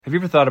Have you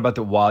ever thought about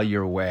that while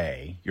you're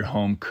away, your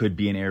home could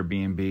be an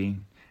Airbnb?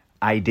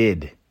 I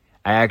did.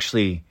 I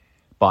actually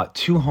bought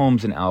 2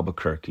 homes in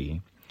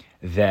Albuquerque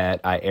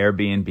that I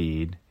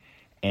Airbnb'd,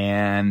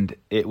 and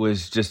it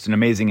was just an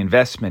amazing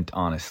investment,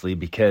 honestly,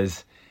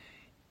 because,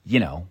 you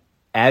know,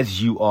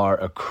 as you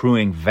are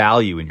accruing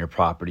value in your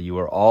property, you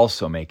are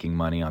also making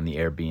money on the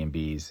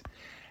Airbnbs.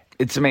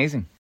 It's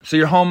amazing. So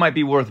your home might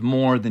be worth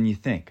more than you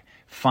think.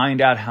 Find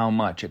out how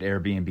much at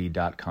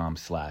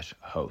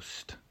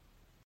airbnb.com/host.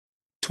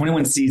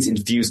 21 Seeds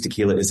Infused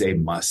Tequila is a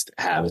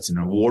must-have. It's an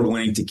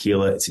award-winning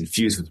tequila. It's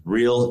infused with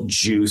real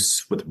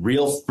juice, with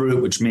real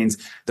fruit, which means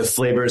the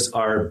flavors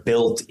are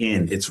built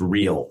in. It's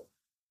real.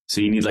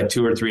 So you need like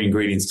 2 or 3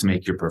 ingredients to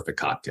make your perfect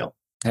cocktail.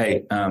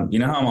 Hey, you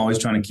know how I'm always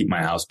trying to keep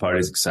my house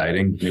parties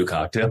exciting? New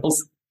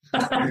cocktails. Do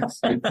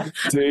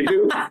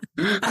you?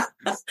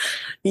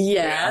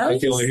 Yeah. I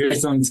feel like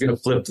here's someone's going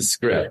to flip the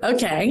script.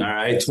 Okay. All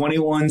right.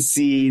 21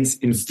 Seeds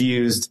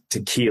Infused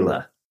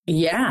Tequila.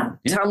 Yeah.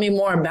 Tell me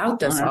more about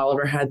this, right.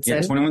 Oliver Hudson.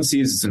 Yeah, 21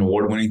 Seeds is an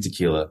award-winning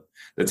tequila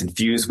that's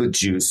infused with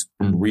juice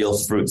from real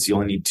fruits. You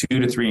only need 2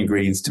 to 3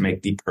 ingredients to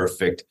make the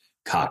perfect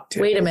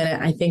cocktail. Wait a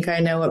minute. I think I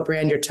know what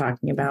brand you're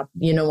talking about.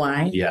 You know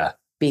why? Yeah.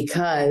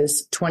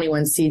 Because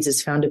 21 Seeds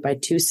is founded by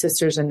 2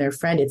 sisters and their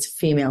friend. It's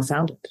female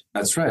founded.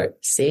 That's right.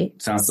 See?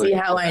 See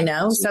how I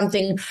know?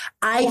 Something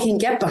I can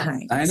get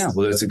behind. I know.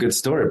 Well, there's a good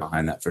story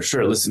behind that for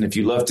sure. Listen, if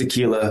you love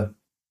tequila,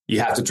 you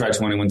have to try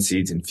 21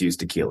 Seeds Infused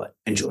Tequila.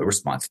 Enjoy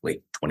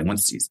responsibly. 21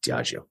 Seeds,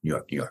 Diageo, New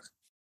York, New York.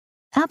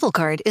 Apple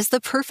Card is the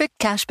perfect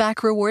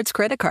cashback rewards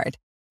credit card.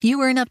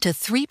 You earn up to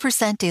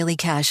 3% daily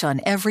cash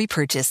on every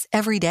purchase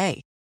every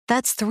day.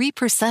 That's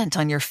 3%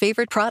 on your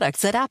favorite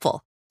products at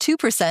Apple,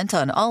 2%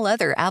 on all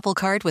other Apple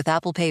Card with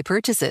Apple Pay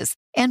purchases,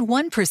 and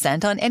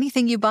 1% on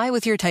anything you buy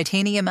with your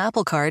titanium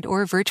Apple Card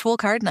or virtual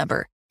card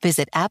number.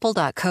 Visit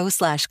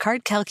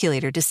apple.co/card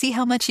calculator to see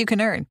how much you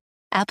can earn.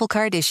 Apple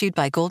Card issued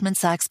by Goldman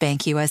Sachs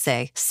Bank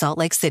USA, Salt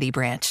Lake City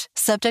branch.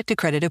 Subject to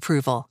credit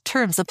approval.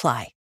 Terms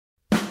apply.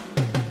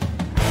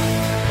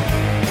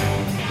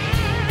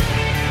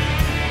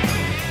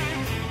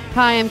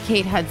 Hi, I'm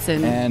Kate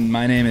Hudson. And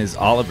my name is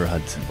Oliver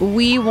Hudson.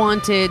 We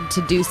wanted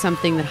to do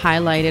something that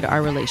highlighted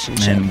our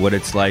relationship. And what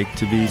it's like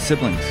to be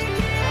siblings.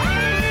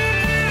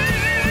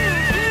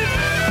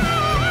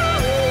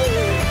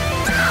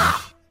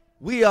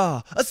 We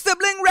are a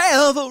sibling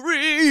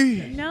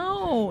revelry. No.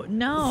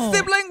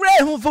 Sibling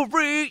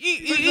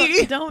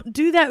revelry. Don't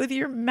do that with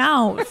your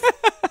mouth.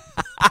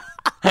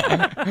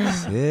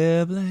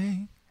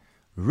 Sibling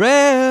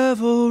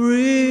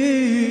revelry.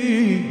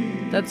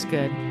 That's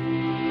good.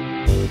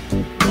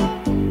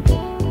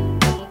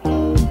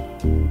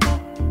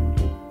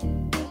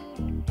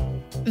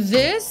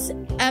 This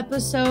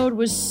episode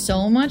was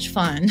so much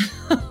fun.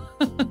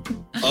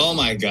 Oh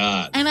my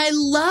God. And I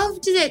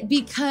loved it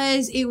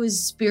because it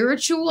was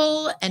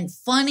spiritual and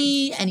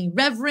funny and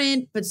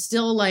irreverent, but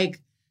still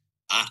like.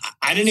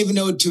 I didn't even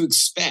know what to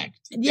expect.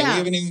 Yeah. We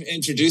haven't even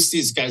introduced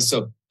these guys.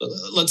 So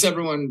let's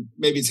everyone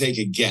maybe take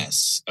a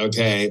guess.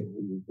 Okay.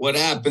 What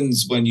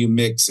happens when you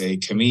mix a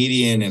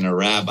comedian and a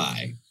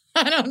rabbi?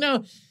 I don't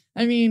know.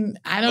 I mean,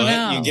 I don't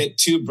know. You get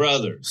 2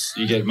 brothers.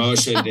 You get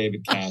Moshe and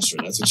David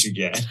Kasher. That's what you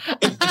get.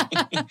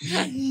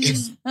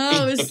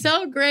 Oh, it was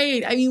so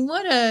great. I mean,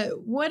 what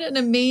an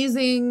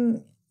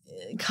amazing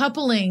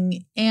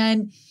coupling.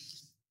 And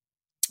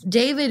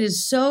David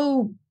is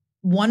so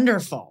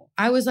wonderful.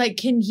 I was like,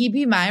 can he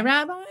be my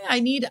rabbi? I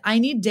need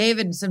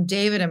David, some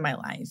David in my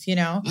life, you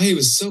know? Oh, he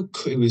was so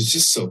cool. He was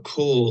just so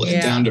cool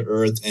and down to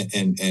earth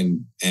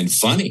and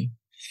funny.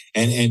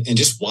 And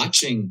just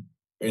watching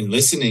and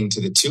listening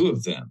to the 2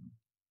 of them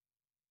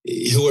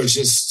who are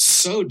just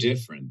so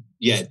different,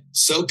 yet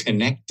so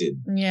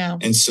connected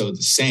and so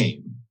the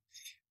same,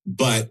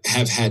 but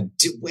have had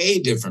way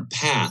different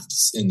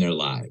paths in their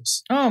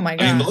lives. Oh my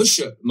God. I mean,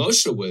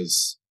 Moshe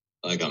was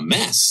like a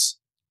mess.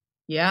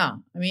 Yeah.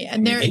 I mean,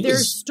 and their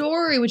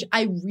story, which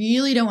I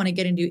really don't want to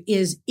get into,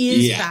 is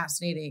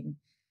fascinating.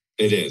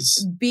 It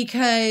is.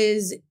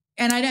 Because,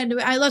 and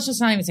let's just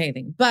not even say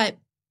anything, but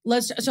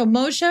so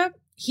Moshe,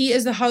 he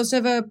is the host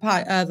of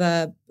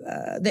the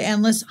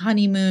Endless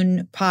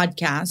Honeymoon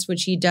podcast,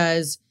 which he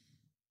does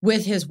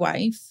with his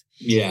wife.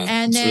 Yeah.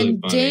 And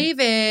then really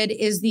David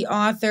is the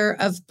author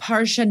of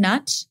Parsha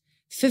Nut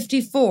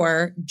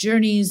 54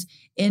 Journeys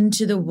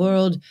into the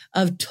World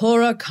of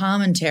Torah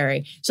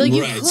Commentary. So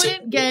you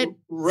couldn't get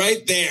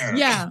right there.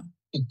 Yeah.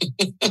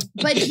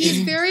 But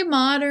he's very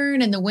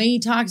modern, and the way he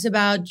talks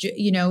about,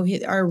 you know,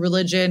 our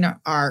religion,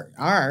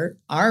 our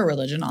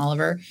religion,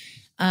 Oliver,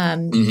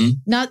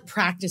 not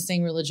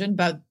practicing religion,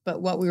 but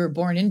what we were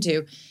born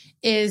into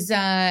is,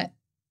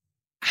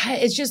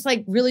 it's just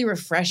like really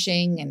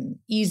refreshing and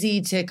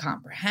easy to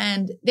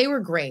comprehend. They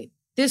were great.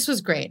 This was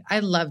great. I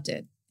loved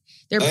it.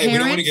 Their parents. We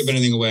don't want to give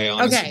anything away,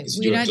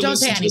 honestly. Okay. Don't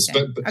say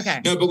anything.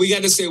 Okay. No, but we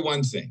got to say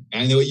one thing.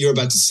 I know you're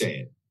about to say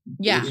it.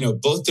 Yeah. You know,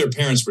 both their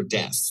parents were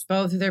deaf.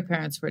 Both of their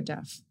parents were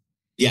deaf.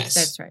 Yes.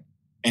 That's right.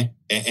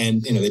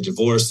 And you know, they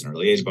divorced in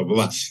early age, blah, blah,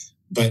 blah.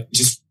 But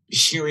just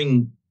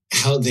hearing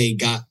how they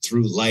got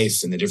through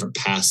life and the different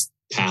paths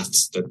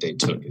paths that they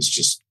took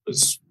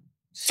was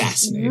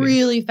fascinating.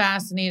 Really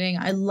fascinating.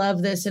 I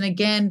love this. And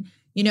again,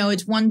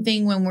 it's one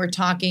thing when we're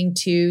talking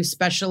to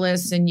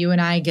specialists and you and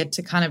I get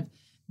to kind of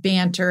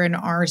banter in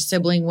our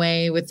sibling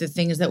way with the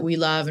things that we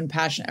love and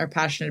are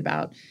passionate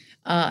about,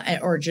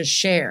 or just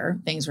share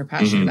things we're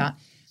passionate about.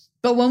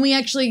 But when we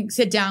actually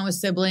sit down with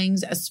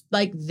siblings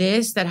like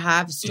this that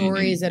have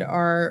stories that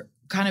are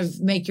kind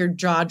of make your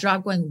jaw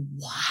drop going,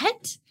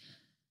 what?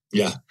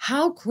 Yeah.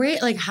 How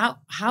great. Like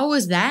how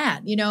was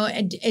that?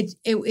 And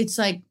it's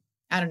like,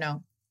 I don't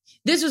know.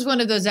 This was one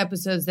of those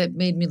episodes that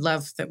made me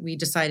love that we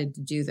decided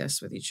to do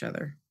this with each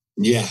other.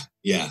 Yeah.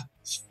 Yeah.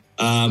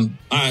 All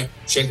right.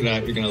 Check it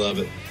out. You're going to love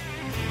it.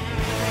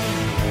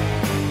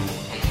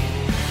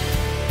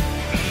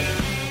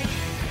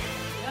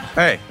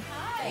 Hey.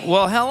 Hi.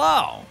 Well,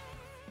 hello.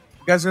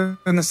 You guys are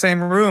in the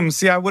same room.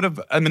 See, I would have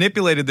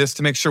manipulated this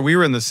to make sure we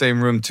were in the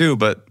same room too,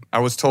 but I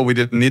was told we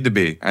didn't need to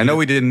be. I know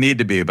we didn't need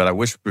to be, but I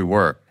wish we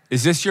were.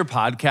 Is this your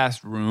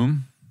podcast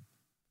room?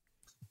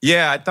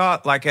 Yeah, I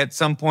thought like at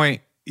some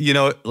point,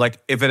 like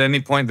if at any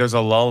point there's a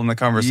lull in the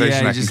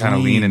conversation, I can kind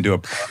of lean into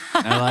a.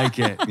 I like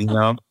it.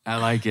 I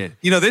like it.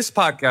 This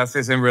podcast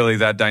isn't really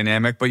that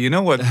dynamic, but you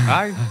know what?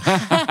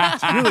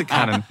 It's really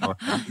kind of.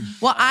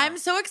 Well, I'm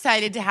so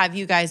excited to have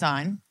you guys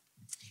on.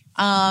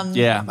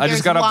 I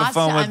just got off the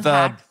phone with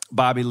unpack.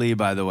 Bobby Lee,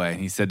 by the way.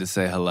 He said to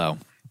say hello.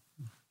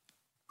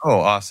 Oh,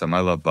 awesome. I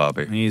love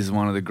Bobby. He's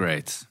one of the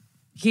greats.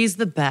 He's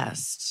the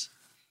best.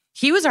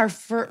 He was our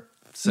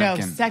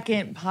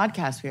second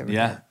podcast we ever did.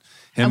 Yeah.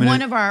 And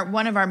one of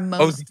our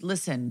most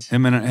listened.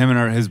 Him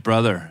and his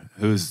brother,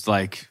 who's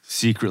like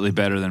secretly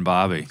better than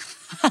Bobby.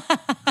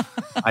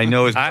 I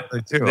know his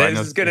brother too. This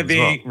is going to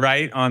be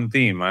right on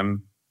theme.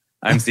 I'm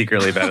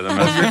secretly better than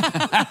most.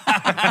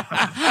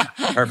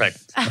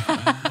 Perfect.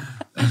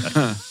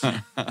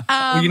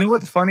 Well, you know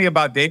what's funny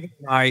about David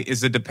and I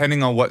is that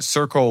depending on what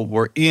circle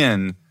we're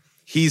in,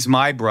 he's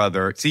my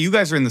brother. See, you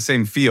guys are in the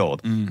same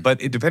field, but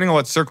depending on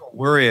what circle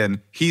we're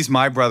in, he's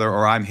my brother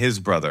or I'm his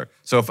brother.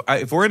 So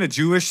if we're in a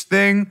Jewish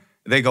thing,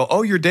 they go,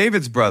 "Oh, you're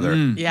David's brother."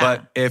 Yeah.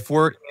 But if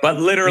we're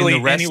literally in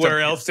the rest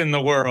anywhere else in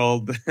the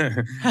world,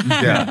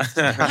 yeah.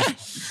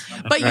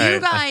 But you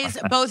guys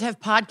both have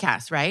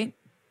podcasts, right?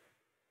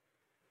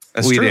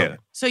 That's we true. do.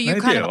 So you I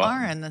kind do. of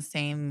are in the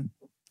same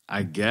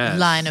I guess.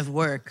 line of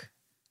work.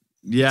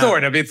 Yeah.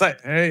 Sort of. It's like,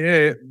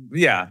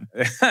 yeah,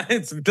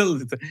 it's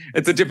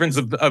a difference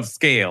of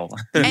scale.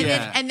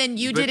 And then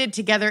you did it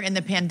together in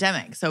the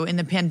pandemic. So in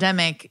the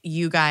pandemic,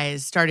 you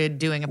guys started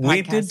doing a podcast.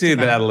 We did do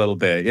together. that a little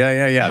bit.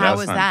 Yeah. How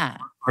was fun. that?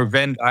 Our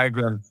Venn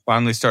diagram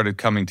finally started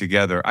coming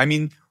together. I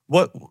mean,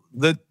 what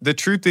the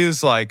truth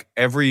is, like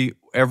every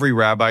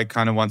rabbi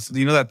kind of wants,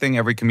 that thing,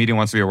 every comedian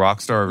wants to be a rock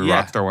star, every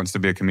rock star wants to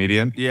be a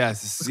comedian.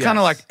 Yes. It's kind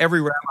of like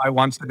every rabbi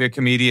wants to be a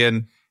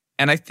comedian.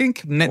 And I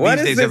think What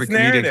these is days this every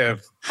comedian.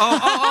 narrative?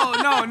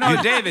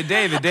 No, David.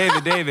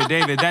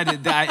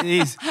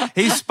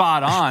 He's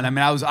spot on. I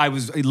mean, I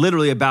was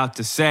literally about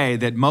to say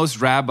that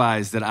most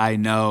rabbis that I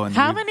know, and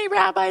How many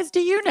rabbis do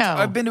you know?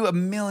 I've been to a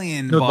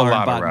million There's a bar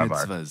lot and of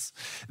bat rabbis.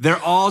 mitzvahs.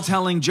 They're all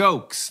telling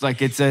jokes,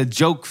 like it's a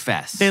joke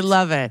fest. They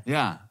love it.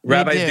 Yeah.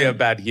 Rabbis do. do have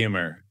bad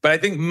humor. But I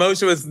think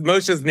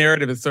Moshe's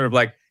narrative is sort of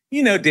like,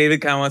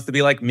 David kind of wants to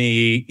be like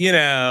me,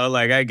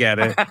 like I get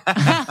it.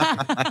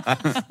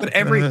 But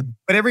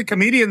every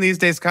comedian these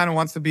days kind of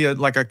wants to be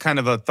like a kind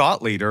of a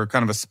thought leader,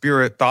 kind of a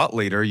spirit thought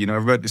leader,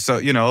 everybody. So,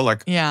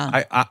 Yeah.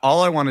 I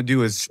all I want to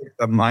do is shape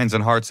the minds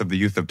and hearts of the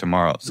youth of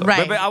tomorrow. So.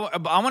 Right. But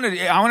I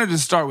wanted to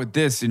start with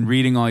this in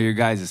reading all your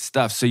guys'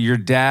 stuff. So your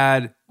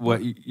dad,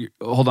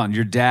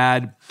 your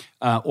dad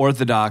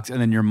Orthodox,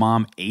 and then your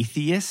mom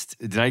atheist.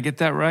 Did I get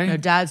that right? No,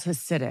 Dad's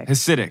Hasidic.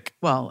 Hasidic.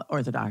 Well,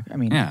 Orthodox. I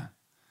mean, Yeah.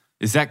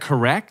 Is that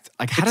correct?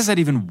 Like, how does that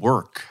even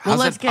work? Well, How's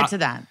let's that get to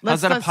that.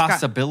 How's that a Let's start.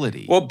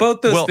 possibility? Well,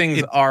 both those Well,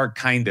 things are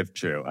kind of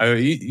true.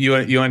 You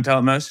want to tell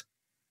it, Moshe?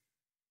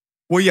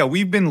 Well, yeah,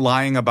 we've been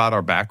lying about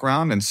our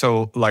background, and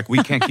so we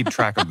can't keep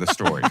track of the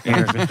story.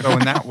 And so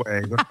in that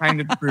way, we're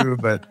kind of true,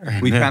 but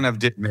we kind of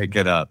did make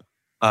it up.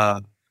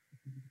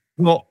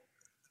 Well,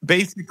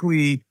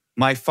 basically,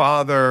 my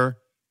father,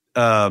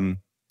 both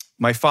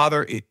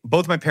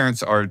my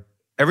parents are.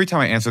 Every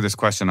time I answer this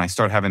question, I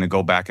start having to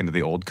go back into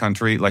the old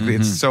country. Like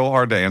it's so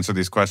hard to answer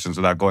these questions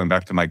without going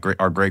back to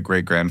our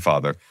great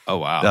grandfather. Oh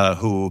wow,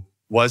 who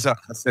was a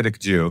Hasidic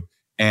Jew,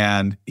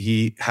 and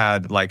he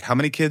had how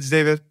many kids,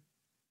 David?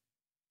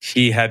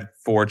 He had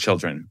 4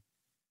 children.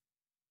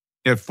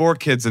 He had 4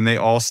 kids, and they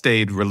all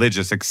stayed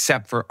religious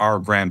except for our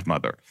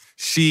grandmother.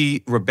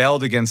 She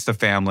rebelled against the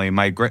family.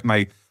 My great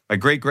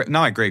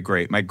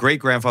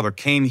grandfather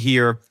came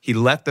here. He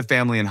left the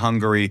family in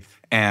Hungary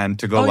and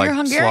to go you're slaughter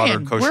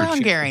Hungarian. kosher. We're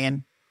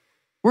Hungarian.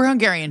 We're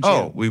Hungarian Jew.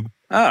 Oh,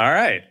 all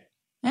right.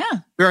 Yeah.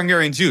 we're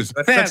Hungarian Jews.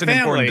 That's such an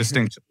important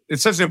distinction.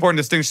 It's such an important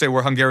distinction to say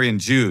we're Hungarian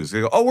Jews.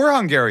 They go, oh, we're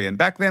Hungarian.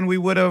 Back then, we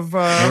would have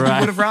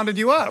rounded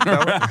you up.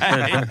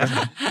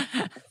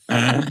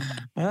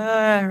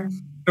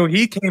 So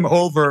he came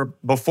over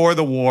before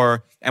the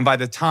war, and by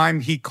the time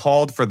he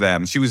called for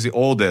them, she was the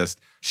oldest.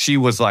 She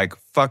was like,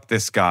 fuck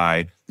this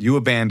guy. You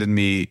abandoned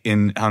me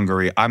in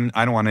Hungary. I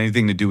don't want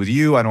anything to do with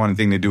you. I don't want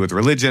anything to do with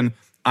religion.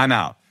 I'm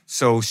out.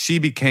 So she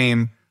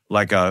became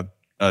like a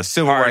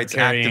civil rights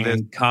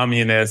activist,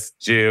 communist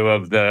Jew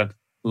of the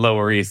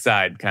Lower East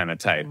Side kind of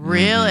type.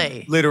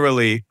 Really?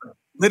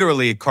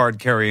 Literally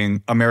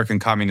card-carrying American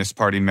Communist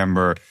Party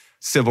member,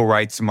 civil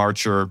rights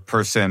marcher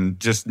person,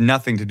 just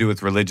nothing to do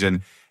with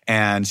religion.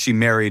 And she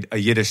married a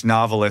Yiddish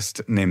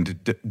novelist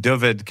named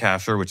David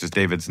Kasher, which is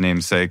David's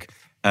namesake.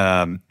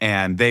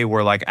 And they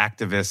were like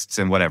activists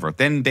and whatever.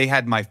 Then they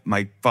had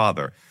my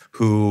father,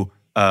 who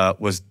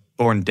was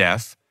born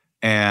deaf,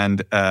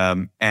 and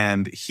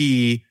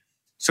he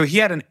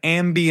had an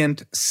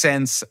ambient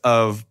sense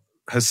of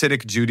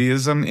Hasidic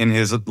Judaism in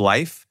his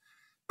life,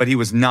 but he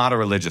was not a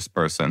religious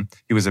person.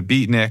 He was a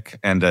beatnik,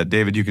 and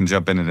David, you can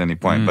jump in at any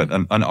point, but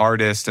an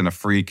artist and a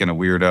freak and a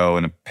weirdo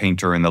and a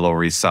painter in the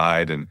Lower East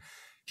Side. And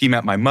he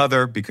met my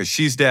mother because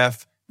she's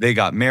deaf. They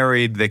got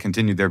married. They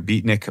continued their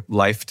beatnik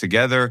life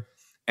together.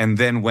 And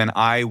then when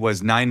I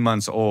was 9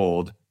 months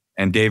old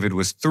and David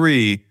was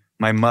 3,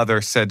 my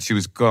mother said she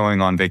was going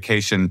on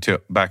vacation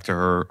back to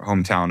her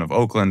hometown of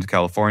Oakland,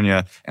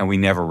 California, and we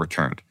never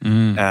returned.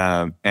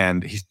 And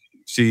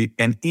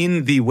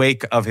in the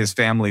wake of his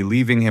family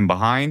leaving him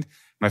behind,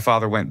 my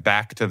father went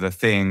back to the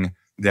thing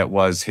that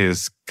was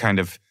his kind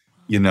of,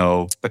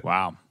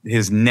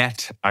 his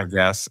net, I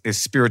guess,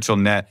 his spiritual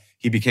net.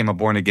 He became a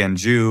born-again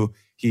Jew.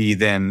 He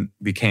then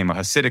became a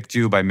Hasidic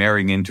Jew by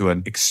marrying into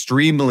an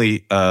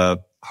extremely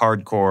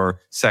hardcore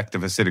sect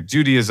of Hasidic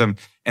Judaism.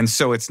 And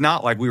so it's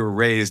not like we were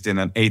raised in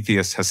an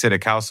atheist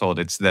Hasidic household.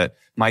 It's that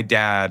my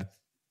dad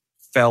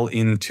fell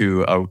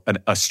into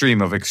a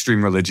stream of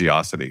extreme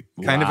religiosity.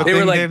 Kind of a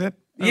thing, David?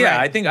 Yeah,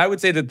 right. I think I would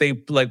say that they,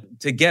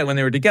 when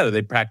they were together,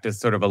 they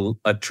practiced sort of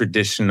a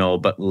traditional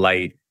but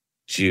light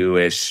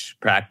Jewish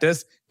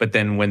practice. But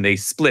then when they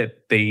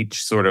split, they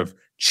each sort of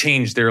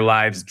changed their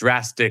lives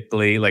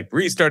drastically,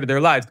 restarted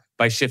their lives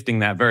by shifting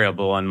that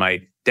variable. And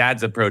my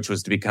dad's approach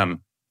was to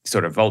become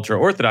sort of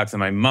ultra-Orthodox, and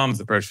my mom's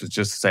approach was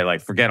just to say,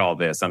 forget all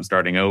this. I'm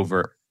starting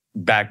over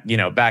back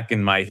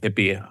in my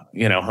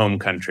hippie, home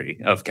country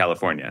of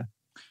California.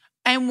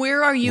 And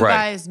where are you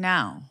guys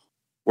now?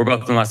 We're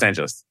both in Los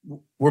Angeles.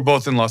 We're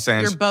both in Los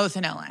Angeles. You're both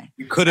in LA.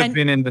 We could have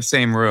been in the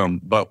same room,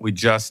 but we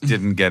just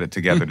didn't get it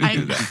together to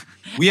do that.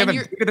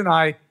 David and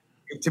I,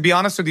 to be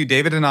honest with you,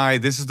 David and I,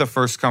 this is the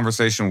first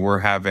conversation we're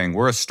having.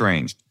 We're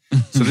estranged.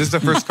 So this is the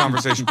first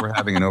conversation we're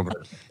having in over.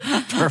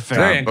 Perfect.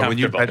 Very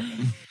uncomfortable.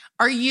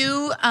 Are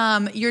you,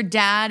 your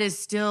dad is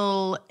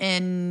still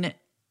in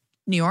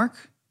New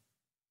York?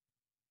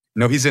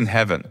 No, he's in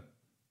heaven.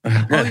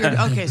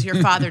 Okay, so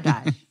your father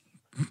died.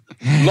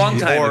 Long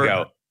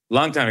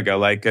time ago,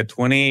 like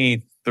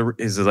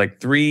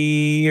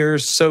 3 or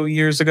so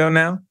years ago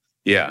now?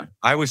 Yeah.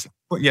 I was,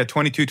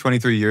 22,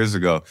 23 years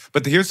ago.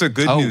 But here's the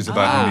good news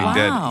about him being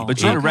dead.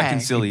 But you had a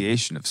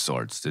reconciliation of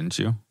sorts, didn't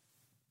you?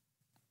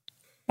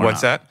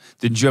 What's that?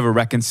 Didn't you have a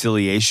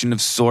reconciliation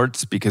of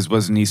sorts? Because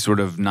wasn't he sort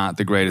of not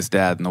the greatest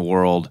dad in the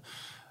world?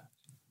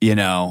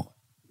 No,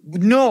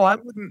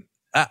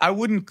 I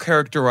wouldn't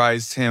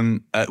characterize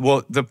him.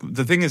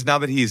 The thing is, now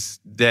that he's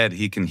dead,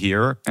 he can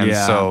hear, and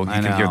so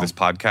he can hear this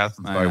podcast.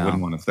 So I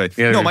wouldn't want to say.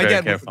 Yeah, no, my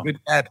dad was a good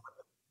dad,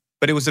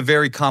 but it was a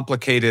very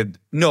complicated.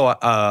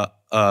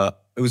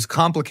 It was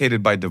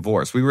complicated by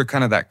divorce. We were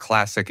kind of that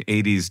classic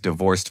 '80s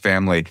divorced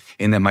family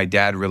in that my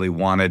dad really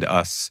wanted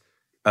us.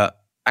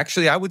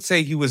 Actually, I would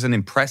say he was an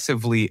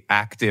impressively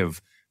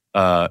active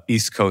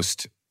East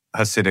Coast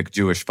Hasidic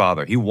Jewish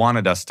father. He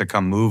wanted us to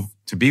come move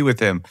to be with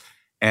him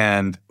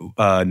and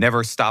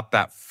never stopped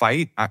that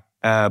fight.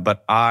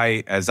 But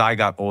as I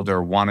got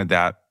older, wanted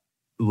that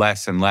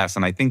less and less.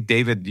 And I think,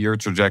 David, your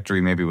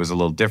trajectory maybe was a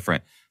little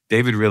different.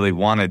 David really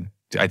wanted,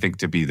 I think,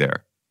 to be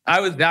there. I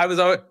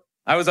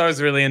was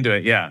always really into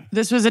it, yeah.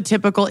 This was a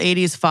typical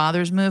 80s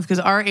father's move because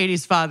our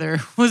 80s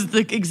father was the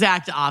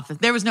exact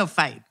opposite. There was no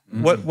fight.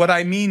 What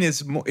I mean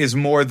is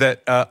more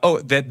that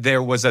that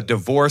there was a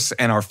divorce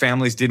and our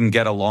families didn't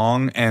get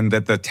along, and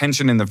that the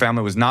tension in the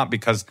family was not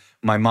because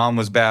my mom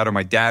was bad or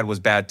my dad was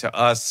bad to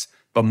us,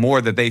 but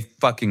more that they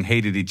fucking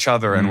hated each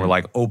other and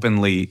were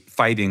openly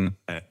fighting,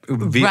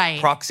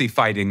 proxy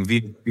fighting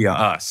via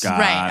us.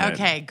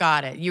 Okay,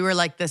 got it. You were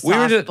like the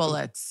soft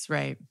bullets,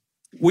 right?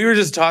 We were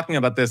just talking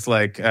about this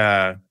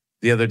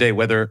the other day,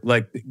 whether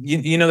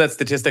you know that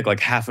statistic,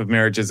 half of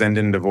marriages end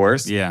in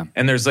divorce. Yeah.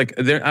 And there's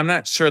I'm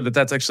not sure that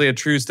that's actually a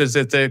true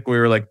statistic. We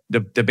were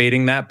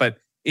debating that, but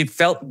it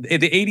felt,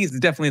 the 80s is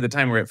definitely the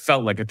time where it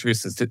felt like a true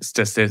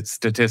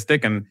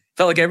statistic and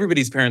felt like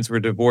everybody's parents were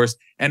divorced.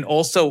 And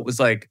also it was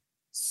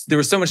there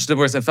was so much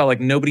divorce, I felt like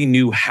nobody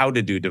knew how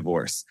to do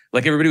divorce.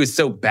 Everybody was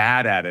so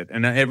bad at it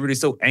and everybody's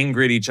so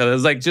angry at each other.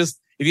 It was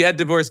if you had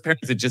divorced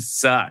parents, it just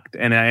sucked.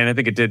 And I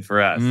think it did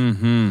for us.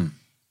 Mm-hmm.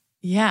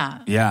 Yeah.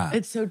 Yeah.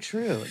 It's so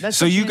true.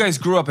 So you guys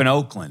grew up in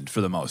Oakland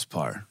for the most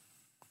part.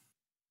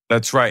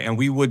 That's right. And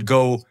we would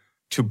go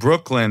to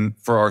Brooklyn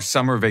for our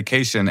summer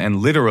vacation. And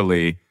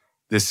literally,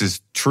 this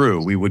is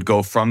true, we would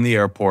go from the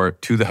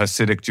airport to the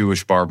Hasidic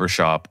Jewish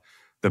barbershop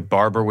the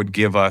barber would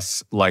give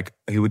us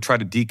he would try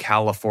to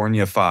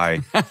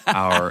de-Californify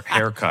our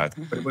haircut.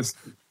 But it was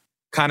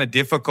kind of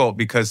difficult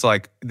because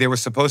there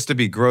was supposed to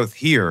be growth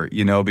here,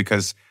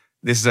 because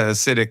this is a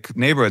Hasidic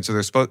neighborhood.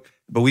 So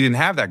but we didn't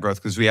have that growth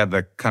because we had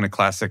the kind of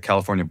classic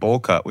California bowl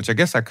cut, which I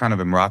guess I kind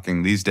of am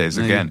rocking these days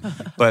again.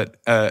 But,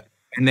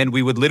 and then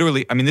we would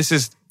literally,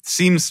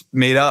 seems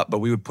made up, but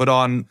we would put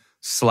on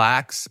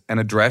slacks and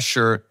a dress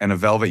shirt and a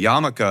velvet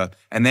yarmulke,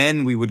 and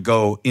then we would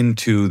go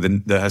into the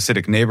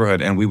Hasidic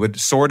neighborhood and we would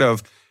sort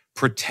of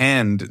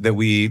pretend that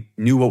we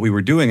knew what we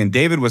were doing. And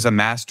David was a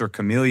master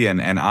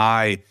chameleon, and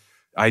I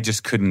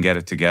just couldn't get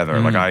it together.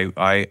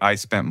 I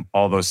spent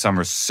all those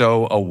summers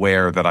so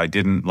aware that I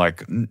didn't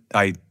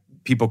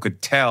people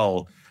could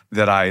tell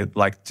that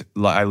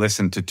I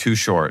listened to Too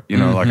Short,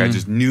 I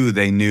just knew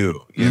they knew,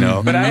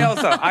 But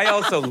I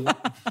also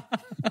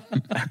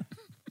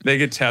they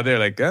could tell. They're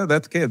like, oh,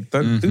 that's good.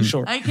 Too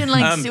Short. I can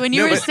see, when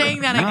you were saying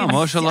that,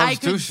 I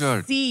could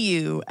see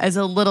you as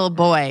a little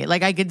boy.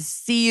 I could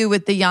see you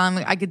with the young.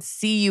 I could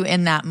see you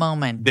in that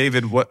moment.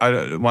 David,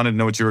 I wanted to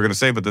know what you were going to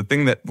say, but the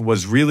thing that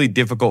was really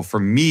difficult for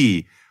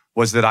me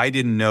was that I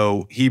didn't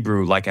know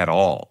Hebrew at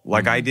all.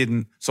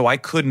 So I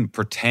couldn't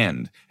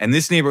pretend. And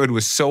this neighborhood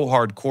was so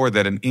hardcore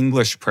that an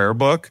English prayer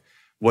book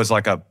was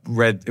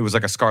it was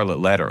like a scarlet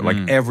letter.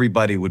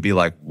 Everybody would be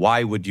like,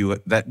 why would you,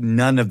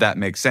 none of that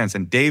makes sense.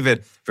 And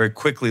David very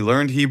quickly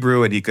learned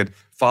Hebrew and he could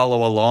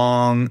follow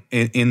along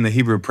in the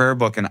Hebrew prayer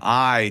book. And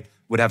I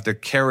would have to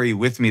carry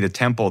with me to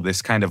temple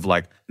this kind of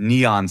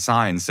neon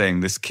sign saying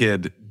this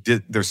kid,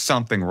 there's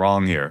something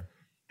wrong here.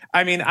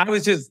 I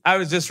was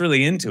just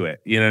really into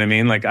it. You know what I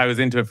mean? I was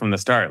into it from the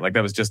start.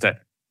 That was just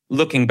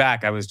looking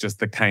back, I was just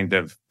the kind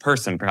of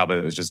person probably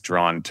that was just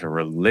drawn to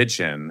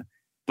religion.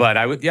 But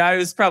I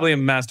was probably a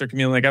master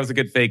chameleon. I was a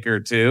good faker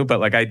too.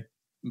 But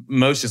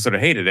Moshe sort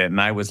of hated it.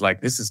 And I was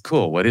like, this is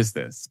cool. What is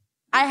this?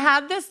 I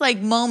had this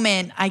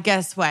moment, I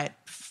guess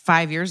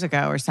 5 years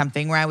ago or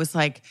something, where I was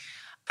like,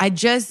 I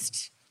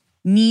just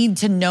need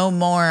to know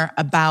more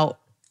about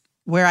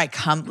where I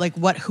come,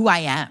 who I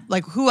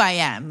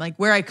am,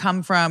 where I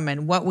come from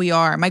and what we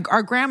are.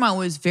 Our grandma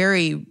was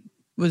very,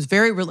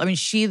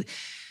 she,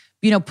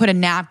 put a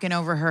napkin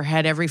over her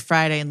head every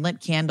Friday and lit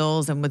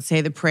candles and would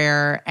say the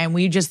prayer. And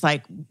we just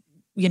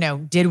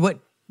did what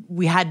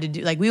we had to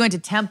do. We went to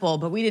temple,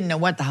 but we didn't know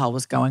what the hell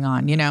was going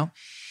on,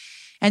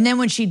 And then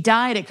when she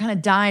died, it kind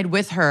of died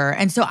with her.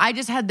 And so I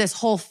just had this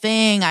whole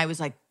thing. I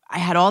was I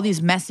had all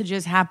these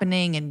messages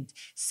happening and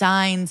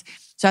signs.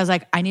 So I was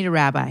like, I need a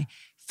rabbi.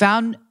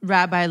 Found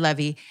Rabbi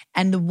Levy.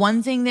 And the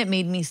one thing that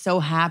made me so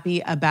happy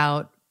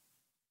about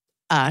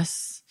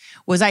us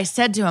was I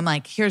said to him,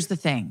 here's the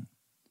thing.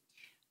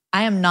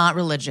 I am not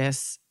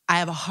religious. I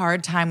have a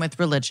hard time with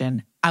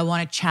religion. I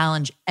want to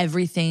challenge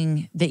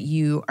everything that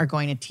you are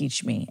going to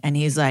teach me. And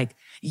he's like,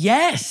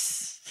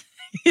 yes.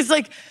 He's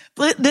like,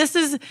 this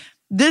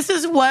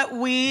is what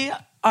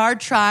our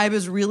tribe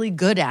is really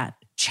good at.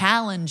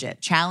 Challenge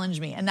it. Challenge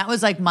me. And that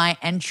was my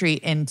entry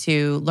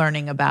into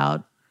learning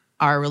about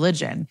our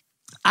religion.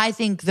 I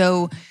think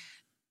though,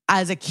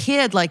 as a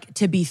kid,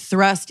 to be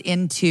thrust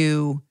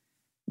into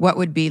what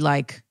would be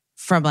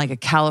from a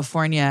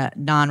California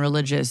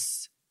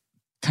non-religious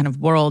kind of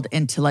world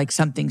into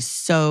something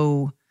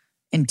so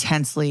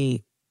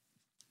intensely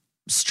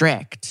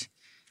strict.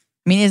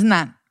 Isn't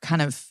that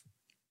kind of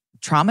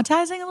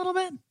traumatizing a little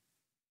bit?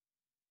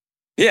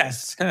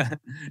 Yes.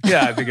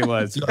 Yeah, I think it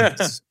was.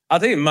 I'll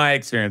tell you my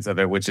experience of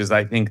it, which is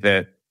I think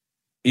that,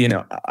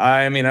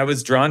 I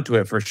was drawn to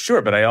it for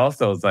sure, but I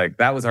also was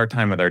that was our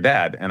time with our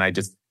dad. And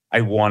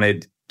I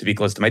wanted to be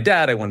close to my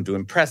dad. I wanted to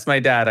impress my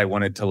dad. I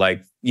wanted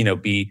to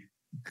be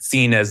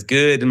seen as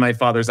good in my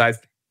father's eyes.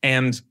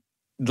 And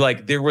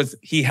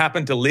he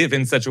happened to live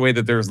in such a way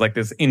that there was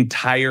this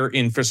entire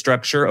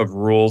infrastructure of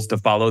rules to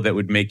follow that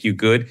would make you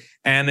good,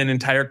 and an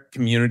entire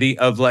community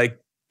of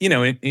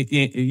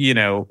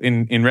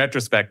in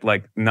retrospect,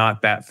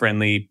 not that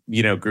friendly,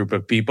 group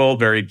of people,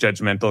 very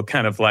judgmental,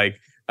 kind of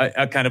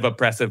a kind of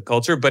oppressive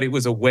culture. But it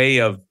was a way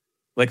of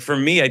for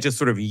me, I just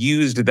sort of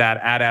used that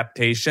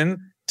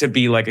adaptation to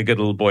be a good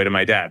little boy to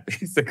my dad,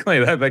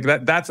 basically.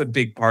 That's a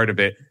big part of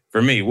it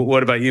for me.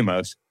 What about you,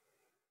 Moshe?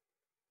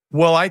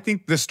 Well, I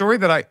think the story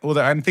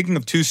I'm thinking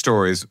of two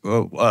stories.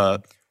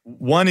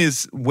 One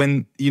is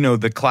when,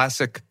 the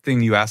classic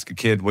thing you ask a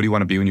kid, what do you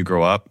want to be when you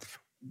grow up?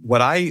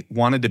 What I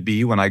wanted to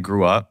be when I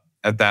grew up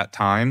at that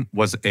time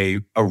was a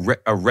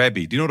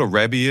Rebbe. Do you know what a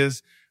Rebbe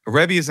is? A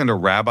Rebbe isn't a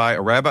rabbi.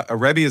 A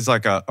Rebbe is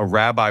a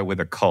rabbi with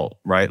a cult,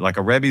 right?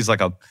 A Rebbe is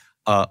a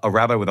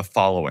rabbi with a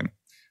following.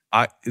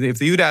 If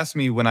you'd asked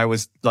me when I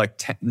was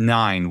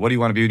 9, what do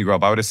you want to be when you grow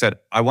up? I would have said,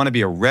 I want to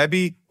be a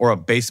Rebbe or a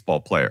baseball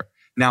player.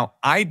 Now,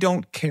 I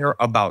don't care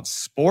about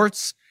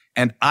sports,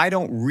 and I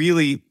don't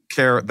really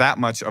care that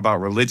much about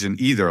religion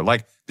either.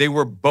 They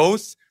were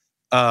both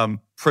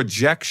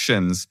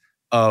projections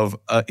of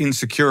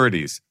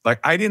insecurities.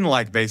 I didn't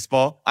like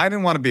baseball. I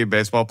didn't want to be a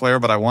baseball player,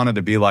 but I wanted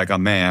to be a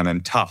man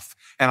and tough.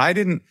 And I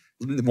didn't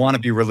want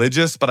to be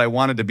religious, but I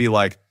wanted to be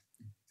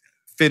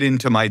fit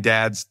into my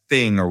dad's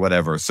thing or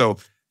whatever. So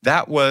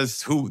that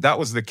was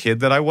the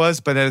kid that I was.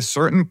 But at a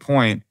certain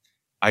point,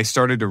 I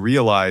started to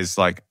realize,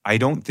 like, I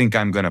don't think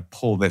I'm going to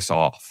pull this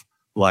off.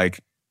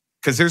 Like,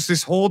 because there's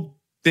this whole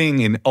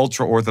thing in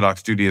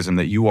ultra-Orthodox Judaism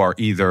that you are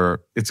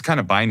either, it's kind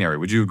of binary.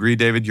 Would you agree,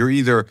 David?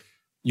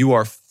 You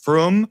are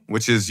frum,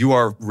 which is you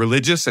are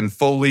religious and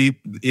fully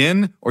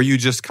in, or you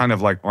just kind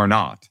of like are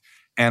not.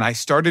 And I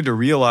started to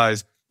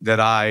realize that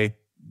it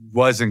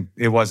wasn't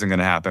going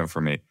to happen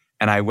for me.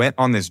 And I went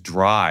on this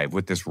drive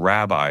with this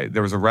rabbi.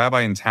 There was a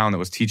rabbi in town that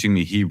was teaching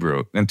me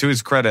Hebrew. And to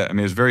his credit, I mean,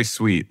 it was very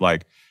sweet,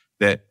 like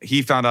that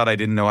he found out I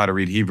didn't know how to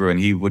read Hebrew, and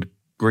he would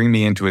bring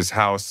me into his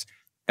house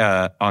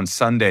on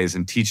Sundays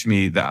and teach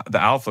me the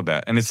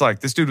alphabet. And it's like,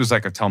 this dude was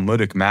like a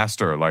Talmudic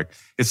master. Like,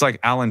 it's like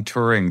Alan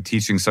Turing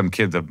teaching some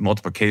kid the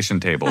multiplication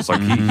tables.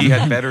 Like, he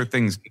had better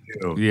things to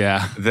do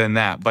than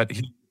that. But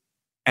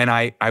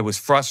I was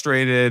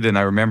frustrated, and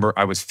I remember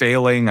I was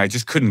failing. I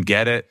just couldn't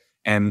get it.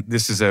 And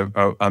this is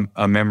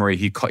a memory.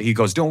 He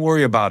goes, "Don't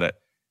worry about it."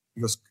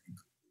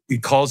 He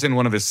calls in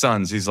one of his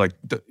sons. He's like,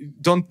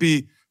 Don't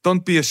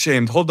be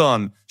ashamed. Hold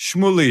on,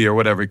 Shmuli or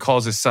whatever." He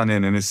calls his son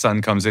in, and his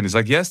son comes in. He's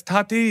like, "Yes,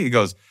 Tati?" He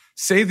goes,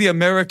 "Say the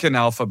American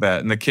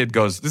alphabet." And the kid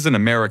goes, this is an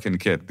American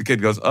kid. The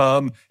kid goes,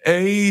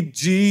 A,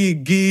 G,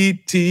 G,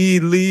 T,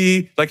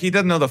 Li. Like, he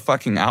doesn't know the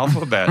fucking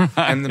alphabet.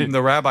 And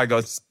the rabbi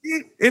goes,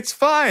 "It's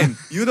fine.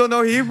 You don't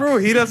know Hebrew.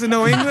 He doesn't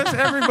know English.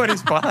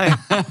 Everybody's fine."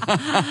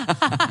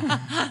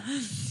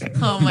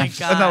 Oh my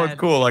God. And that was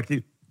cool. Like,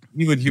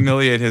 he would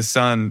humiliate his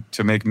son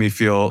to make me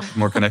feel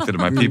more connected to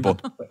my people.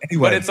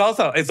 Anyway. But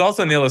it's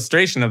also an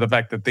illustration of the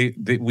fact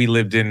that we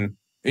lived in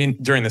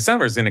during the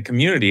summers in a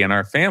community, and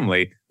our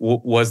family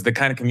was the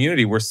kind of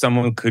community where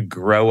someone could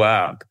grow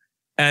up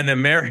an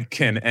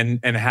American and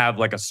have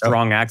like a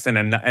strong accent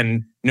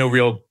and no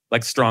real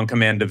like strong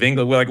command of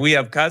English. Like, we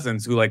have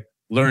cousins who like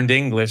learned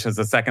English as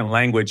a second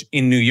language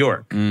in New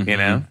York, you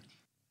know?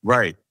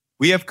 Right.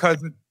 We have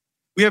cousins.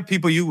 We have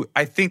people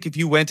I think if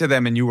you went to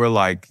them and you were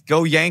like,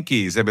 "Go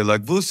Yankees," they'd be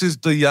like, "This is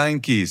the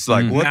Yankees."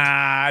 Like, what?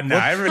 Nah,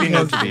 everybody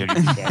knows the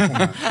Yankees.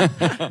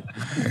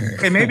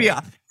 Okay, maybe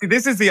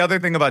this is the other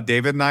thing about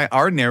David and I.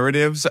 Our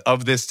narratives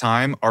of this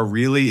time are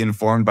really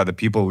informed by the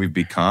people we've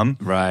become.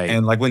 Right.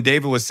 And like when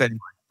David was saying,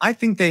 I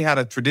think they had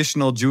a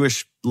traditional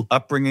Jewish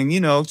upbringing,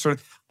 sort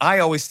of. I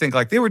always think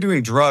like they were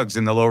doing drugs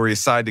in the Lower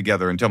East Side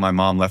together until my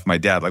mom left my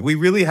dad. Like, we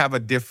really have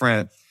a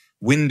different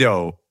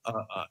window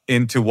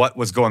into what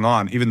was going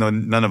on, even though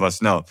none of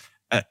us know.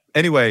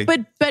 Anyway.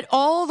 But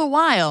all the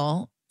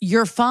while,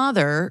 your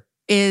father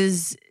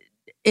is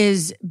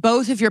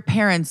both of your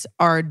parents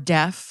are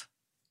deaf.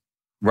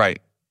 Right.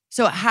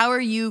 So how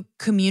are you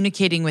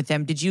communicating with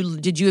them? Did you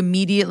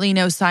immediately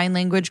know sign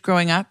language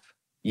growing up?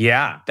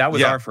 Yeah, that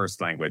was our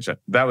first language.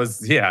 That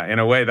was, in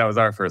a way, that was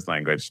our first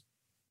language.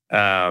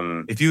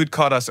 If you had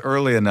caught us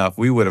early enough,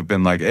 we would have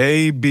been like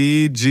A,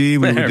 B, G.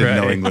 We didn't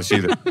know English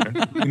either.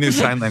 We knew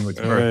sign language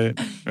first.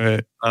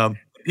 Right.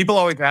 People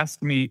always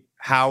ask me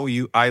how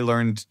I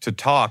learned to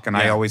talk, and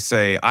I always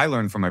say I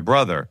learned from my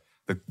brother.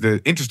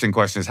 The interesting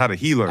question is, how did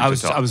he learn to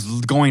talk? I was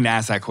going to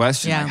ask that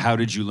question. Yeah. Like, how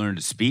did you learn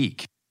to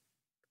speak?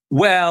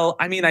 Well,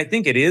 I mean, I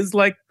think it is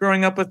like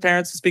growing up with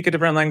parents who speak a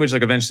different language.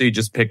 Like, eventually you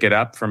just pick it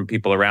up from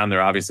people around. There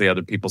are obviously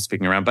other people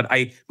speaking around. But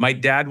my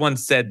dad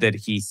once said that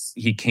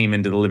he came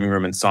into the living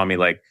room and saw me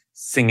like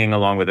singing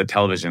along with a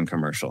television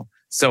commercial.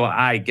 So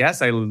I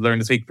guess I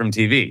learned to speak from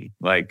TV.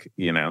 Like,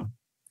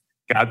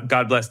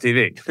 God bless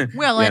TV.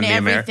 Well, and the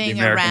everything the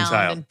American around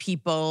child. and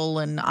people,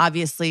 and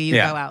obviously you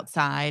go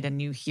outside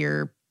and you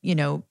hear,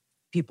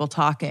 people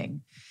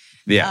talking.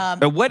 Yeah.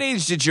 At what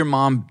age did your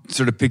mom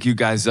sort of pick you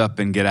guys up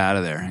and get out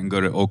of there and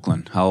go to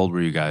Oakland? How old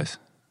were you guys?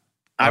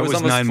 I was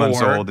almost 9 months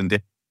 4. old.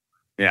 And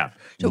yeah.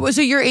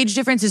 So your age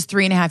difference is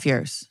 3.5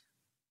 years.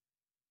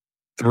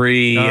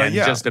 3 and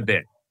just a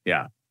bit.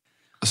 Yeah.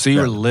 So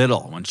you were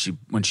little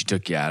when she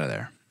took you out of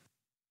there.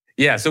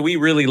 Yeah. So we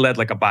really led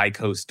like a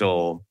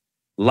bi-coastal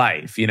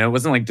life. It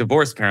wasn't like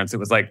divorced parents. It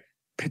was like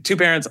two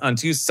parents on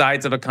two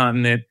sides of a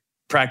continent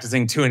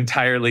practicing two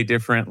entirely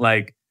different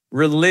like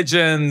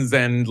religions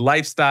and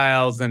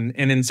lifestyles and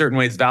in certain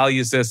ways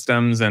value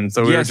systems. And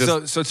so we were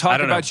just, so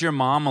talk about your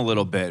mom a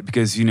little bit,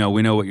 because we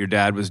know what your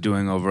dad was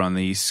doing over on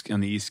the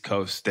East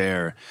Coast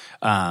there,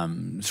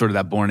 sort of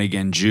that born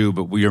again Jew.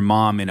 But your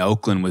mom in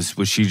Oakland, was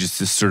she just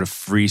this sort of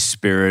free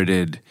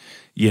spirited,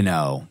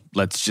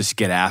 let's just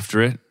get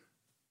after it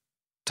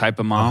type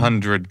of mom?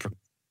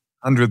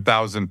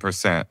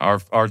 100,000%.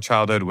 Our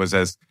childhood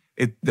was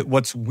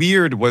what's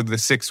weird was the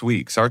 6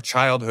 weeks. Our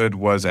childhood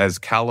was as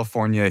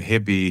California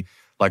hippie.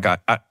 Like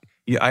I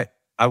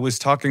was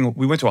talking,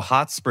 we went to a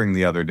hot spring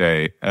the other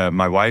day,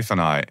 my wife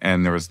and I,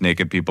 and there was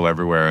naked people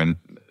everywhere. And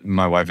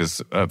my wife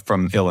is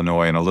from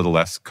Illinois and a little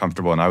less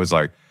comfortable. And I was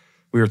like,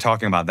 we were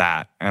talking about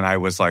that. And I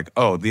was like,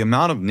 oh, the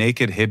amount of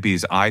naked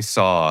hippies I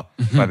saw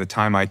by the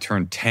time I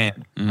turned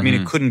 10. I mean,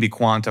 it couldn't be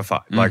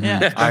quantified. Like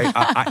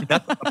I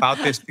nothing about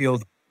this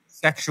feels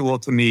sexual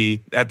to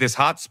me at this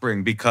hot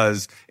spring,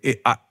 because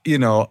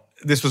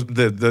this was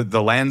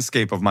the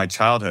landscape of my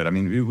childhood. I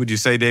mean, would you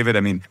say, David?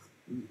 I mean,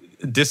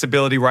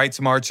 disability rights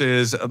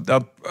marches,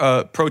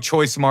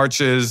 pro-choice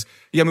marches.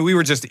 Yeah, I mean, we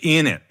were just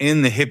in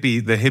the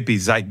hippie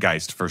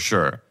zeitgeist for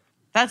sure.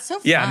 That's so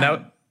fun.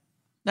 Yeah,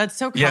 that's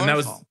so colorful. Yeah, and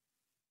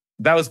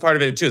that was part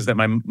of it too, is that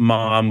my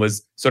mom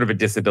was sort of a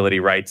disability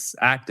rights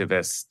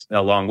activist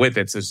along with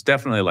it. So it's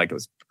definitely like it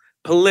was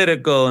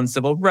political and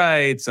civil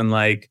rights, and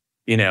like,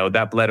 you know,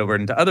 that bled over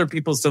into other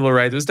people's civil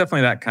rights. It was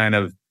definitely that kind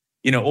of,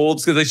 you know, old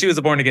school. Like, she was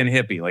a born again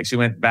hippie. Like, she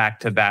went back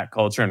to that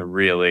culture and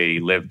really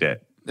lived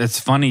it. It's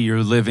funny,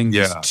 you're living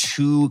these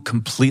two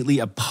completely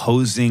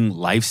opposing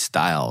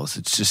lifestyles.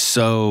 It's just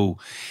so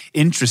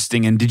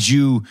interesting. And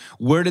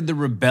where did the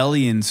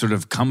rebellion sort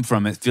of come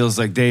from? It feels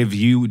like, Dave,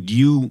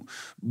 you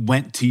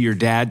went to your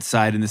dad's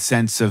side in the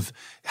sense of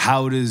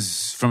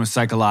from a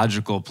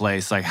psychological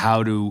place, like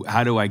how do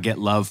I get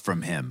love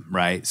from him,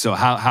 right? So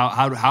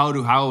how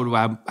do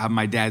I have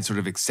my dad sort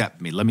of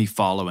accept me? Let me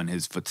follow in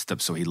his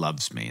footsteps so he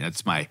loves me.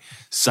 That's my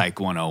Psych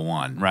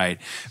 101, right?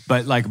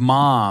 But like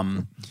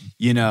mom,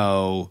 you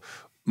know,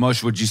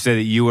 Moshe, would you say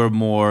that you were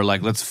more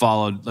like, let's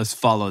follow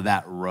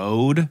that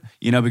road,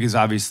 you know, because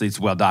obviously it's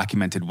well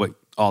documented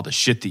all the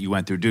shit that you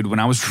went through. Dude, when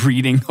I was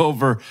reading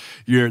over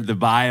the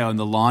bio and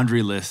the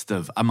laundry list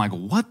I'm like,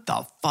 what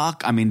the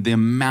fuck? I mean, the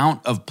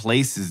amount of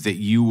places that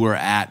you were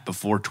at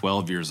before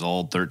 12 years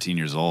old, 13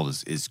 years old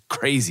is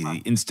crazy.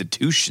 The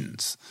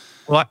institutions.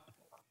 Well,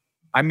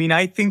 I mean,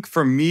 I think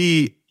for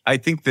me, I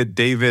think that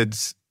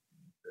David's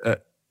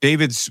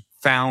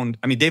found,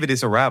 I mean, David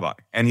is a rabbi,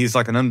 and he's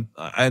like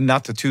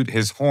not to toot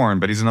his horn,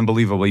 but he's an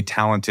unbelievably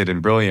talented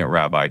and brilliant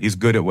rabbi. He's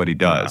good at what he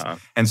does.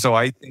 And so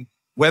I think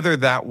whether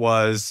that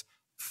was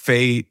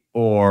fate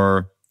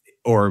or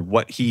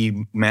what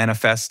he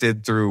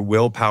manifested through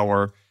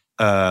willpower,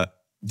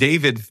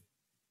 David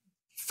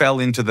fell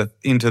into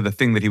the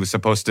thing that he was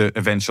supposed to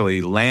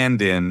eventually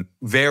land in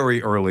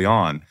very early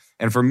on.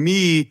 And for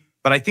me,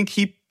 but I think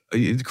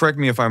correct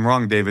me if I'm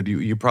wrong, David,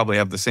 you probably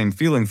have the same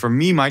feeling. For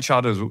me, my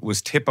childhood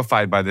was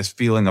typified by this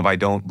feeling of I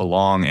don't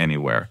belong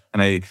anywhere.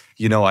 And I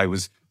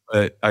was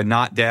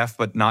not deaf,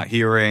 but not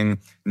hearing,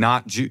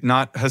 not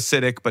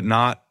Hasidic, but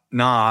not.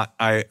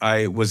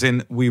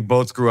 We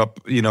both grew up,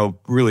 you know,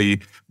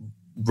 really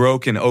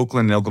broke in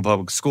Oakland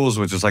Public Schools,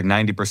 which was like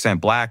 90%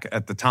 black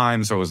at the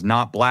time. So it was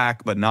not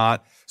black, but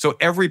not. So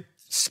every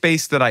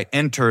space that I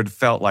entered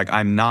felt like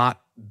I'm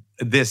not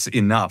this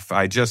enough.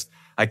 I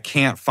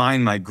can't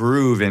find my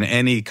groove in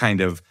any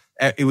kind of,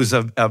 it was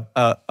a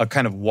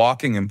kind of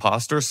walking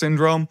imposter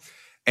syndrome.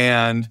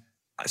 And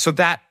so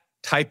that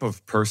type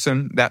of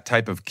person, that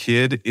type of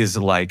kid is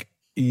like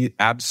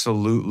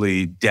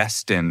absolutely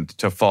destined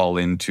to fall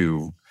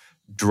into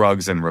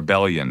drugs and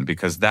rebellion,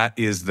 because that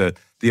is the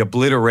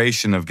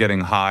obliteration of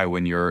getting high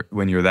when you're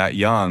that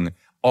young.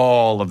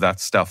 All of that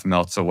stuff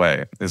melts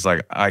away. It's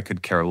like, I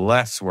could care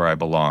less where I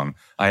belong.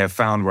 I have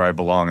found where I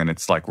belong, and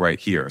it's like right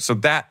here. So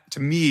that, to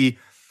me,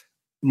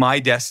 my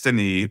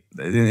destiny,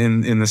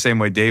 in the same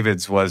way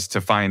David's was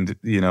to find,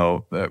 you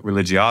know,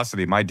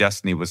 religiosity, my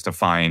destiny was to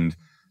find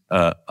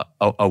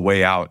a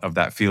way out of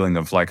that feeling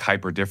of like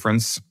hyper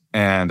difference.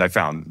 And I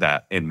found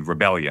that in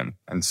rebellion.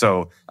 And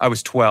so I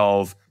was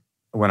 12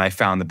 when I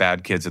found the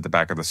bad kids at the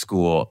back of the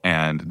school,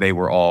 and they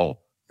were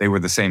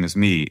the same as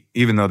me.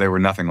 Even though they were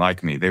nothing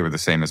like me, they were the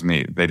same as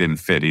me. They didn't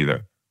fit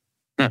either.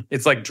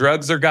 It's like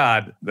drugs or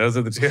God. Those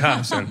are the two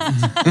options.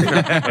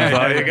 That's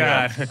all you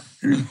got.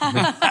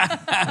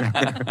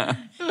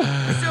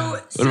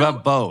 What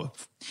about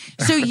both?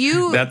 So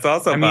That's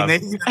also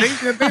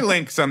possible. They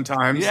link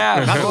sometimes.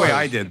 Yeah. Not the way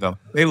I did, though.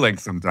 They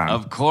link sometimes.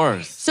 Of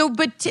course. So,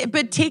 but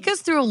take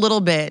us through a little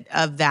bit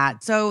of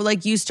that. So,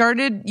 like, you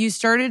started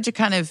to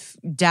kind of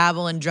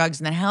dabble in drugs,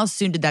 and then how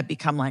soon did that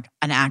become like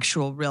an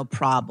actual real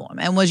problem?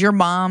 And was your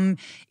mom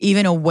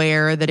even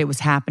aware that it was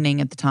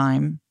happening at the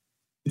time?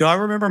 You know, I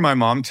remember my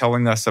mom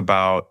telling us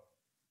about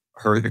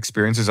her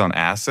experiences on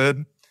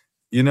acid,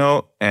 you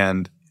know,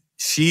 and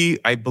she,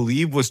 I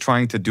believe, was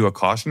trying to do a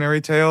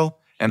cautionary tale.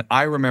 And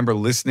I remember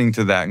listening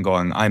to that and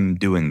going, I'm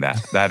doing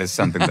that. That is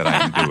something that I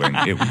am doing.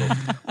 It will.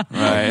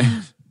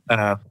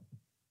 Right.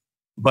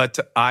 But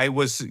I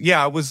was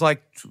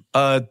like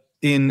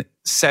in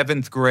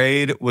 7th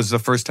grade was the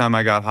first time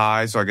I got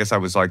high. So I guess I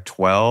was like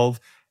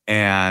 12.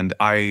 And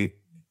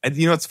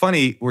you know, it's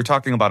funny, we're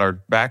talking about our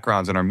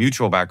backgrounds and our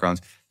mutual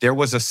backgrounds. There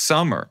was a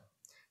summer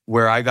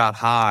where I got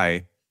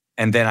high,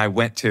 and then I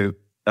went to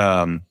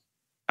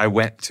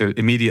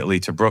immediately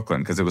to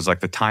Brooklyn, because it was like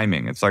the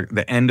timing. It's like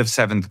the end of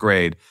 7th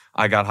grade,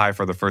 I got high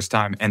for the first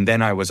time, and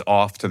then I was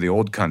off to the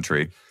old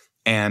country.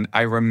 And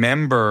I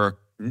remember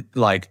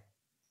like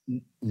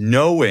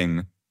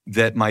knowing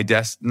that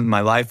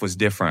my life was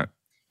different,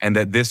 and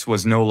that this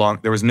was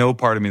there was no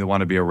part of me that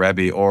wanted to be a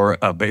Rebbe or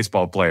a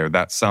baseball player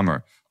that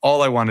summer.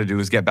 All I wanted to do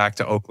was get back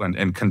to Oakland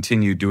and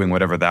continue doing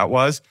whatever that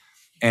was.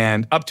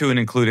 And up to and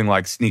including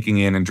like sneaking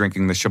in and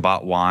drinking the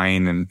Shabbat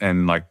wine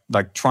and like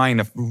trying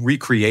to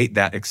recreate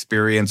that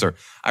experience. Or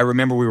I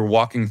remember we were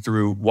walking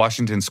through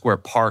Washington Square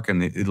Park,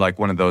 and like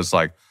one of those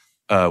like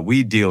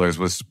weed dealers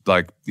was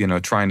like,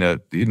 trying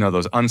to,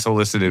 those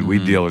unsolicited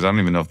weed dealers. I don't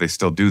even know if they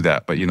still do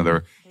that, but there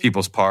were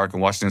People's Park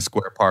and Washington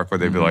Square Park where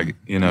they'd be like,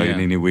 you need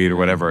any weed or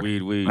whatever.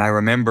 Weed. And I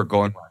remember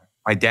going,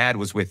 my dad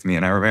was with me,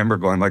 and I remember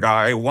going like,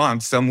 I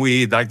want some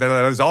weed. Like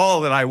that is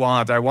all that I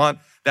want.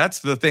 That's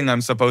the thing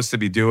I'm supposed to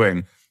be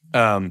doing.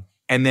 And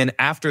then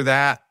after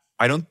that,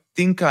 I don't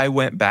think I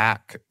went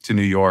back to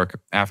New York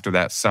after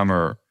that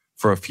summer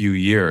for a few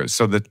years.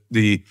 So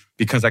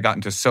because I got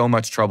into so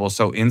much trouble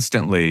so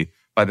instantly,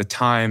 by the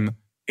time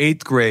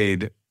 8th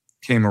grade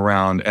came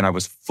around and I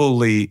was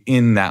fully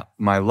in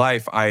my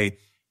life,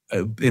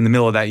 in the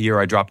middle of that year,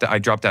 I dropped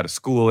out of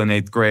school in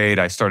 8th grade.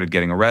 I started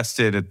getting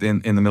arrested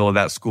in the middle of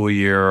that school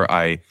year.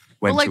 I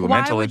went to a mental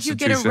institution. Why would you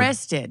get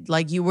arrested?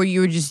 Like were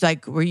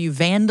you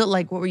vandal?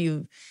 Like what were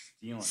you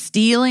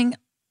stealing?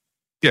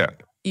 Yeah.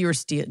 You were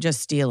just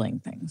stealing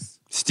things.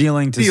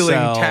 Stealing,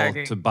 sell,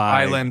 tagging, to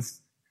buy.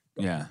 Violence.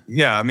 Yeah.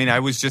 Yeah, I mean, I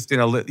was just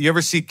you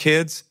ever see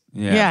Kids?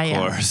 Yeah, of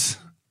course.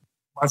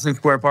 Washington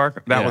Square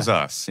Park? That was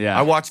us. Yeah.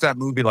 I watched that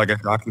movie like a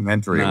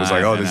documentary. It was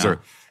like,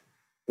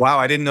 wow,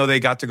 I didn't know they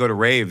got to go to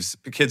raves.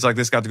 Kids like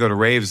this got to go to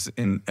raves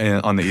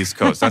on the East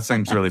Coast. That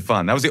seems really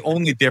fun. That was the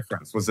only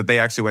difference, was that they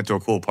actually went to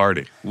a cool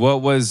party.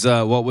 What was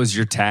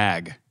your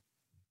tag?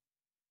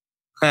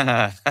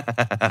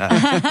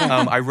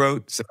 I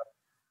wrote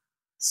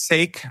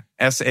Sake,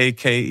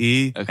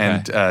 S-A-K-E,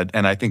 okay.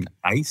 and I think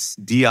Dice,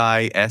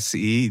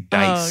 D-I-S-E,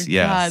 Dice.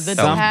 God, the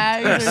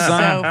tags are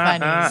so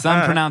funny.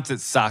 Some pronounce it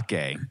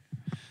sake.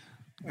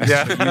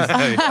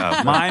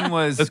 Yeah. Mine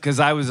was because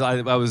I was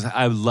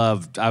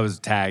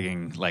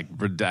tagging like,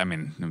 I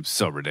mean, it was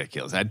so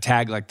ridiculous. I'd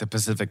tag like the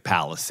Pacific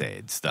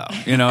Palisades though.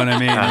 You know what I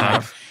mean?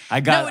 Like, I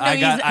got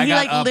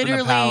up in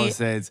the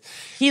Palisades.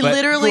 He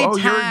literally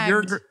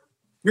tagged.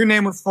 Your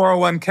name was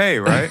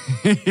 401k, right?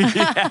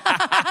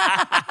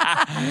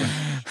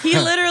 He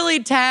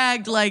literally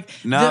tagged like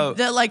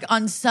the like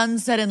on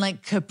Sunset and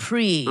like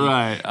Capri,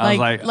 right?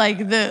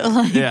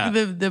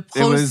 The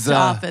post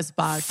office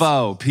box.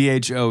 Pho,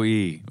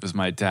 P-H-O-E was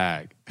my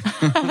tag.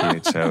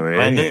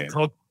 P-H-O-E.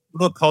 A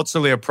little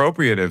culturally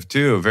appropriative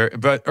too,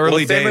 but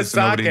early days.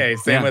 Same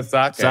with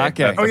sake.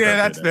 Oh yeah,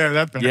 that's fair.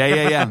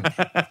 Yeah.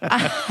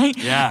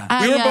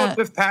 We were both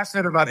just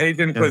passionate about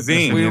Asian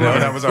cuisine.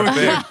 That was our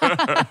thing.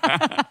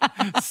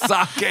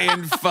 Sake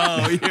and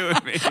pho, you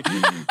and me.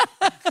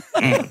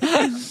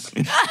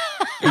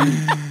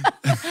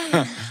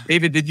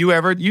 David, did you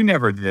ever? You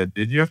never did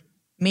you?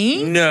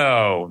 Me?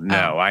 No,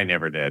 I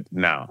never did.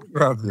 No.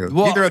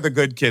 Neither are the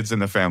good kids in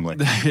the family.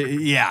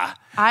 Yeah.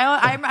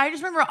 I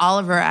just remember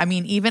Oliver. I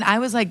mean, even I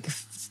was like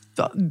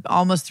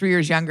almost 3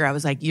 years younger. I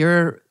was like,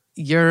 you're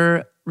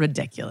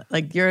ridiculous.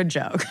 Like you're a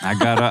joke. I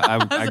got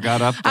up.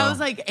 Though. I was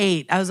like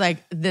 8. I was like,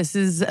 this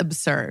is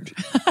absurd.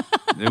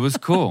 It was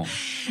cool.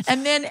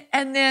 And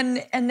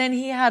then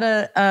he had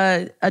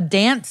a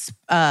dance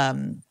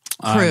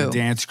crew.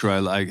 Dance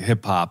crew, like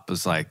hip hop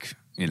was like,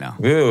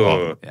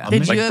 Ooh, yeah.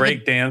 Did like you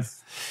break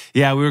dance.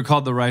 Yeah, we were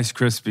called the Rice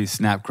Krispies,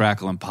 Snap,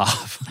 Crackle, and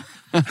Pop.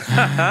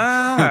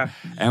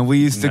 And we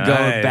used to go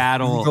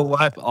battle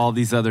all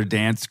these other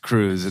dance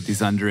crews at these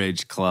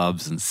underage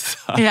clubs and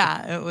stuff.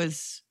 Yeah, it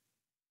was.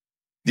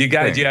 Do you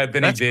have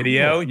any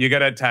video? Cool. You got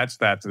to attach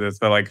that to this,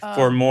 but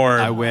for more.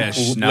 I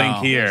wish. Link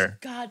here.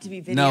 There's got to be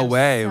video. No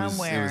way.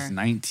 Somewhere. It was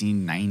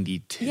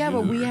 1992. Yeah,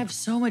 but we have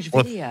so much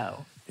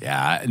video.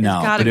 Yeah,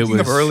 no, but it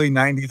was early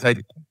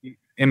 90s.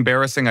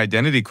 Embarrassing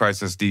identity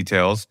crisis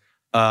details.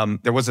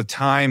 There was a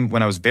time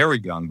when I was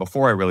very young,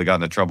 before I really got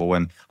into trouble,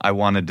 when I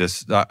wanted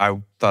to. I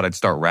thought I'd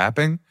start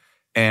rapping,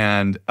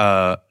 and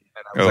I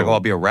was like, "Well, I'll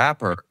be a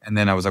rapper." And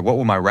then I was like, "What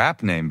will my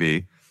rap name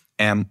be?"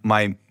 And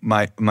my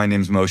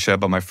name's Moshe,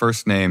 but my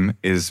first name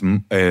is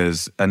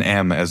an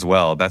M as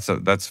well. That's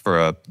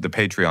for the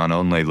Patreon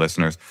only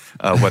listeners.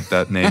 What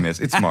that name is?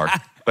 It's Mark,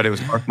 but it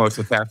was Mark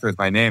Moshe Kasher is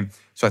my name.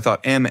 So I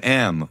thought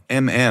MM.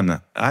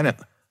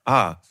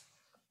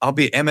 I'll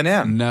be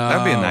Eminem. No.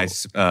 That'd be a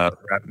nice rap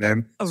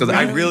name. So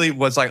I really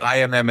was like,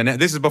 I am Eminem.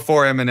 This is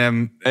before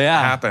Eminem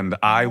happened.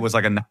 I was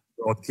like a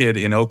 9-year-old kid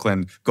in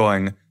Oakland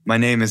going, my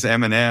name is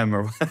Eminem.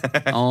 Or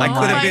I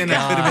could have been.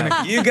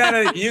 You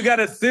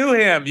gotta sue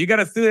him. You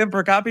gotta sue him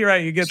for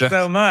copyright. You get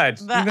so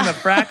much, even a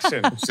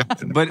fraction.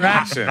 But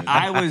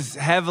I was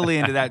heavily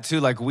into that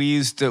too. Like we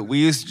used to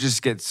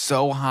just get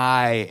so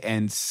high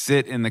and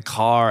sit in the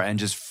car and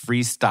just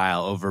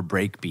freestyle over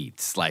break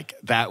beats. Like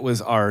that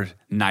was our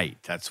night.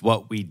 That's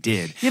what we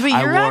did. Yeah, but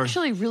you're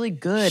actually really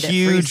good at freestyling.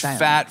 Huge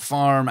Fat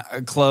Farm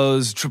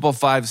clothes,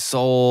 555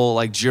 Soul,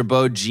 like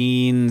Girbaud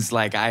jeans.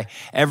 Like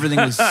everything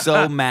was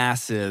so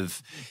massive.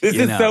 This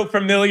is so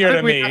familiar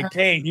to me.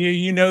 Kate,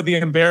 you know the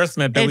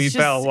embarrassment that we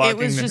felt walking. It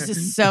was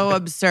just so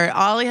absurd.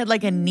 Ollie had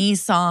like a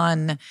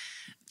Nissan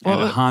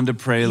And a Honda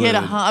Prelude. He had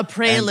a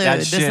Prelude.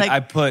 And that shit, like,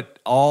 I put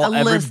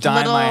every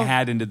dime I little-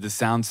 had into the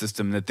sound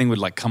system. The thing would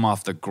like come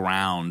off the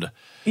ground.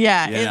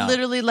 Yeah, You it know.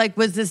 literally like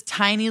was this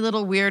tiny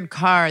little weird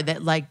car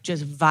that like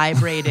just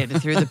vibrated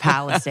through the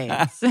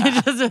Palisades.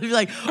 It just would be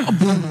like,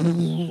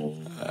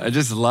 I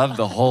just love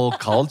the whole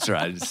culture.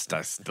 I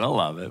still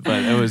love it,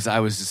 but I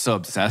was just so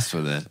obsessed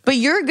with it. but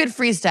you're a good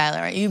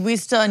freestyler. Right? We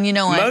still, and you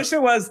know what? Moshe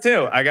was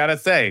too. I gotta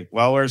say,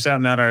 while we're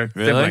shouting out our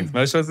Really? siblings,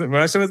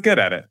 Moshe was good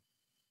at it.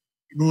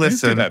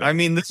 Listen, at it. I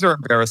mean, these are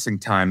embarrassing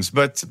times,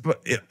 but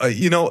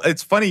you know,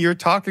 it's funny you're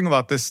talking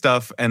about this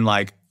stuff and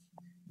like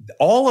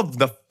all of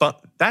the fun.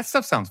 That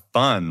stuff sounds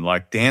fun,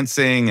 like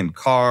dancing and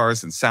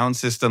cars and sound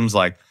systems.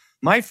 Like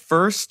my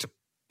first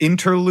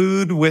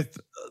interlude with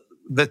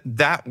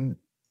that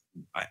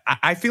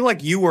I feel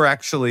like you were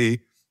actually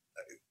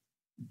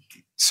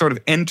sort of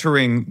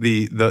entering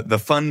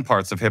the fun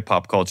parts of hip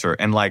hop culture,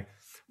 and like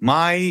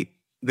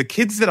the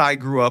kids that I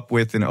grew up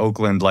with in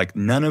Oakland, like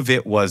none of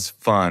it was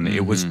fun.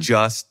 It was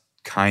just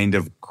kind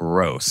of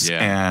gross.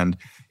 Yeah. And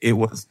it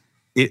was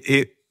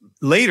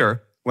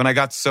later when I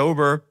got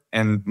sober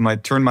and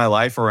turned my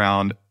life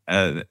around,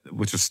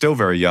 which was still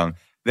very young.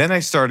 Then I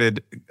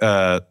started,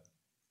 I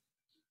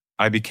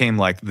became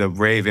like the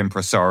rave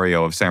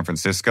impresario of San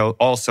Francisco,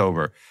 all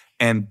sober.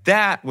 And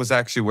that was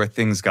actually where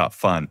things got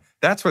fun.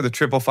 That's where the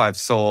 555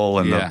 soul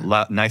and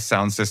the nice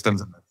sound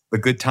systems, the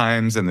good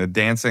times and the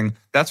dancing,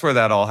 that's where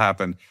that all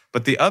happened.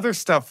 But the other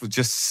stuff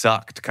just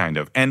sucked, kind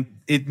of. And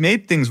it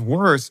made things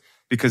worse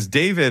because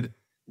David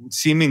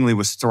seemingly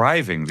was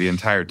thriving the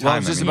entire time. Well, I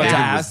was just about to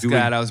ask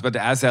that. I was about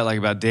to ask that, like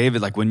about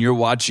David. Like when you're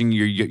watching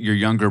your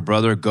younger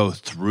brother go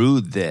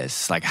through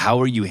this, like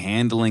how are you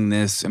handling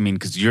this? I mean,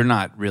 because you don't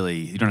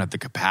have the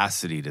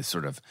capacity to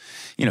sort of,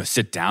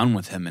 sit down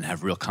with him and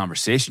have real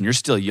conversation. You're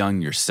still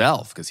young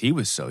yourself because he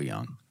was so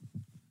young.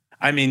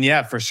 I mean,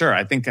 yeah, for sure.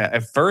 I think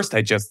at first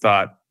I just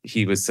thought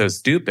he was so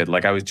stupid.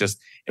 Like I was just,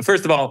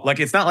 first of all,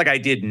 like it's not like I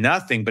did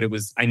nothing, but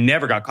I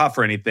never got caught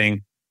for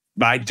anything.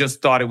 But I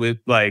just thought it was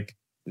like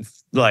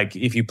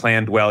if you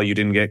planned well, you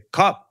didn't get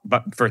caught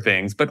for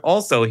things. But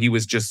also he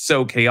was just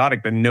so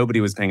chaotic that nobody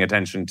was paying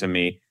attention to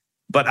me.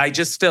 But I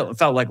just still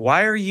felt like,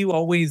 why are you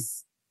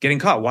always getting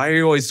caught? Why are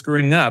you always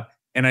screwing up?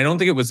 And I don't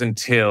think it was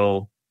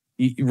until,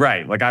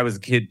 right, like I was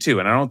a kid too.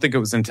 And I don't think it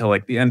was until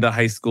like the end of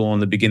high school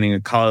and the beginning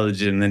of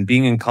college and then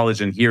being in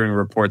college and hearing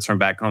reports from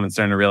back home and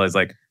starting to realize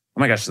like, oh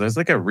my gosh, there's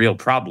like a real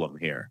problem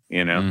here,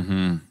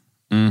 Mm-hmm.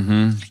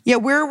 Mm-hmm. Yeah,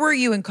 where were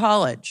you in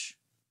college?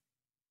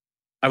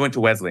 I went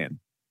to Wesleyan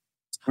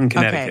in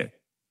Connecticut.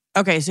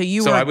 Okay, so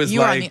you were on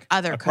the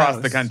other across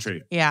coast. the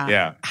country. Yeah.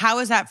 Yeah. How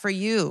was that for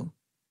you?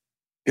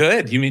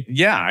 Good. You mean,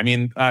 yeah. I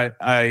mean,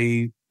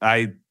 I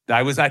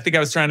think I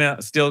was trying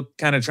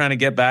to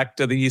get back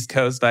to the East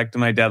Coast, back to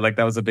my dad. Like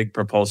that was a big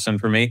propulsion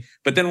for me.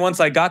 But then once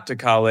I got to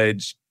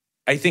college,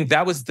 I think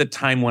that was the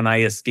time when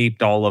I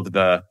escaped all of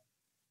the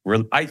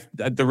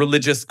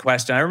religious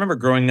question. I remember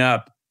growing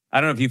up, I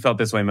don't know if you felt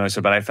this way,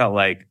 Moshe, but I felt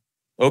like,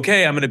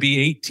 okay, I'm going to be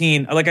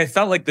 18. Like I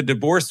felt like the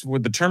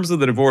terms of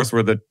the divorce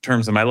were the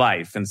terms of my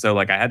life. And so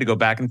like I had to go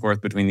back and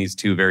forth between these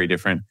two very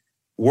different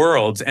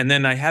worlds. And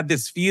then I had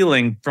this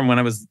feeling from when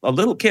I was a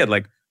little kid,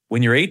 like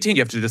when you're 18,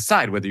 you have to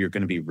decide whether you're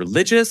going to be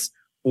religious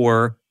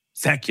or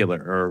secular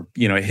or,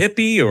 a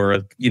hippie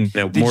or,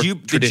 more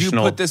traditional. Did you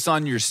put this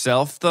on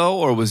yourself though?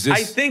 Or was this?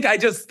 I think I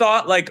just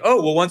thought like,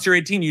 oh, well, once you're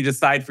 18, you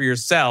decide for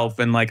yourself.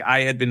 And like, I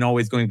had been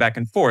always going back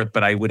and forth,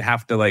 but I would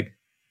have to like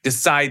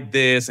decide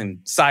this and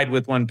side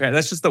with one parent.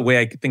 That's just the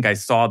way I think I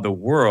saw the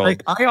world.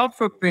 Like, I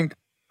also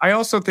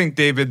think,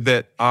 David,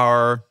 that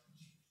our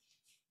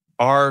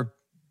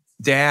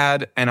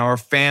dad and our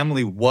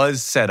family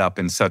was set up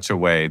in such a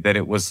way that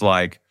it was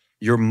like,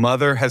 your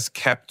mother has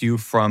kept you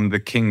from the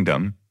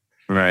kingdom.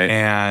 Right.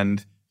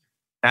 And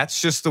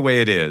that's just the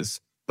way it is.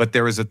 But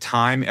there is a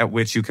time at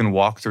which you can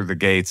walk through the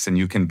gates and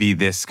you can be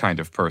this kind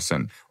of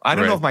person. I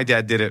don't know if my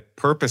dad did it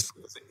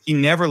purposely. He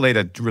never laid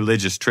a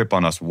religious trip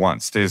on us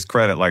once, to his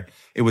credit. Like,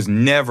 it was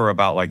never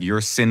about like,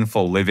 you're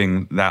sinful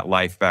living that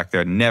life back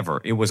there. Never.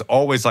 It was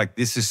always like,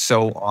 this is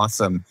so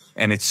awesome.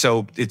 And it's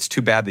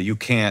too bad that you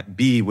can't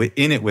be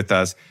in it with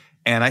us.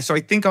 And so I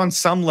think on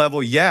some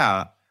level,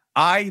 yeah,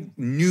 I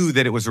knew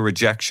that it was a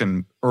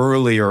rejection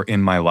earlier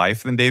in my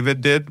life than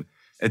David did.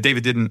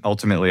 David didn't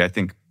ultimately, I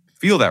think,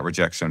 feel that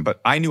rejection, but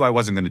I knew I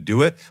wasn't going to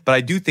do it. But I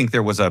do think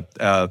there was a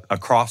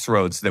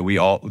crossroads that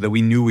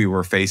we knew we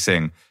were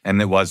facing, and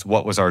it was,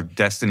 what was our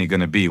destiny going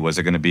to be? Was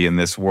it going to be in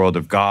this world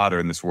of God or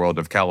in this world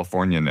of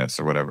California-ness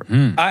or whatever?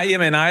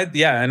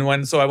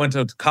 And so I went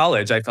to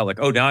college. I felt like,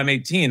 oh, now I'm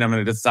 18. I'm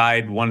going to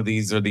decide one of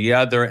these or the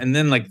other, and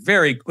then like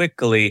very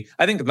quickly,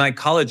 I think my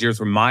college years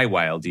were my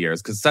wild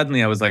years because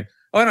suddenly I was like,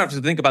 oh, I don't have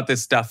to think about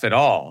this stuff at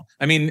all.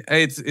 I mean,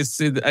 it's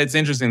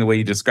interesting the way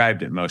you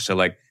described it, Moshe.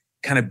 Like,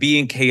 kind of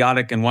being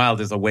chaotic and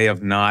wild is a way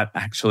of not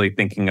actually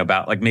thinking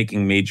about like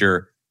making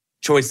major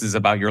choices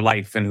about your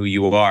life and who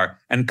you are.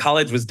 And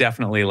college was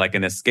definitely like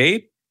an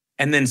escape.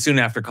 And then soon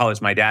after college,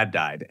 my dad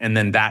died. And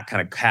then that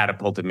kind of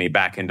catapulted me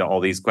back into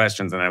all these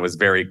questions. And I was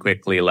very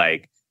quickly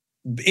like,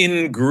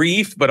 in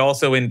grief, but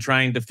also in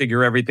trying to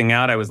figure everything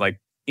out. I was like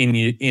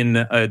in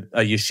a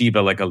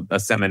yeshiva, like a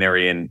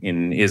seminary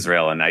in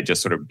Israel. And I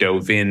just sort of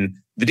dove in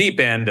the deep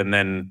end and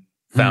then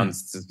found,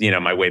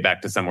 my way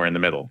back to somewhere in the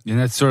middle. And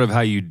that's sort of how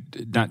you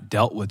not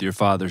dealt with your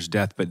father's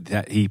death, but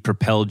that he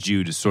propelled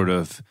you to sort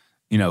of,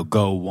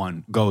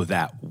 go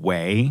that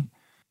way.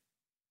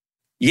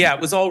 Yeah,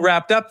 it was all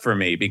wrapped up for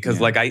me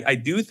because I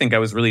do think I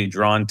was really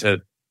drawn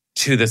to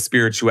the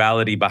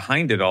spirituality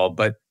behind it all,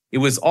 but it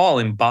was all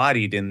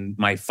embodied in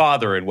my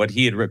father and what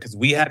he had, because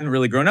we hadn't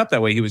really grown up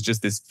that way. He was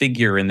just this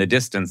figure in the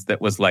distance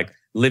that was like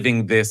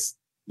living this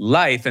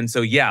life. And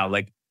so,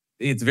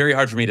 it's very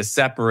hard for me to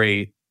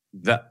separate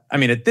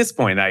at this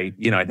point, I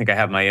think I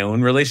have my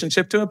own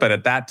relationship to it, but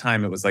at that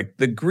time it was like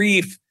the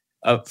grief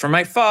for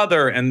my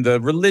father and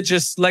the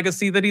religious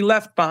legacy that he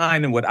left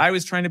behind and what I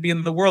was trying to be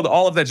in the world.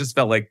 All of that just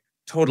felt like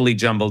totally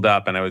jumbled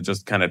up, and I was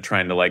just kind of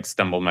trying to like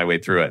stumble my way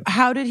through it.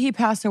 How did he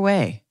pass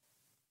away?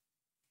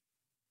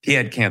 He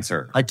had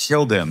cancer. I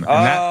killed him.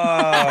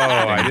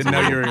 I didn't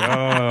know you were.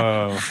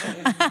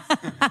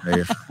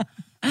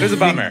 There's a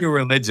bummer. You're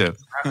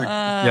religious.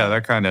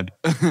 That kind of.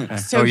 But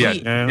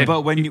Moshe,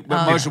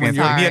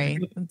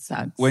 That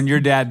sucks. when your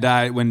dad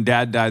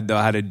died, though,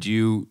 how did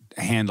you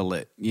handle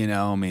it?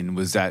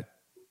 Was that?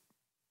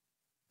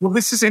 Well,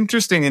 this is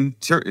interesting in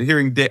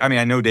hearing.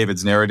 I know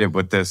David's narrative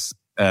with this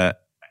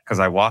because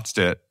I watched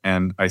it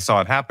and I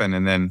saw it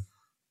happen,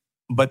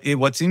 But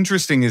what's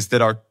interesting is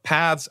that our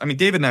paths.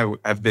 David and I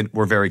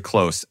were very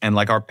close, and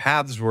like our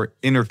paths were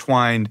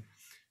intertwined.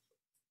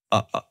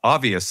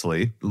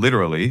 Obviously,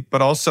 literally,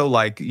 but also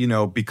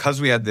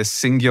because we had this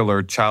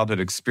singular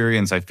childhood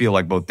experience, I feel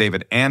like both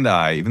David and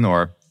I, even though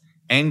our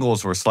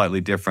angles were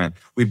slightly different,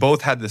 we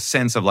both had the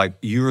sense of like,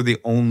 you're the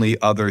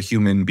only other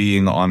human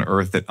being on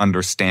earth that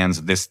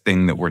understands this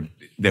thing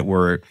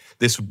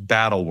this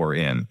battle we're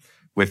in,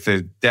 with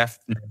the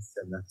deafness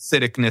and the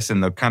acidicness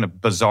and the kind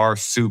of bizarre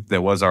soup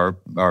that was our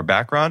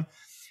background.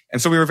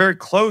 And so we were very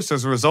close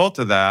as a result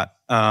of that.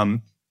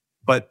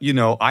 But,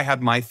 I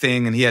had my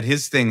thing and he had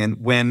his thing. And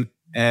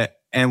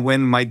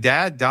when my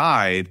dad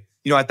died,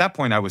 at that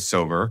point I was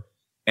sober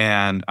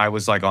and I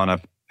was like on a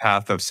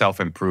path of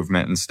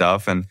self-improvement and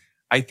stuff. And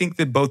I think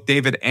that both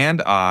David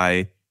and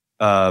I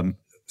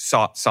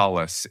sought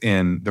solace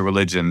in the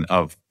religion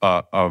of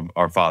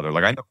our father.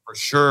 Like I know for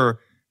sure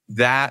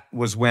that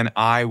was when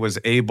I was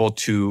able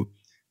to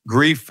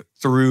grief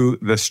through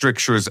the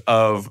strictures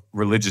of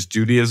religious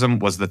Judaism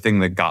was the thing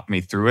that got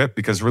me through it,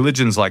 because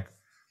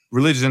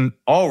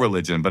all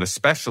religion, but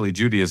especially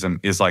Judaism,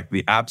 is like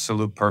the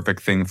absolute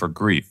perfect thing for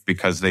grief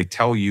because they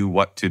tell you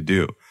what to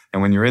do.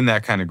 And when you're in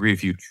that kind of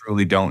grief, you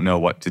truly don't know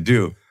what to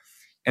do.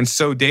 And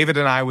so David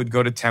and I would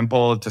go to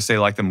temple to say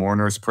like the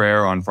mourner's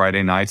prayer on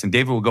Friday nights. And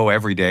David would go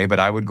every day, but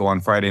I would go on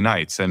Friday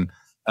nights. And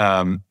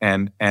I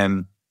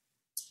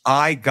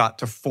got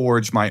to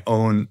forge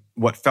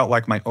what felt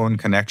like my own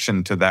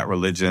connection to that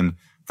religion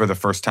for the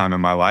first time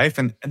in my life.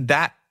 And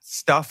that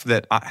stuff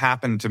that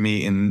happened to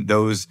me in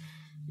those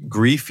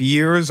grief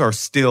years are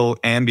still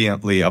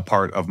ambiently a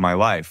part of my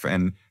life.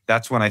 And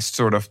that's when I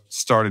sort of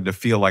started to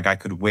feel like I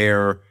could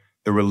wear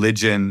the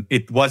religion.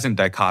 It wasn't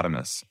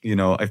dichotomous.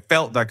 It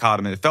felt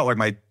dichotomous. It felt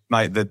like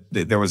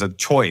there was a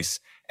choice.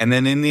 And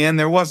then in the end,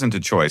 there wasn't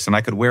a choice. And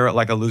I could wear it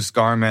like a loose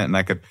garment and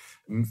I could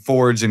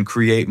forge and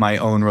create my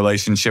own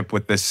relationship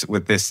with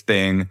this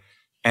thing.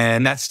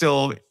 And that's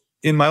still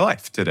in my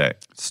life today.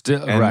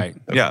 Right.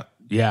 Yeah.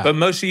 Yeah. But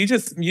Moshe, you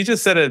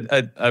just said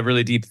a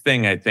really deep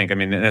thing, I think.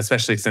 And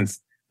especially since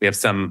we have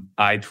some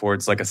eye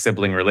towards like a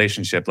sibling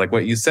relationship, like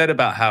what you said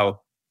about how,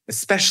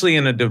 especially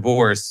in a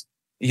divorce,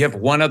 you have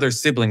one other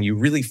sibling, you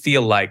really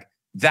feel like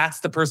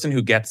that's the person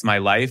who gets my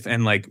life.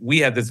 And like we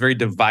had this very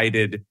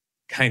divided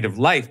kind of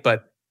life,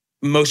 but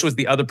Moshe was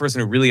the other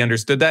person who really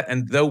understood that.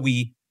 And though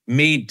we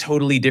made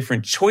totally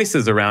different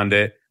choices around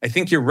it, I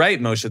think you're right,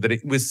 Moshe, that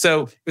it was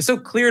so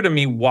clear to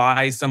me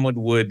why someone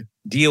would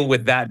deal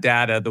with that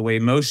data the way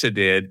Moshe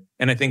did.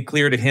 And I think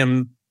clear to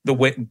him the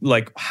way,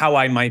 like how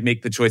I might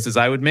make the choices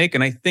I would make.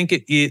 And I think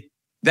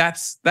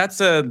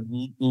that's a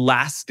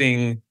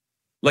lasting,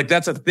 like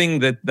that's a thing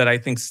that I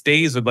think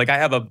stays with, like I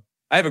have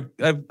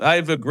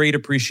a great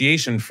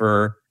appreciation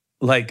for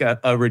like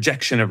a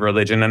rejection of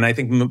religion. And I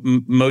think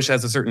Moshe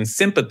has a certain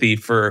sympathy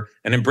for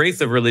an embrace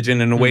of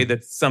religion in a way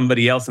that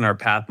somebody else in our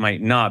path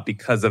might not,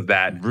 because of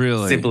that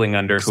really sibling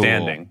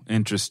understanding.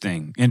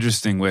 Cool.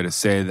 Interesting way to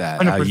say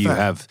that. 100%. How you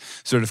have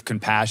sort of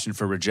compassion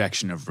for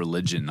rejection of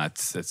religion.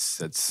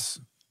 That's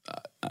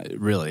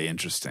really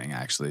interesting,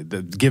 actually.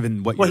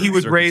 Given what he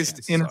was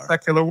raised in a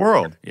secular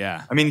world.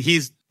 Yeah,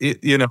 he's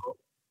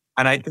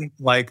and I think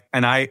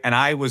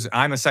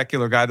I'm a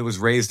secular guy that was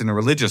raised in a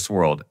religious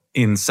world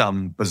in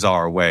some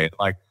bizarre way.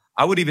 Like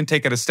I would even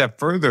take it a step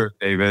further,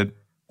 David,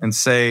 and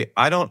say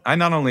I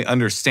not only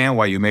understand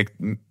why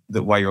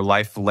why your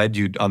life led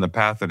you on the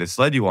path that it's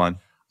led you on.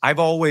 I've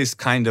always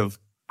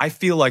I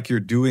feel like you're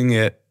doing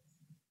it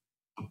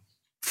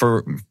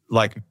for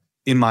like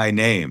in my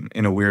name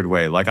in a weird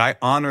way. Like I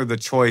honor the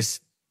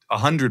choice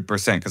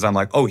 100% because I'm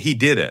like, oh, he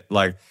did it.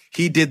 Like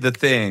he did the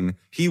thing.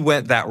 He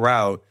went that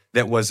route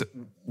that was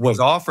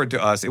offered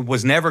to us. It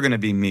was never going to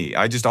be me.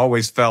 I just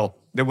always felt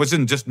it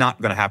wasn't just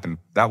not going to happen.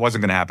 That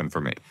wasn't going to happen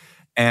for me.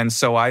 And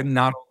so I'm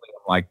not only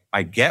like,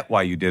 I get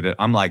why you did it.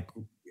 I'm like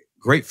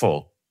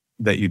grateful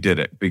that you did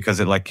it because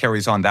it like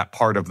carries on that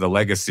part of the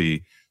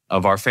legacy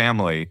of our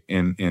family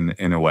in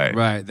a way.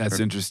 Right. That's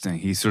interesting.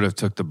 He sort of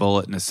took the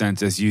bullet in a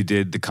sense as you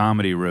did the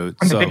comedy route.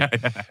 So,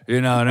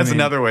 you know what That's I mean?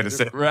 another way to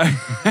say it. Right.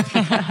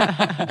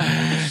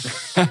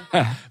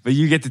 But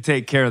you get to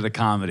take care of the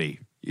comedy,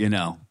 you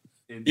know.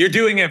 You're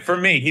doing it for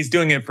me. He's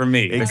doing it for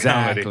me.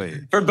 Exactly.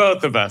 For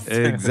both of us.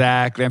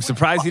 Exactly. I'm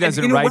surprised he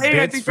doesn't write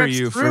bits for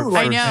you.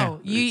 I know.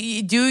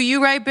 Do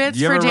you write bits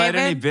you for ever David? write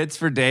any bits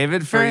for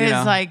David? For his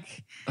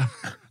like...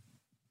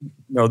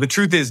 No, the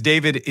truth is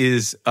David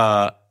is,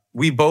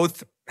 we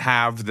both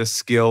have the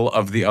skill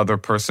of the other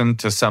person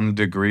to some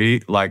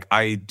degree. Like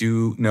I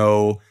do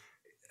know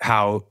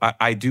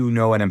I do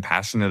know and am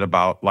passionate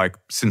about like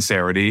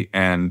sincerity.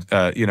 And,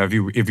 you know,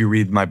 if you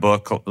read my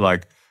book,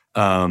 like,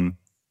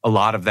 a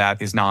lot of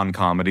that is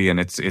non-comedy and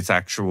it's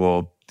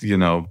actual, you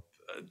know,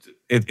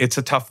 it's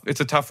a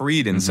tough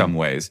read in some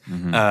ways.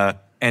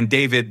 And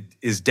David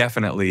is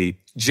definitely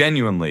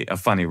genuinely a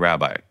funny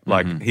rabbi.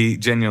 Like he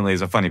genuinely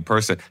is a funny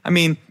person. I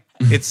mean,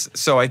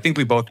 so I think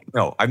we both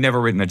know. I've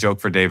never written a joke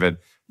for David,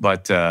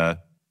 but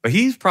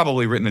he's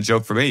probably written a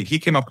joke for me. He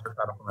came up with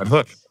that on my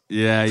hook.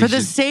 Yeah, for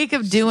the sake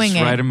of doing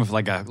it, write him with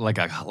like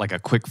a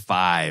quick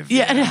 5.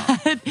 Yeah,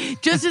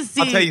 just to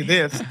see. I'll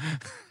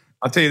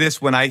tell you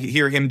this. When I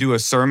hear him do a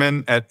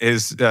sermon at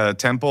his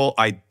temple,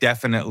 I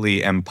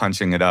definitely am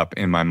punching it up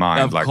in my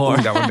mind. Of like, course.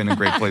 ooh, that would have been a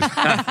great place.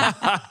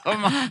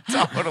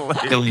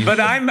 Totally.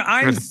 But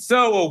I'm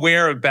so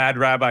aware of bad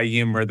rabbi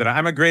humor that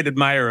I'm a great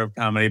admirer of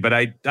comedy, but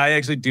I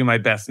actually do my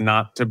best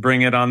not to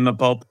bring it on the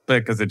pulpit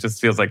because it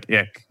just feels like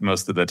ick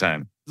most of the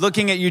time.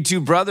 Looking at you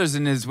two brothers,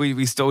 and as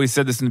we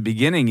said this in the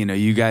beginning, you know,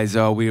 you guys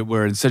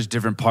we're in such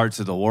different parts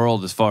of the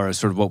world as far as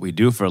sort of what we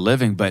do for a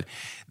living, but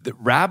the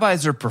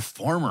rabbis are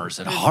performers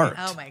at heart.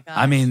 Oh my gosh.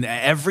 I mean,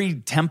 every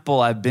temple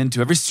I've been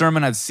to, every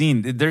sermon I've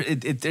seen,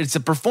 it's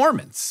a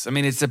performance. I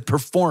mean, it's a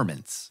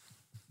performance.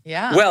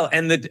 Yeah. Well,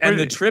 and the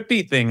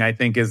trippy thing I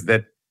think is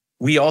that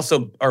we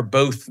also are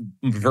both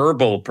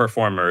verbal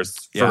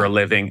performers for a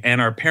living,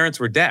 and our parents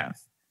were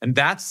deaf, and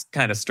that's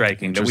kind of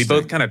striking. That we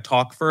both kind of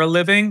talk for a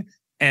living.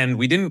 And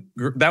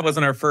that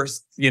wasn't our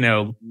first, you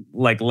know,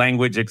 like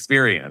language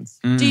experience.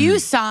 Do you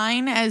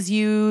sign as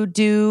you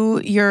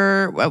do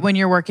when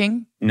you're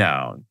working?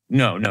 No.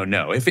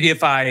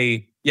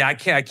 I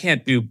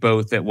can't do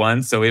both at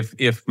once. So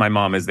if my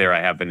mom is there,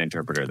 I have an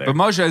interpreter there. But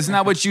Moshe, isn't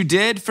that what you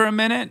did for a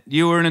minute?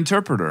 You were an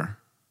interpreter.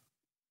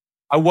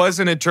 I was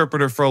an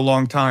interpreter for a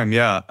long time.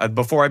 Yeah.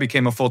 Before I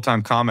became a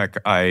full-time comic,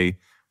 I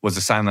was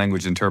a sign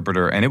language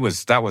interpreter. And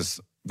that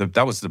was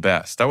the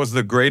best. That was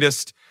the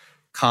greatest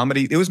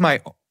comedy. It was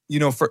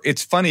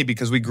it's funny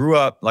because we grew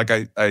up, like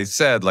I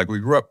said, like we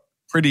grew up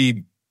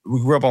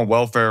on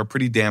welfare,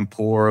 pretty damn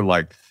poor,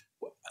 like,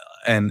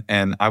 and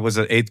I was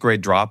an 8th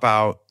grade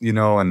dropout, you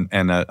know,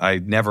 and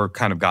I never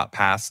kind of got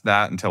past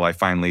that until I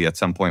finally at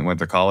some point went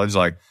to college.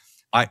 Like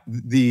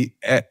the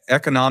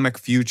economic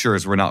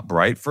futures were not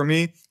bright for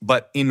me,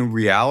 but in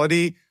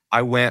reality,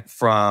 I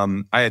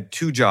had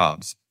 2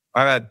 jobs.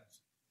 I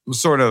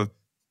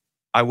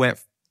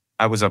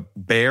was a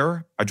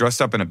bear. I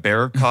dressed up in a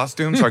bear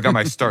costume. So I got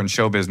my start in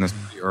show business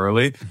pretty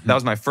early. That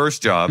was my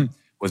first job,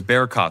 was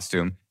bear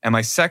costume. And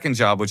my second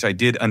job, which I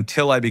did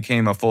until I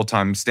became a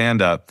full-time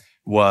stand-up,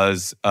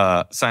 was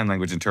sign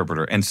language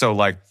interpreter. And so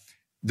like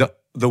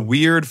the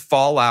weird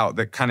fallout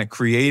that kind of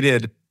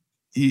created,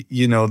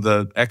 you know,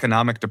 the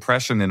economic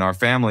depression in our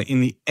family, in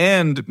the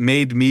end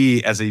made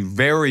me, as a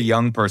very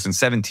young person,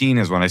 17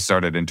 is when I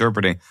started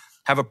interpreting,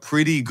 have a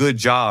pretty good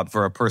job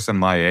for a person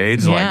my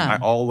age. Yeah. Like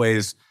I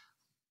always...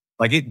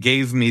 Like it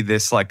gave me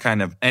this like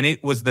kind of, and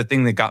it was the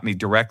thing that got me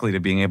directly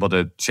to being able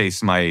to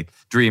chase my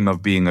dream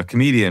of being a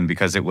comedian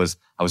because I was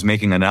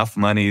making enough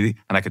money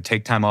and I could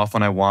take time off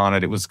when I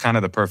wanted. It was kind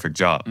of the perfect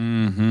job.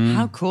 Mm-hmm.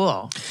 How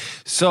cool.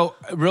 So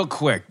real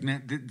quick,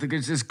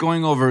 just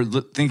going over,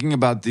 thinking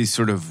about these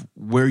sort of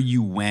where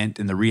you went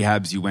and the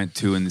rehabs you went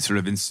to and the sort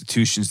of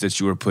institutions that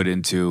you were put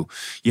into,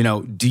 you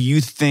know, do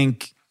you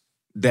think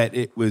that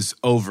it was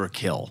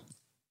overkill?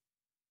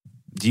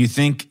 Do you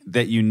think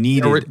that you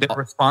needed the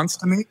response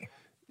to me?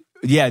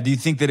 Yeah. Do you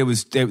think that it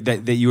was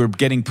that you were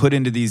getting put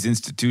into these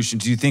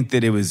institutions? Do you think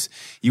that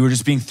you were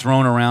just being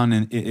thrown around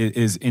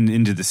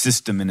into the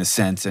system in a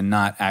sense and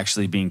not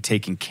actually being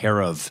taken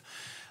care of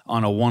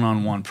on a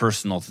one-on-one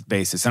personal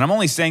basis? And I'm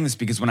only saying this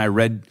because when I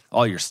read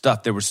all your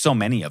stuff, there were so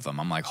many of them.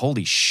 I'm like,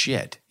 holy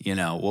shit, you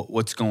know,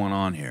 what's going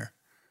on here?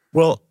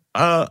 Well,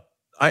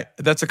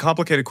 that's a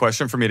complicated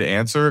question for me to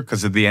answer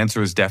because the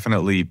answer is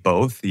definitely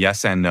both,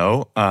 yes and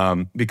no.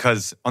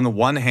 Because on the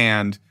one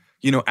hand,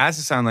 you know, as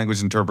a sign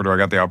language interpreter, I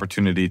got the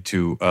opportunity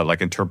to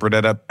interpret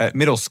at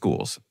middle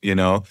schools, you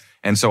know?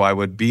 And so I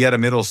would be at a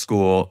middle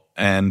school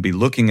and be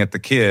looking at the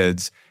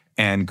kids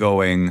and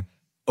going,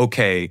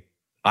 okay,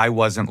 I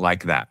wasn't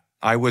like that.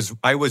 I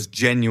was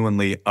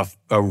genuinely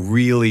a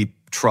really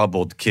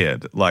troubled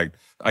kid. Like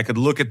I could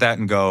look at that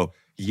and go,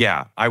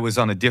 yeah, I was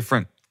on a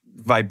different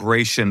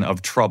vibration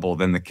of trouble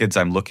than the kids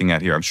I'm looking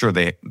at here. I'm sure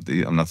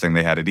I'm not saying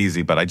they had it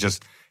easy, but I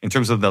just, in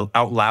terms of the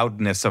out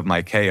loudness of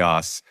my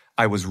chaos,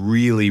 I was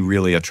really,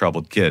 really a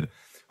troubled kid.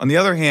 On the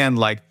other hand,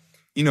 like,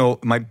 you know,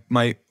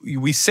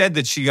 we said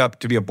that she got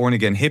to be a born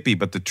again hippie,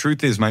 but the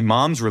truth is my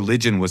mom's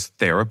religion was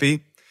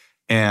therapy.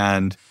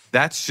 And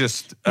that's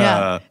just,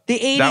 the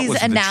 80s the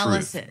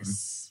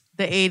analysis.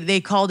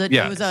 They called it,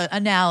 it was an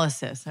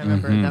analysis. I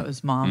remember that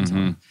was mom's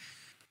one.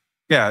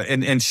 Yeah.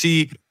 And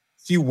she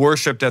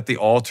worshiped at the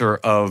altar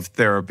of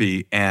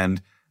therapy.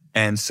 And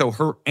so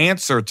her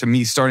answer to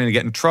me starting to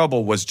get in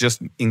trouble was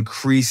just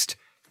increased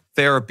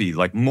therapy,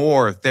 like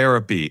more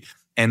therapy.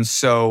 And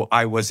so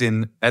I was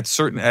at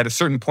a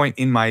certain point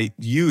in my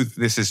youth,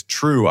 this is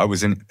true, I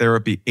was in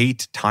therapy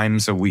 8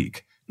 times a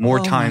week, more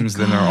times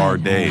than there are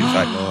days.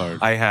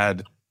 I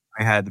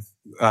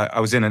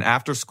was in an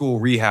after school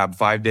rehab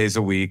 5 days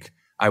a week.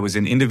 I was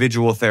in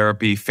individual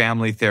therapy,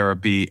 family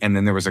therapy, and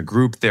then there was a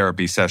group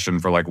therapy session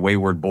for like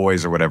wayward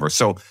boys or whatever.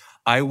 So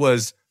I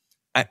was,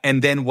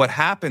 and then what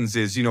happens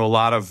is, you know,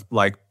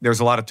 there's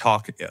a lot of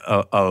talk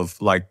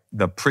of like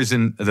the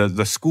prison,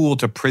 the school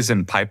to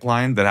prison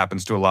pipeline that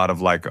happens to a lot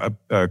of like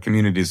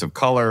communities of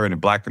color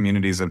and Black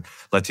communities and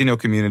Latino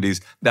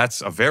communities. That's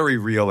a very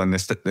real, and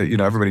this, you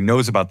know, everybody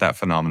knows about that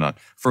phenomenon.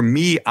 For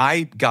me,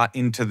 I got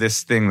into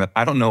this thing that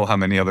I don't know how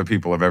many other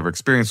people have ever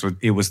experienced.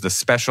 It was the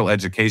special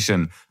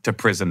education to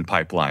prison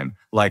pipeline.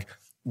 Like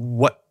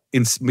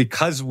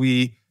because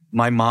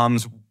my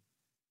mom's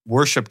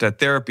worshipped at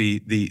therapy,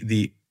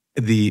 the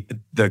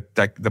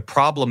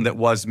problem that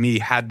was me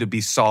had to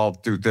be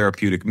solved through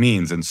therapeutic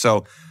means. And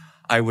so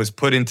I was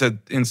put into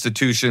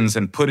institutions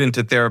and put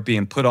into therapy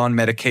and put on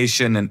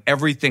medication, and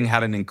everything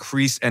had an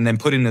increase, and then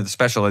put into the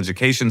special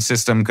education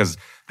system because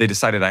they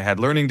decided I had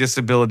learning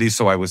disabilities.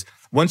 So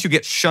once you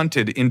get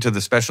shunted into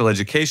the special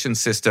education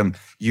system,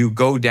 you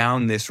go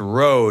down this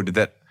road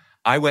that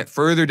I went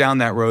further down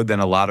that road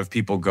than a lot of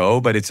people go,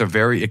 but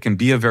it can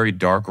be a very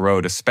dark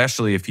road,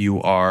 especially if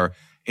you are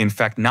in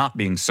fact not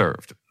being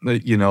served.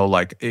 You know,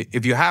 like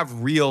if you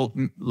have real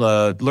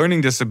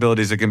learning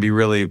disabilities, it can be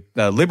really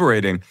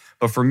liberating.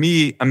 But for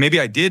me, maybe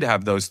I did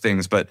have those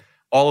things, but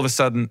all of a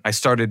sudden I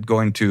started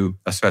going to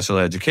a special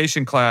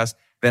education class.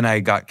 Then I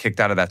got kicked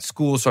out of that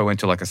school, so I went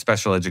to like a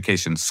special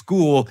education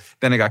school.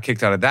 Then I got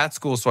kicked out of that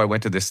school, so I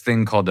went to this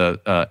thing called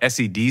a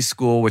SED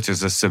school, which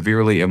is a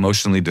severely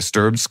emotionally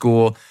disturbed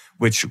school,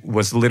 which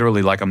was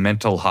literally like a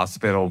mental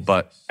hospital,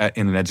 but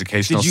in an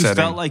educational setting. Did you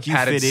felt like you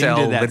fit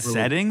into that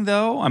setting,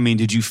 though? I mean,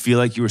 did you feel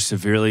like you were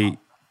severely...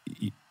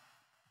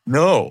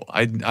 No,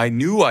 I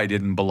knew I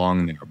didn't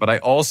belong there, but I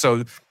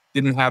also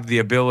didn't have the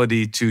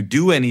ability to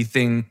do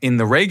anything in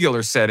the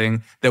regular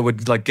setting that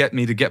would like get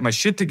me to get my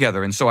shit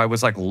together. And so I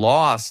was like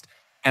lost,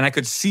 and I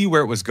could see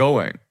where it was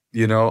going.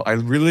 You know, I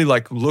really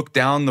like look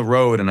down the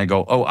road and I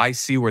go, oh, I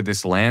see where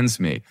this lands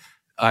me.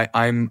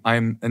 And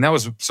that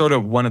was sort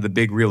of one of the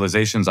big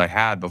realizations I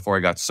had before I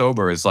got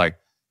sober, is like,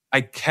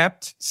 I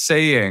kept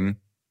saying,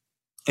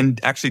 and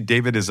actually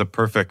David is a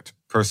perfect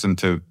person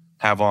to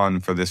have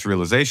on for this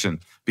realization,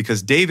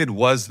 because David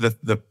was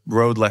the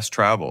road less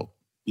traveled.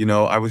 You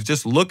know, I would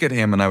just look at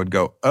him and I would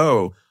go,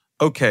 oh,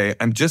 okay,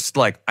 I'm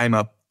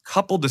a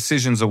couple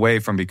decisions away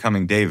from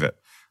becoming David.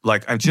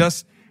 Like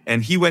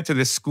and he went to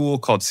this school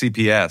called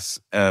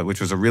CPS,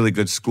 which was a really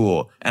good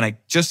school. And I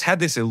just had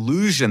this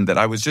illusion that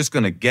I was just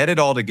going to get it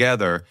all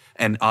together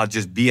and I'll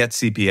just be at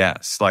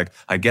CPS. Like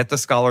I get the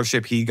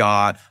scholarship he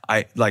got.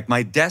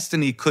 My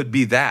destiny could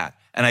be that.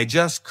 And I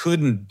just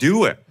couldn't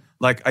do it.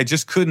 Like I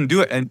just couldn't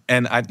do it.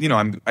 And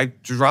I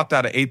dropped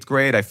out of 8th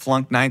grade. I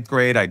flunked 9th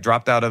grade. I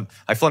flunked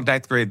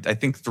 9th grade, I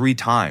think 3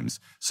 times.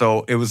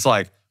 So it was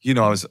like, you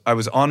know, I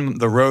was on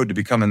the road to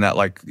becoming that,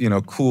 like, you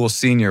know, cool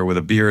senior with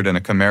a beard and a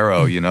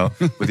Camaro, you know,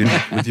 with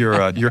your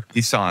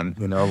Nissan,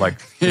 you know, like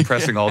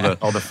impressing all the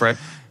friends.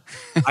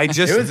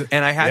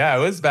 It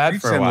was bad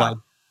for a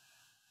while.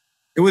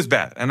 It was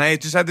bad. And I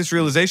just had this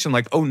realization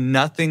like, oh,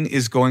 nothing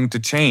is going to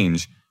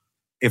change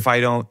if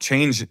I don't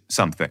change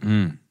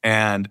something.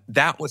 And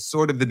that was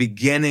sort of the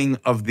beginning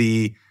of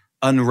the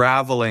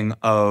unraveling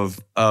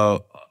of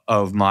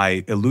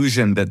my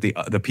illusion that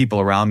the people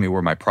around me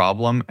were my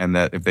problem, and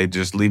that if they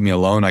just leave me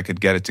alone, I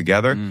could get it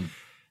together.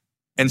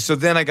 And so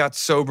then I got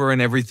sober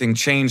and everything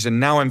changed. And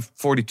now I'm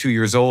 42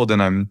 years old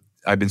and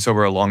I've been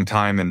sober a long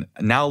time. And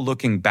now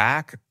looking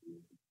back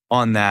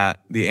on that,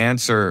 the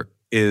answer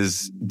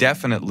is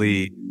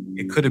definitely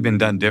it could have been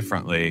done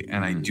differently.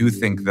 And I do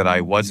think that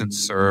I wasn't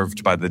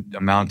served by the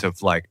amount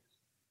of like,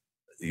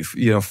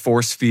 you know,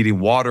 force feeding,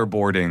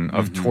 waterboarding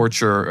of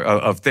torture,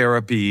 of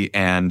therapy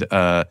and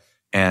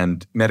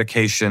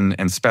medication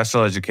and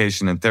special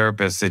education and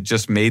therapists. It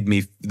just made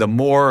me, the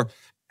more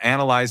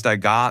analyzed I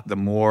got, the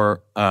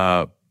more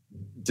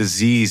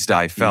diseased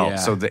I felt. Yeah.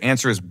 So the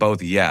answer is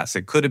both yes.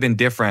 It could have been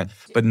different,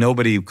 but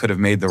nobody could have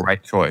made the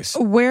right choice.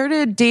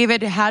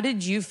 How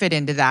did you fit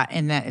into that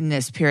in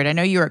this period? I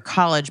know you were at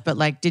college, but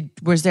like,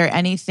 was there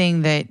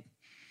anything that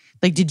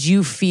Like, did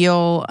you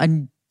feel a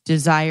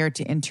desire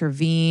to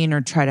intervene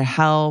or try to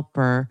help,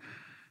 or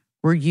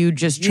were you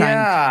just trying?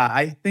 Yeah,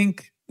 I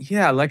think,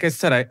 like I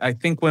said, I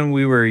think when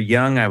we were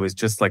young, I was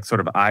just like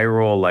sort of eye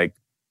roll, like,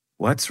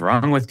 what's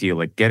wrong with you?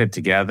 Like, get it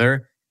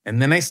together. And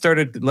then I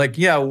started like,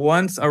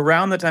 once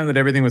around the time that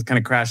everything was kind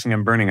of crashing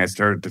and burning, I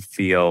started to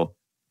feel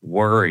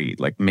worried.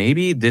 Like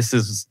maybe this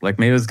is like,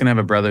 maybe I was going to have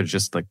a brother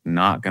just like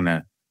not going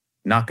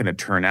to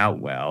turn out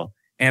well.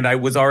 And I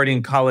was already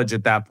in college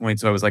at that point.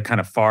 So I was like kind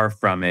of far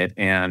from it.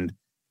 And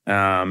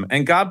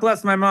God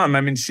bless my mom.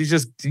 I mean, she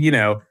just,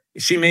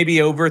 she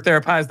maybe over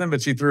therapized them,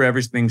 but she threw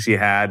everything she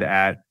had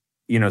at,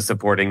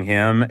 supporting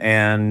him.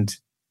 And,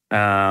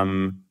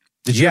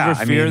 did you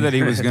ever fear that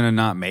he was going to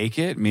not make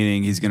it?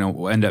 Meaning he's going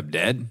to end up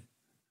dead?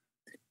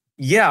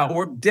 Yeah,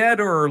 or dead,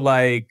 or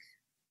like,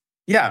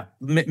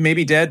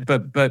 maybe dead,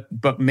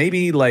 but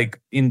maybe like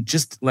in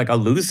just like a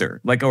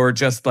loser, like, or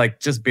just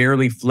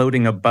barely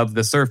floating above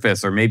the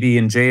surface, or maybe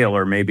in jail,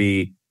 or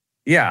maybe,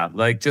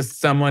 like just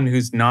someone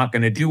who's not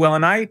going to do well.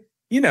 And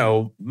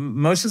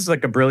Moshe's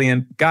like a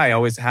brilliant guy,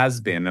 always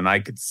has been, and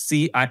I could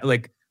see,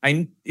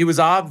 it was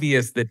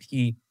obvious that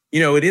he.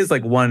 It is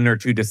like one or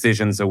two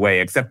decisions away,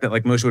 except that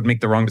like Moshe would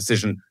make the wrong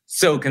decision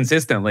so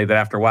consistently that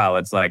after a while,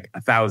 it's like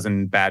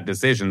 1,000 bad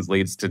decisions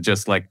leads to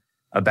just like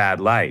a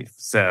bad life.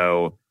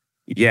 So,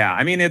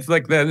 it's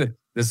like the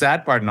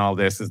sad part in all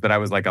this is that I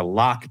was like a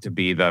lock to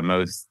be the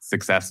most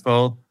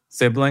successful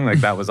sibling.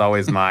 Like that was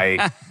always my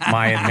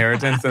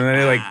inheritance. And then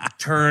they like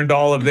turned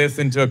all of this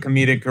into a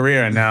comedic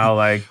career. And now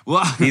like,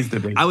 he's the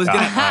big I was gonna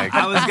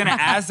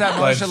ask that,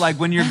 Moshe, like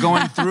when you're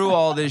going through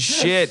all this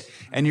shit,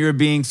 and you're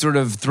being sort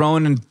of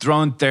thrown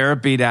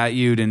therapy at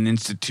you and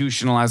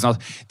institutionalized. And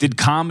all. Did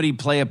comedy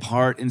play a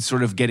part in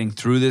sort of getting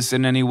through this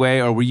in any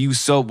way, or were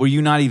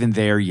you not even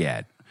there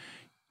yet,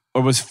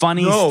 or was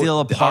funny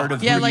still a part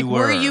of who you were?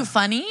 Were you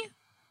funny?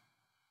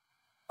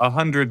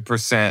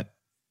 100%.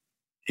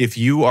 If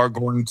you are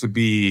going to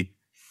be,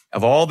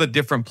 of all the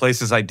different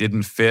places I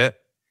didn't fit,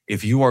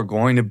 if you are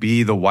going to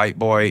be the white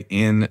boy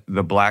in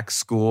the black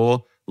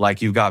school,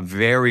 like you've got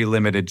very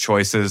limited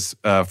choices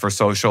for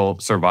social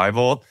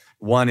survival.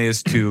 One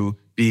is to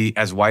be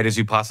as white as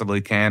you possibly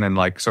can and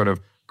like sort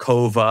of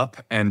cove up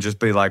and just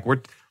be like,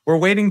 we're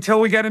waiting till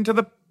we get into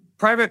the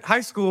private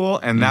high school.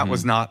 And that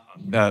was not,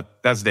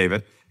 that's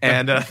David.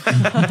 And and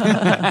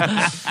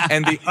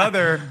the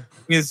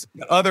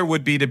other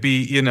would be to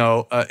be,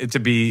 to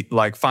be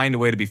like find a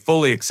way to be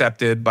fully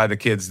accepted by the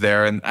kids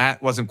there. And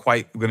that wasn't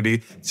quite going to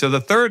be. So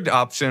the third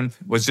option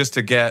was just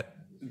to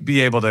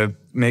be able to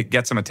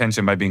get some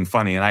attention by being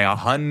funny. And I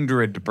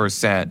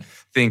 100%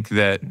 think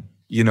that,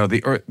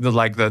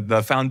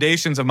 the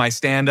foundations of my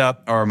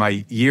stand-up are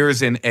my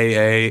years in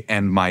AA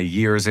and my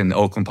years in the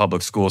Oakland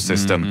public school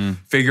system,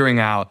 figuring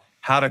out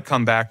how to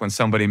come back when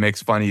somebody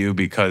makes fun of you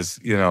because,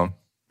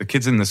 the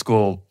kids in the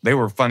school, they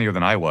were funnier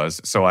than I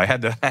was. So I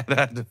had to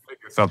figure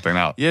something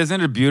out. Yeah,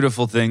 isn't it a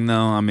beautiful thing, though?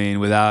 I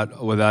mean,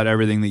 without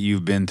everything that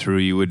you've been through,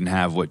 you wouldn't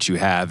have what you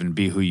have and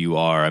be who you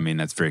are. I mean,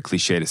 that's very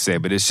cliche to say,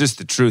 but it's just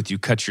the truth. You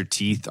cut your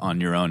teeth on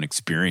your own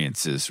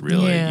experiences,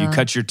 really. Yeah. You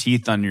cut your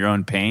teeth on your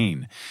own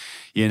pain.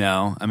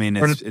 I mean,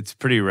 it's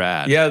pretty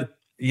rad.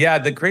 Yeah.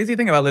 The crazy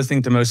thing about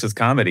listening to Moshe's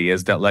comedy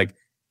is that like,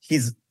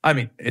 it's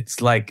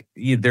like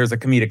there's a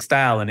comedic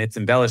style and it's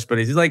embellished, but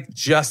he's like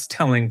just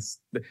telling,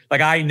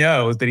 like I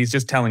know that he's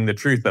just telling the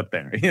truth up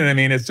there. You know what I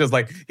mean? It's just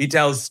like he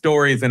tells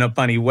stories in a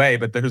funny way,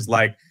 but there's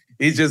like,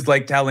 he's just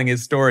like telling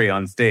his story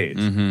on stage.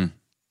 Mm-hmm.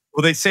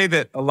 Well, they say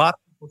that a lot of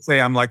people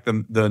say I'm like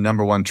the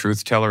number one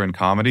truth teller in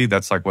comedy.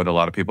 That's like what a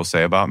lot of people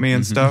say about me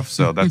and stuff.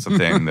 So that's a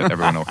thing that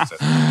everyone always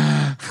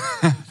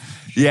says.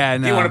 Yeah,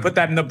 no. You want to put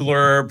that in the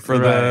blurb for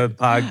the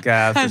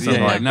podcast or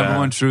something like number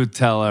one truth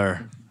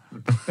teller.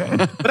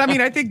 But I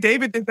mean, I think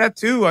David did that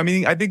too. I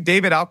mean, I think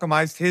David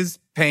alchemized his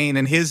pain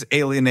and his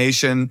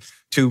alienation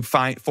to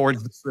forge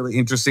this really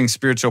interesting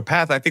spiritual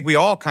path. I think we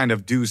all kind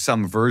of do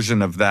some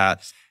version of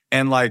that.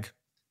 And like,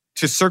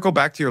 to circle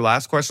back to your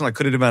last question, like,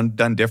 could it have been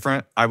done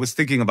different? I was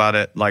thinking about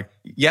it like,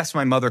 yes,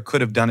 my mother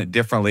could have done it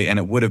differently and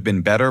it would have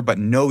been better, but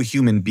no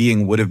human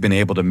being would have been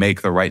able to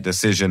make the right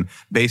decision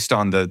based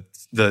on the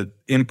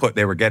input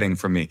they were getting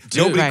from me.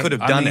 Nobody could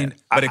have done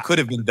it, but it could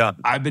have been done.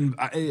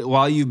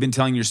 While you've been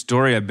telling your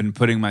story, I've been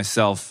putting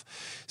myself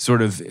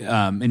sort of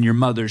in your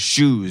mother's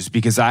shoes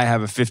because I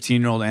have a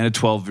 15-year-old and a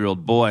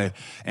 12-year-old boy,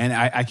 and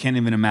I can't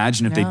even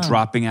imagine if they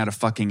dropping out of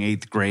fucking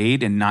 8th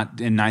grade and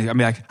not in 9th. I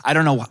mean, like I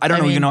don't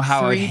even know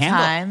how I would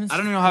handle it. I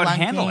don't know how I'd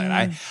handle it.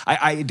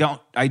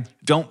 I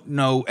don't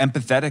know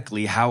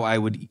empathetically how I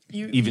would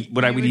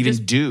what I would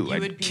even do.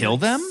 I'd kill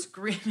them.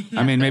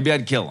 I mean, maybe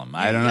I'd kill them.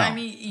 I don't know. I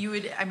mean, you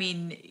would. I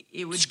mean,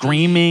 it would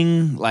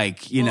screaming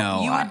like you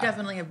know. You would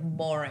definitely have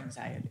more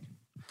anxiety.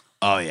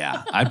 Oh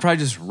yeah, I'd probably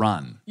just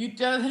run. You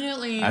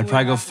definitely. I'd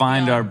probably go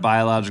find our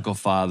biological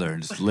father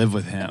and just live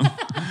with him.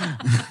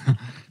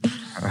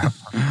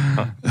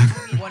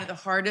 One of the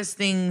hardest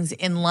things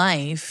in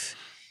life,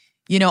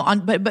 you know,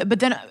 but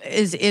then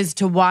is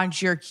to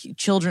watch your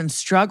children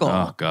struggle.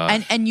 Oh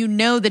God. And you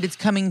know that it's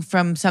coming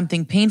from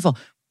something painful.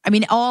 I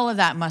mean, all of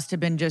that must have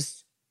been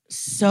just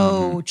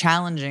so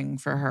challenging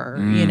for her,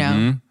 you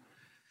know?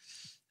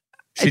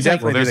 She It's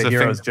definitely like- did a Well,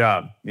 there's a hero's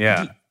job.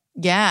 Yeah.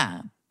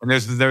 Yeah. And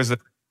there's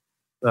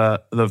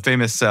the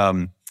famous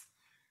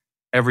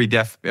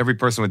every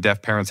person with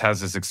deaf parents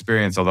has this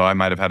experience, although I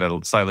might have had a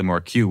slightly more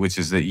acute, which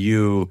is that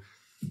you,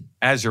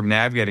 as you're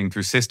navigating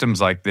through systems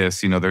like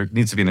this, you know, there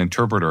needs to be an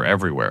interpreter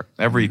everywhere.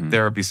 Every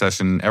therapy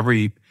session,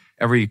 every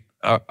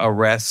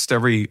arrest,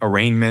 every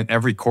arraignment,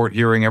 every court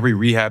hearing, every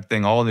rehab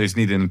thing, all of these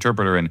need an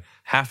interpreter. And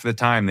half the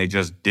time they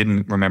just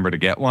didn't remember to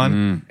get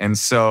one. And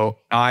so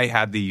I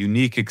had the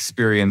unique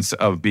experience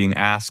of being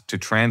asked to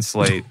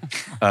translate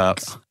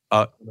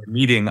a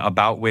meeting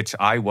about which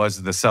I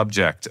was the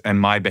subject and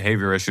my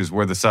behavior issues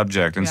were the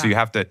subject. And so you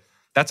have to,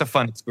 that's a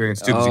fun experience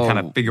too, because you kind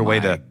of figure a way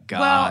to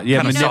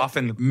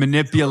soften,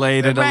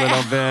 manipulate it a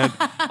little bit.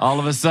 All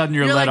of a sudden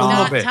you're let like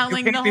off. not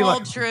telling the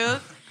whole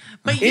truth.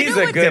 But you He's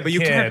know a what? good but you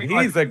kid. can't be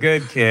like- He's a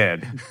good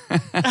kid.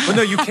 well,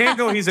 no, you can't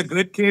go, he's a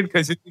good kid,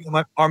 because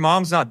our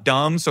mom's not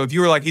dumb. So if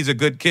you were like, he's a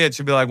good kid,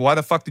 she'd be like, why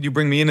the fuck did you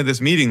bring me into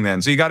this meeting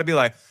then? So you got to be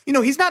like, you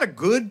know, he's not a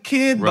good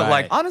kid, but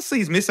like, honestly,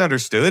 he's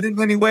misunderstood in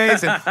many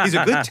ways. And he's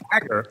a good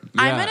tagger.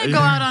 I'm going to go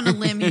out on a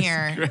limb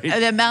here.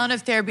 The amount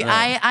of therapy,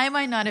 I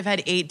might not have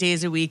had 8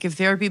 days a week of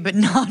therapy, but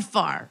not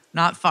far,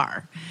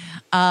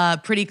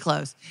 pretty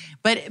close.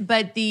 But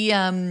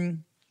the,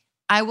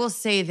 I will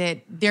say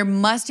that there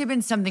must have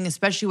been something,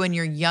 especially when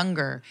you're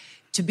younger,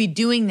 to be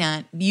doing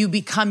that, you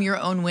become your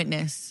own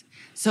witness.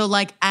 So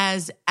like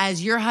as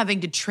you're having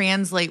to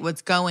translate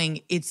what's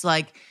going, it's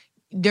like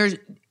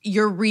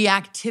your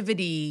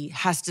reactivity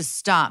has to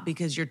stop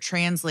because you're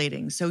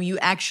translating. So you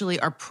actually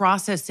are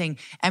processing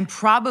and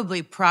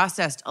probably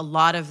processed a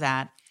lot of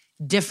that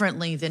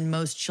differently than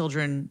most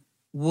children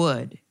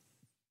would.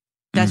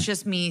 That's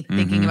just me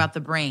thinking about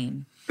the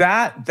brain.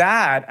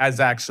 That is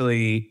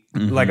actually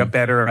like a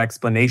better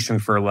explanation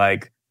for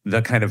like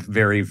the kind of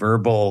very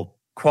verbal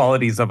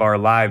qualities of our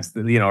lives,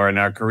 you know, or in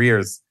our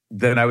careers.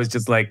 Then I was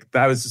just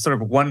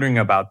sort of wondering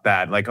about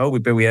that. Like, oh,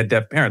 we had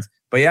deaf parents,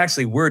 but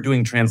actually we're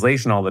doing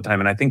translation all the time.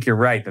 And I think you're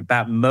right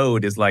that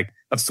mode is like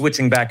of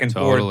switching back and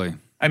forth.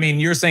 I mean,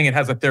 you're saying it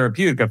has a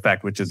therapeutic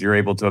effect, which is you're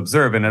able to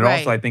observe. And it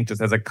also, I think, just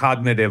has a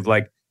cognitive,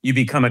 like you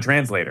become a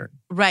translator.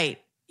 Right.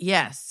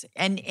 Yes.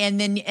 And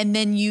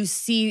then you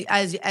see,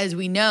 as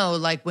we know,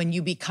 like when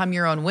you become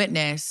your own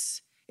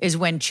witness is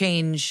when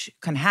change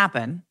can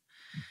happen,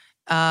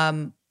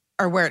 or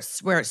where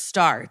it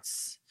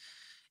starts.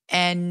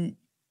 And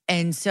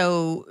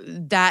so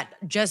that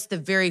just the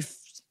very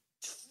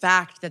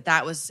fact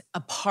that was a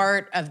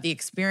part of the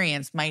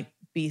experience might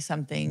be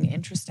something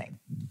interesting.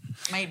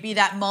 Might be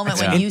that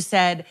moment when you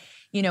said,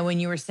 you know, when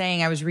you were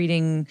saying, I was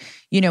reading,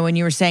 you know, when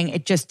you were saying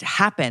it just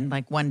happened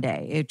like one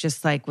day, it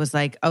just like was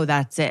like, oh,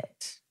 that's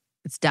it.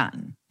 It's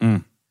done.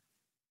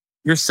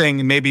 You're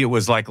saying maybe it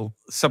was like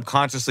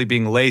subconsciously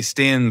being laced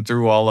in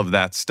through all of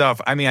that stuff.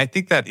 I mean, I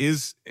think that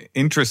is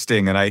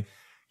interesting. And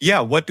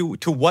what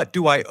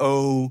do I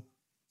owe?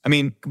 I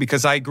mean,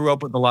 because I grew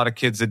up with a lot of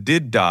kids that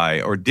did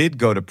die or did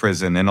go to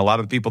prison, and a lot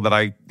of the people that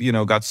I, you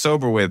know, got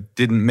sober with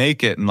didn't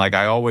make it. And like,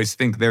 I always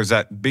think there's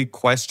that big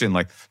question,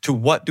 like, to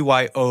what do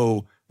I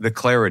owe the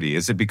clarity?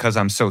 Is it because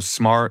I'm so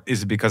smart?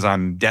 Is it because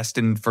I'm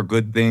destined for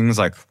good things?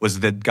 Like, was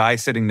the guy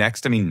sitting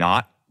next to me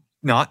not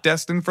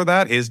destined for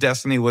that? His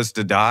destiny was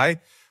to die.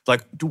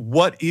 Like,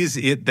 what is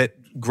it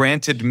that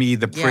granted me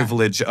the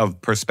privilege of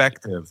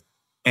perspective?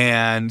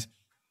 And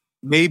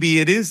maybe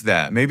it is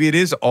that. Maybe it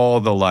is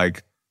all the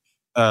like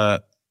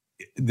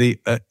the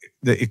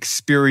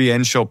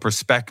experiential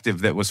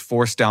perspective that was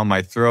forced down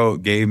my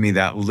throat gave me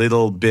that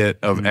little bit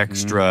of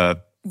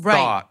extra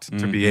thought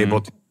to be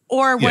able to.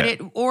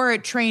 Or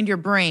it trained your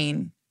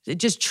brain. It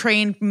just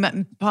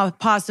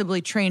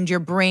possibly trained your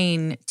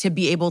brain to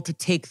be able to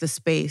take the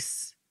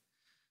space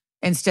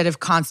instead of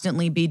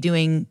constantly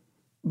be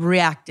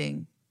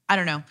reacting. I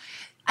don't know.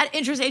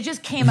 Interesting. It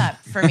just came up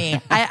for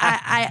me. But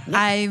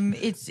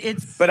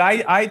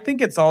I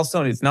think it's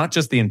also, it's not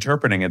just the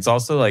interpreting. It's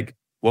also like,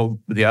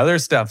 well, the other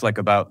stuff, like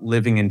about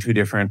living in two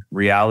different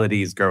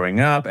realities growing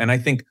up. And I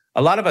think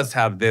a lot of us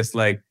have this,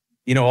 like,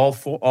 you know,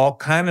 all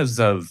kinds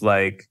of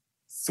like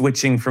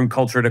switching from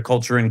culture to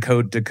culture and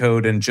code to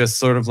code, and just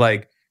sort of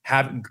like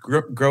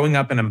growing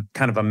up in a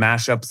kind of a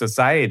mashup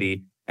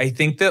society. I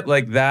think that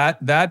like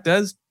that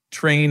does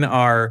train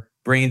our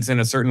brains in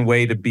a certain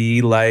way to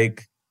be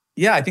like,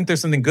 yeah, I think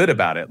there's something good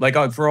about it. Like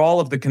for all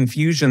of the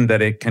confusion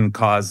that it can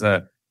cause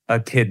a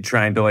kid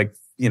trying to like,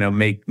 you know,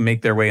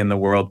 make their way in the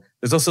world.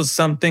 There's also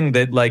something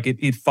that like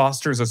it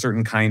fosters a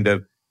certain kind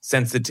of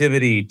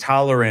sensitivity,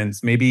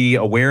 tolerance, maybe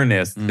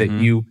awareness that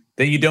you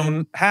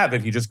don't have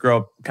if you just grow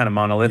up kind of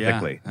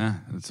monolithically. Yeah,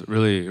 it's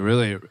really,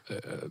 really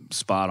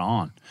spot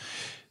on.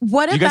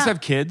 What do you guys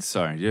have kids?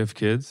 Sorry, do you have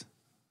kids?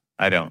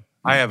 I don't.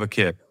 I have a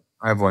kid.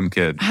 I have one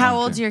kid. How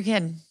old's your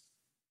kid?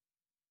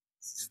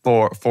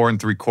 4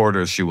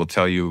 3/4. She will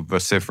tell you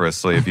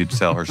vociferously if you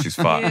tell her she's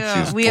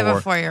 5. We have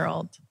a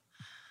 4-year-old.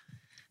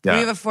 Yeah. We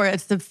have a 4.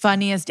 It's the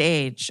funniest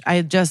age.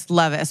 I just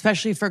love it,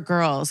 especially for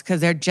girls, because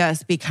they're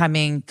just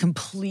becoming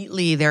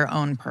completely their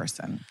own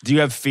person. Do you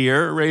have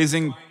fear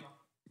raising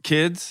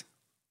kids?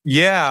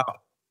 Yeah.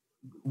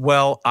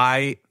 Well,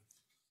 on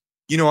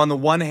the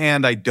one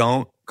hand, I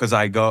don't, because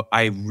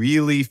I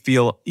really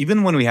feel,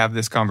 even when we have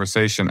this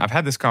conversation, I've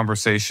had this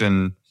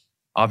conversation,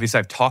 obviously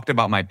I've talked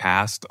about my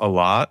past a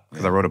lot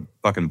because I wrote a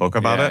fucking book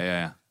about it.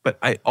 Yeah. But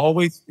I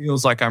always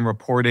feels like I'm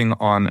reporting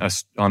on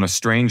a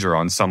stranger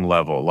on some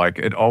level. Like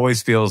it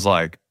always feels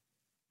like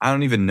I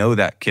don't even know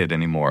that kid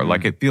anymore.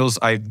 Like it feels,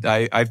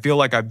 I feel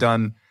like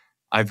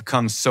I've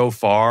come so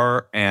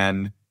far,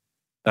 and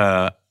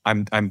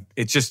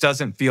it just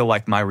doesn't feel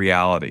like my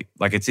reality.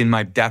 Like it's in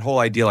that whole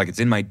idea, like it's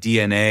in my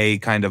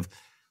DNA kind of.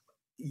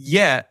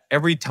 Yet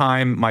every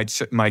time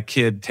my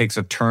kid takes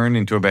a turn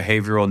into a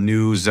behavioral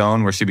new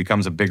zone where she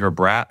becomes a bigger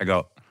brat, I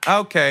go,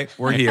 okay,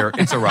 we're here.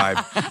 It's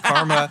arrived.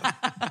 Karma,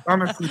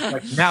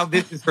 like, now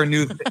this is her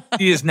new,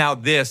 she is now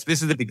this.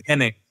 This is the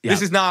beginning. Yeah.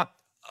 This is not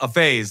a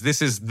phase.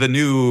 This is the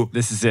new.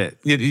 This is it.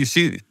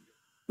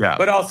 Yeah.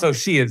 But also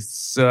she is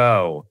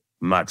so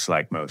much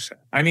like Moshe.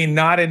 I mean,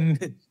 not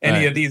in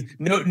any of these,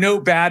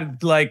 no bad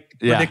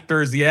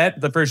predictors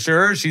yet, for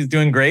sure. She's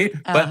doing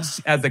great.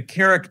 But as a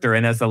character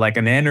and as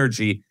an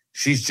energy,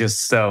 she's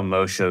just so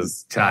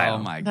Moshe's child.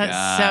 Oh my That's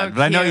God. so cute.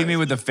 But I know you mean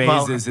with the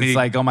phases. It's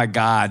like, oh my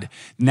God,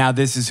 now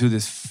this is who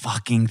this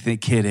fucking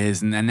kid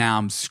is. And then now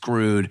I'm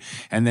screwed.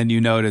 And then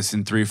you notice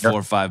in 3,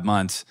 4, 5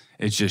 months,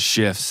 it just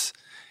shifts.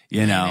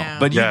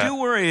 But you do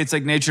worry. It's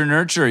like nature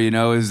nurture.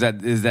 Is that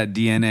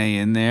DNA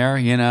in there?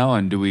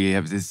 And do we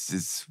have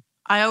this?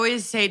 I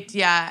always say,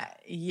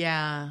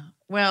 yeah.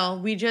 Well,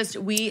 we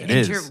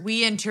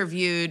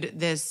interviewed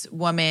this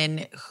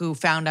woman who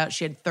found out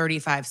she had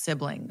 35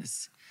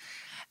 siblings,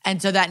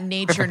 and so that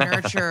nature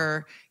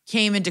nurture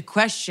came into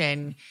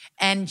question.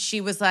 And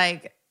she was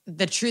like,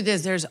 "The truth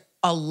is, there's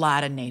a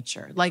lot of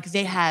nature. Like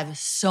they have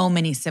so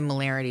many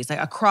similarities, like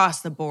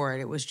across the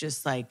board. It was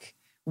just like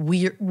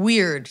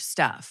weird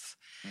stuff."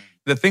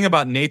 The thing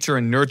about nature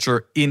and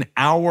nurture in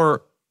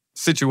our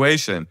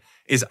situation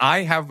is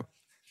I have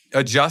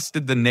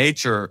adjusted the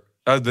nurture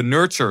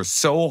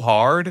so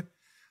hard,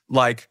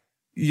 like,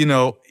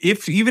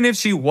 even if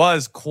she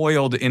was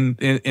coiled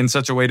in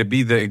such a way to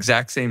be the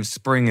exact same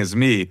spring as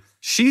me,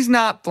 she's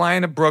not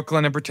flying to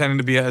Brooklyn and pretending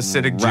to be a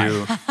Hasidic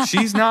Jew.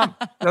 She's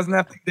doesn't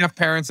have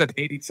parents that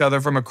hate each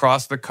other from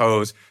across the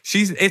coast.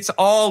 It's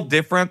all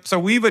different. So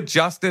we've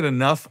adjusted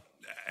enough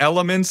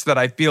elements that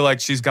I feel like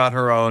she's got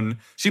her own.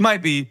 She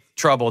might be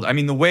troubled. I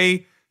mean, the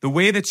way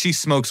that she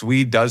smokes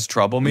weed does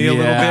trouble me a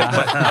little bit,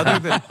 but other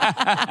than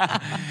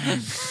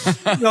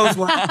who knows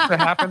what has to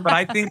happen. But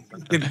I think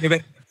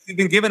we've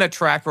been given a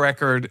track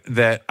record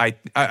that I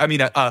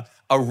mean a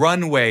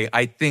runway.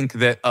 I think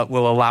that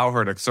will allow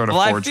her to sort of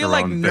forge her own thing. I feel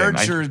like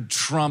nurture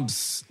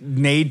trumps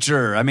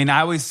nature. I mean, I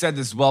always said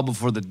this well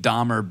before the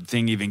Dahmer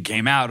thing even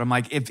came out. I'm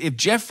like, if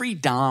Jeffrey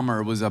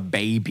Dahmer was a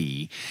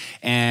baby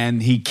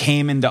and he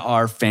came into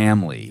our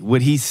family,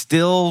 would he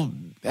still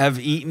have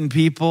eaten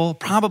people?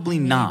 Probably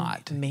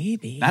not.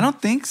 Maybe. I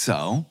don't think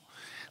so.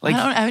 Like,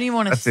 I don't even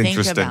want to think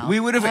about. We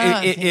would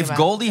have if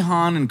Goldie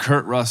Hawn and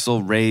Kurt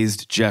Russell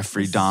raised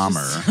Jeffrey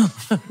Dahmer.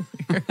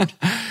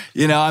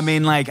 So I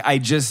mean,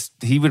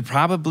 he would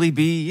probably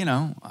be,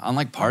 on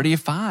like Party of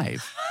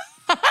 5.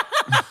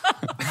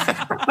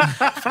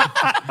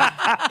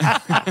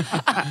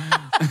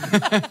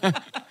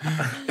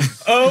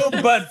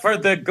 But for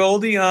the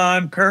Goldie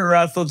Hawn, Kurt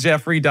Russell,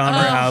 Jeffrey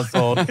Dahmer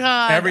household,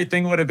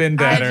 everything would have been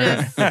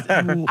better.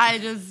 I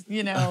just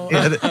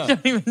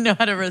don't even know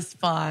how to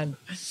respond.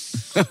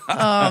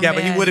 But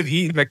he would have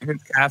eaten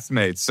his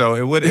castmates, so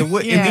it would. In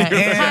the end,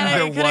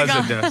 there was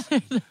a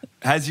death.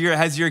 Has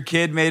your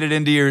kid made it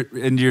into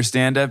your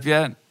stand-up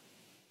yet?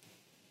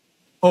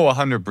 Oh,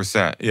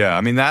 100%. Yeah.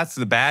 I mean, that's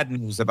the bad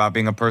news about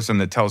being a person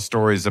that tells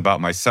stories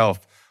about myself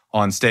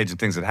on stage and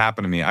things that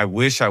happen to me. I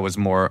wish I was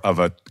more of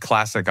a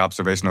classic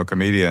observational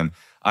comedian.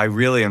 I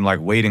really am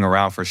waiting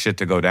around for shit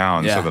to go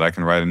down so that I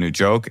can write a new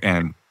joke.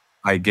 And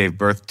I gave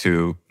birth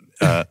to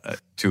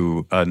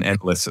an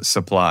endless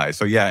supply.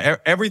 So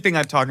everything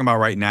I'm talking about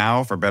right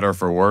now, for better or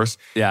for worse,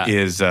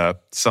 is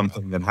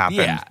something that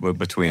happened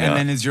between us. And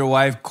then is your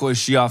wife, is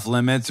she off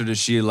limits, or does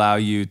she allow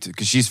you to,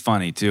 because she's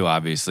funny too,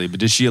 obviously, but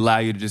does she allow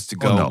you to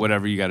go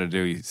whatever you got to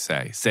do,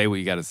 say what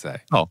you got to say?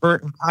 Oh, her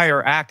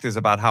entire act is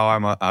about how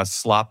I'm a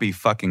sloppy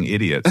fucking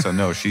idiot. So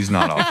no, she's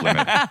not off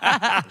limits.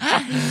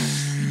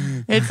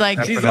 It's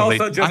like she's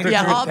also just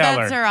a all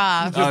bets are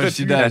off. Oh,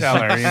 she does.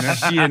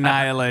 She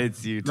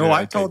annihilates you. No,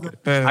 I told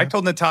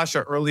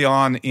Natasha early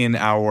on in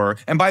our,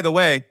 and by the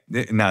way,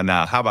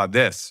 now, how about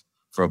this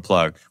for a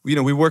plug?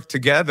 We work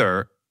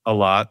together a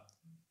lot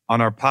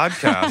on our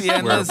podcast.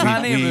 Endless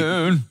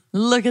honeymoon.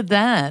 Look at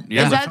that.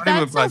 Yeah.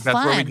 That's so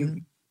fun. Where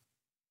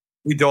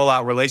we dole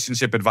out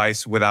relationship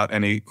advice without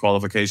any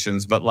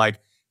qualifications, but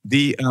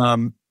the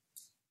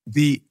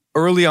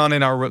early on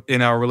in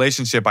our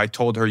relationship, I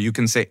told her, you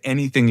can say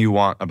anything you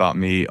want about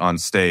me on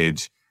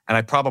stage. And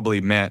I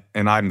probably meant,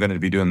 and I'm going to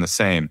be doing the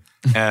same.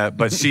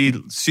 But she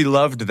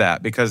loved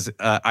that because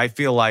I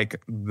feel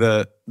like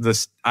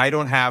I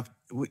don't have,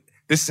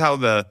 this is how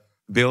the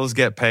bills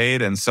get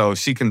paid. And so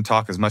she can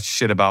talk as much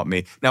shit about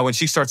me. Now, when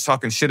she starts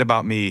talking shit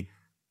about me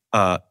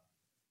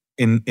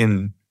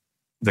in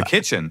the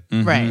kitchen,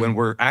 Right. when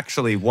we're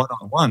actually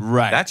one-on-one,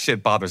 Right. that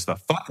shit bothers the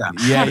fuck out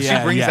of me. Yeah, If yeah,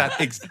 she brings yeah. that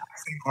exact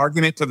same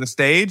argument to the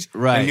stage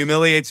Right. and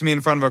humiliates me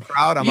in front of a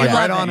crowd, I'm You like, love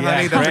right it. on, Yeah,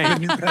 honey. That's a great.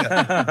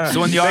 good news. So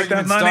when the Take argument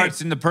that money.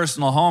 starts in the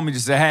personal home, you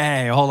just say,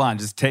 hey, hold on,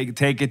 just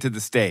take it to the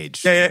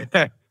stage. Yeah.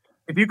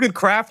 If you could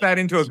craft that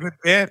into a good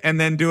bit and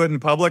then do it in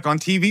public on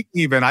TV,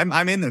 even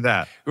I'm into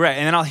that. Right.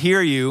 And then I'll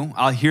hear you,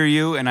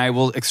 and I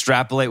will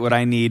extrapolate what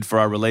I need for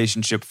our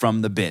relationship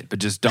from the bit, but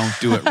just don't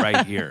do it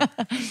right here.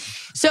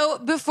 So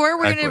before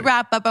we're going to Exactly.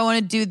 wrap up, I want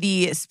to do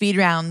the speed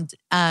round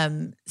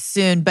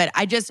soon. But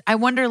I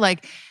wonder,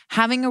 like,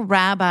 having a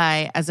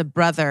rabbi as a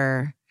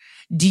brother,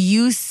 do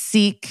you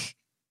seek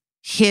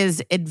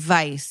his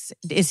advice?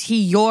 Is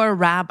he your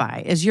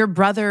rabbi? Is your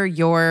brother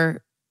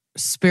your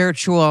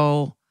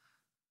spiritual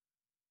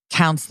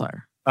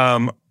counselor?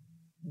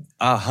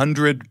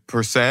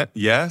 100%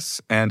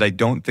 yes, and I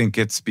don't think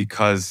it's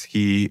because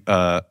he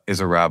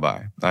is a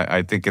rabbi.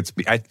 I think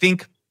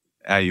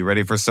are you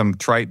ready for some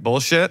trite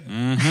bullshit?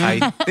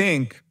 I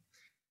think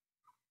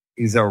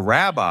he's a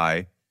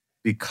rabbi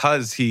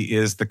because he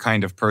is the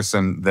kind of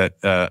person that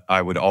I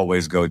would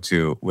always go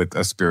to with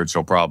a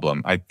spiritual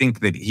problem. I think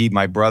that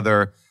my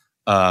brother,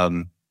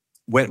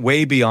 went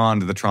way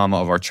beyond the trauma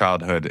of our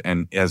childhood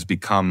and has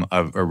become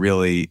a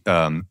really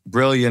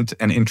brilliant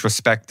and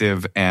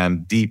introspective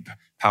and deep,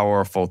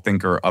 powerful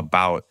thinker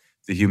about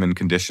the human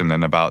condition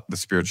and about the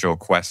spiritual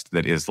quest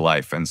that is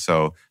life. And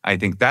so I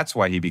think that's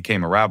why he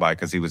became a rabbi,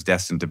 because he was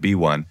destined to be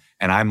one.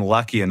 And I'm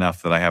lucky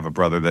enough that I have a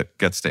brother that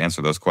gets to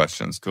answer those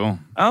questions. Cool.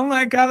 Oh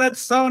my God,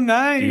 that's so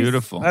nice.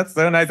 Beautiful. That's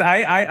so nice.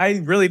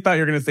 I really thought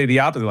you were going to say the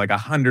opposite, like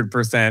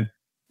 100%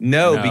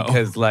 no,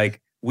 because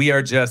like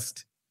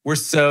we're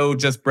so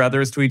just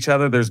brothers to each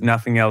other. There's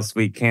nothing else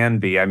we can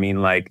be. I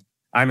mean, like,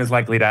 I'm as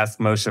likely to ask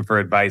Moshe for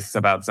advice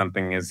about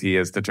something as he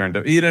is to turn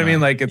to, you know what I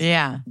mean? Like, it's,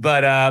 Yeah.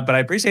 But I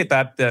appreciate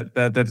that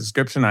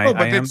description. I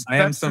am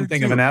that's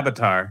something true of too. an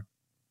avatar.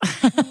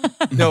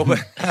 No, but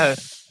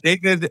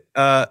David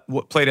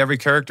played every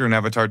character in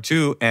Avatar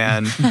 2,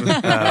 and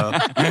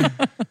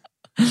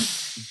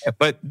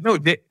but no,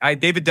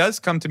 David does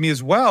come to me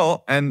as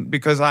well, and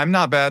because I'm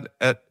not bad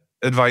at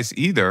advice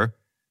either,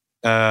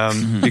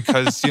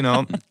 because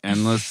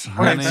Endless Right.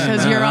 honey.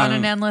 Because you're on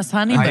an endless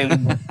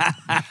honeymoon.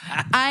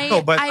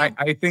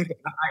 I think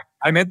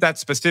I meant that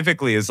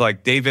specifically as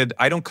like David.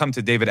 I don't come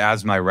to David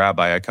as my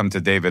rabbi. I come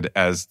to David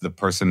as the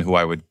person who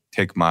I would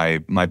take my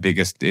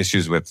biggest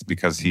issues with,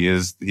 because he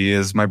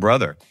is my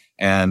brother.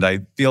 And I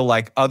feel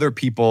like other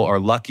people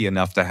are lucky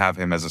enough to have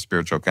him as a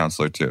spiritual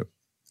counselor too.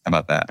 How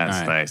about that?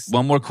 That's All right. nice.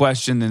 One more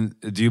question, then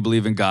do you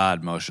believe in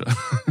God, Moshe?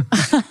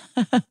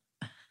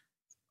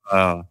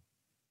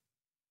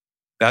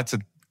 That's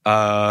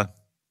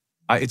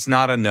it's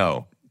not a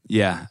no.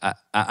 Yeah,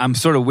 I'm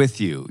sort of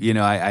with you.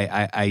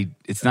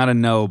 It's not a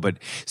no, but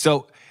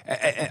so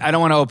I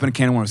don't want to open a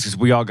can of worms because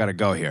we all got to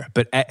go here.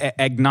 But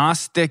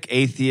agnostic,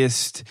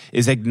 atheist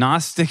is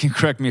agnostic, and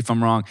correct me if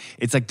I'm wrong.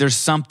 It's like there's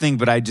something,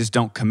 but I just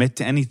don't commit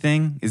to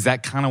anything. Is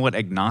that kind of what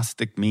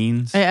agnostic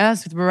means? I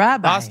asked the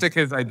rabbi. Agnostic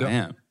is I don't.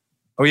 Damn.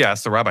 Oh yeah,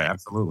 it's the rabbi.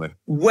 Absolutely.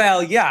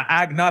 Well, yeah,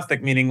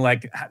 agnostic meaning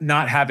like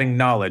not having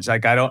knowledge.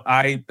 Like I don't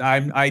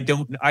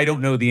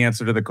know the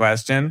answer to the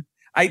question.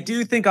 I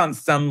do think on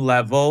some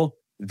level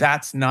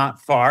that's not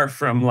far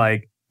from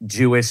like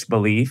Jewish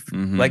belief.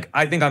 Mhm. Like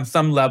I think on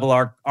some level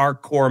our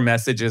core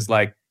message is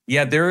like,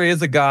 yeah, there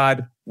is a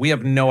God. We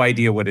have no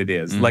idea what it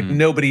is. Like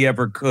nobody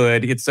ever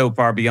could. It's so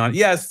far beyond.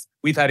 Yes,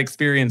 we've had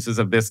experiences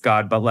of this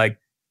God, but like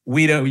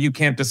you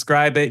can't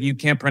describe it. You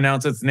can't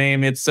pronounce its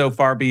name. It's so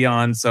far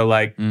beyond. So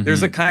like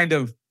there's a kind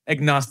of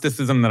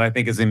agnosticism that I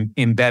think is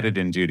embedded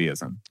in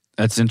Judaism.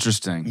 That's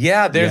interesting.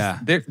 Yeah,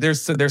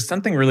 there's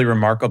something really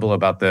remarkable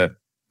about the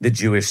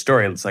Jewish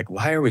story. It's like,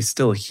 why are we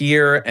still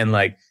here? And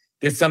like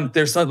we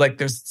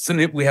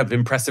have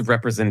impressive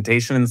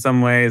representation in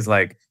some ways.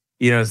 Like,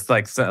 it's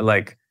like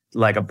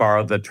I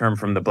borrowed the term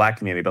from the Black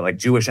community, but like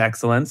Jewish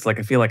excellence. Like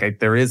I feel like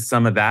there is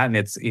some of that, and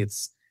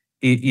it's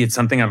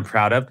something I'm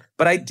proud of.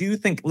 But I do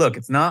think, look,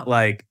 it's not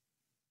like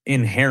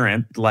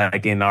inherent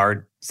like in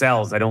our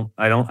cells. I don't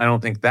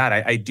think that.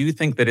 I do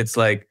think that it's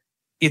like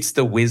it's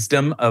the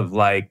wisdom of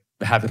like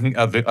having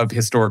of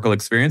historical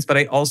experience. But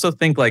I also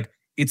think like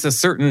it's a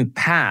certain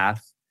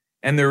path,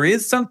 and there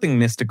is something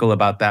mystical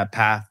about that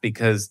path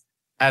because,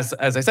 as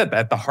I said,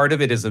 at the heart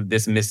of it is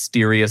this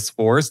mysterious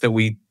force that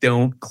we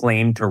don't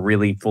claim to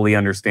really fully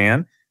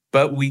understand,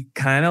 but we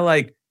kind of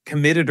like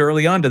committed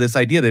early on to this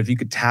idea that if you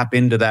could tap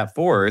into that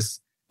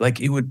force,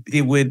 like it would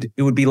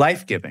be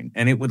life-giving,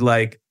 and it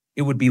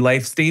would be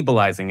life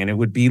stabilizing, and it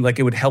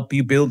would help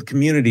you build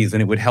communities,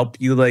 and it would help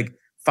you like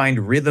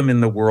find rhythm in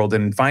the world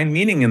and find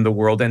meaning in the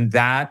world, and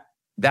that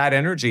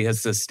energy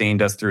has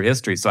sustained us through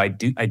history. So I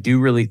do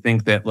really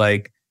think that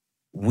like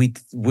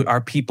our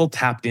people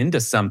tapped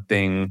into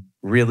something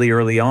really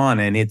early on,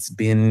 and it's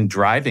been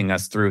driving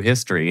us through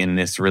history in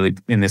this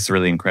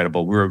really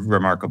incredible,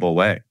 remarkable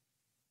way.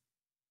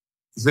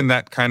 Isn't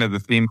that kind of the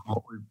theme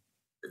of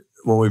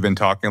what we've been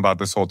talking about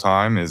this whole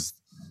time? Is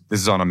this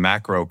is on a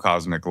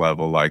macrocosmic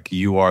level. Like,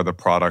 you are the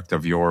product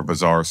of your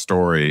bizarre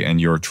story and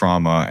your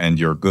trauma and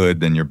your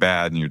good and your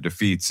bad and your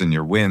defeats and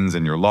your wins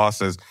and your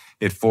losses.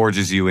 It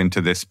forges you into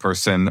this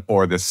person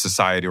or this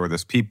society or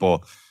this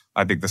people.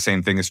 I think the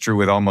same thing is true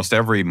with almost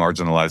every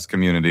marginalized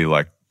community.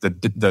 Like,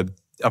 the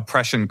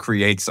oppression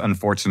creates,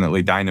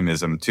 unfortunately,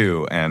 dynamism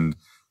too. And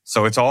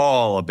so it's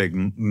all a big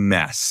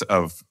mess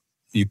of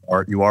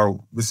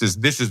this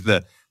is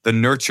the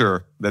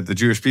nurture that the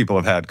Jewish people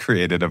have had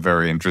created a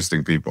very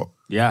interesting people.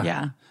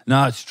 Yeah.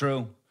 No, it's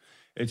true.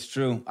 It's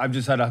true. I've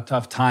just had a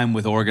tough time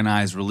with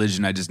organized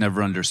religion. I just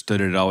never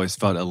understood it. It always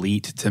felt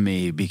elite to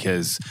me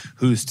because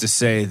who's to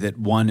say that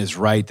one is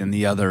right and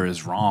the other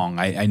is wrong?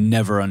 I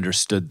never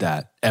understood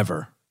that,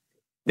 ever.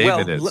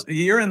 David is.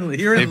 You're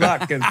in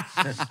luck. 'Cause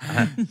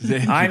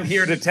I'm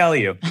here to tell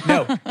you.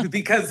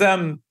 Because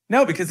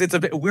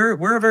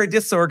we're a very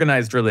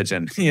disorganized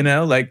religion,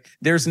 like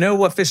there's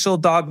no official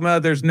dogma.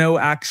 There's no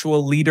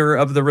actual leader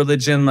of the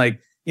religion.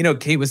 Like,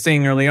 Kate was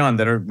saying early on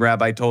that a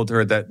rabbi told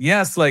her that,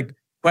 yes, like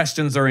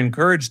questions are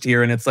encouraged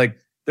here. And it's like,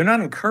 they're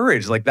not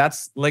encouraged. Like,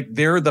 that's like,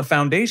 they're the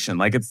foundation.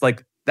 Like, it's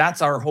like,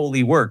 that's our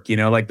holy work,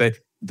 like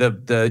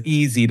the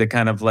easy to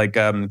kind of like,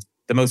 the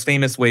most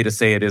famous way to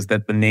say it is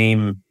that the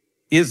name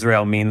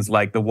Israel means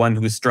like the one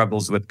who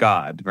struggles with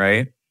God,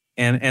 right?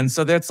 And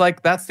so that's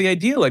the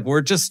idea. Like,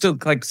 we're just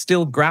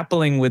still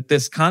grappling with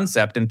this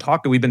concept and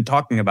we've been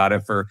talking about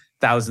it for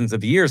thousands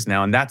of years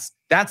now. And that's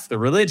the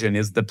religion,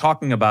 is the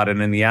talking about it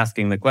and the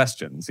asking the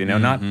questions,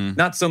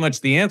 not so much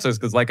the answers.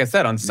 Because like I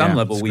said, on some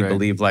level, we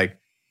believe like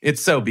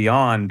it's so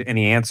beyond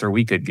any answer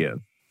we could give.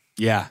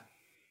 Yeah.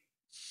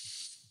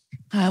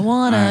 I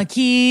want to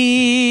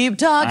keep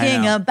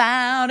talking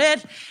about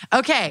it.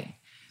 Okay.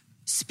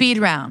 Speed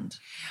round.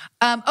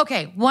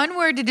 Okay. One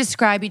word to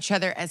describe each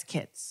other as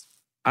kids.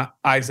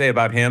 I say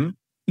about him?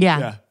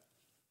 Yeah.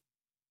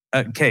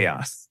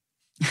 Chaos.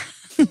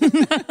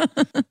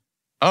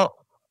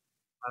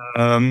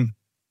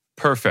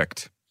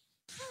 Perfect.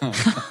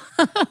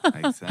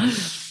 Makes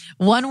sense.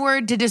 One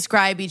word to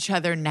describe each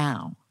other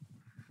now.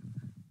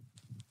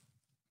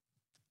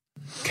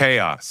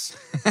 Chaos.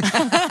 No,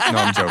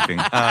 I'm joking.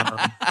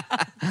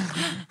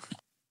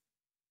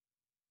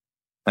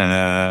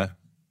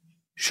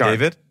 Sharp.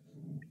 David?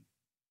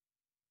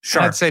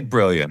 Sharp. I'd say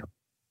brilliant.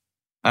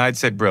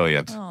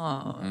 Oh,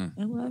 I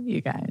love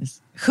you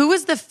guys. Who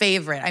was the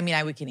favorite? I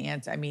mean, we can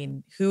answer. I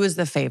mean, who was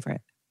the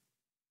favorite?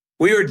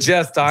 We were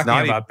just talking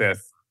about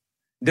this.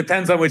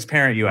 Depends on which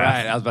parent you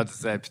ask. Right, I was about to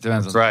say,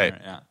 depends on right. the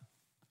parent, yeah.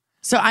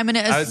 So I'm going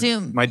to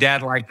assume. My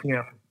dad liked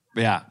him.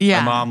 Yeah.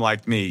 My mom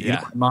liked me.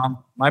 Yeah.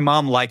 My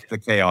mom liked the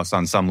chaos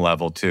on some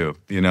level too,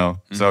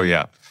 Mm-hmm. So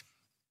yeah.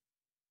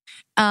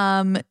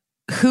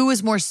 Who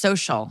was more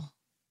social?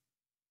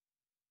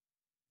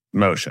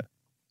 Moshe.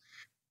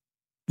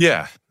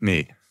 Yeah,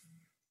 me.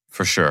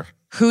 For sure.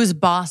 Who's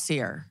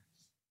bossier?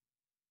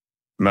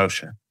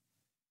 Moshe.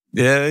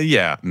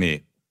 Yeah,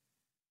 me.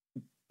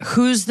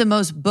 Who's the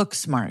most book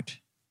smart?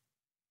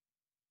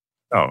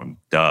 Oh,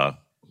 duh.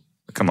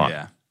 Come on.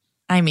 Yeah.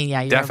 I mean,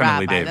 yeah, you're Definitely a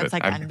rabbi. David.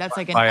 That's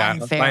like an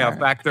unfair. By a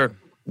factor.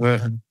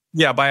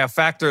 By a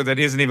factor that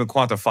isn't even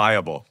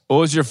quantifiable. What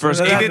was your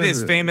first? David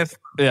is famous.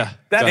 Yeah.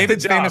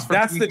 David's famous.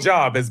 That's the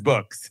job, is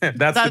books.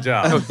 That's the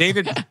job. No,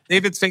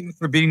 David's famous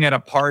for being at a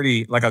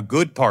party, like a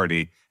good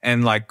party,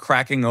 and like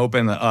cracking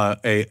open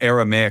a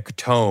Aramaic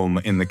tome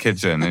in the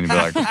kitchen, and he'd be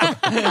like,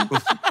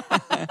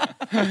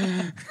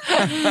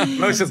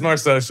 Moshe's more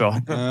social.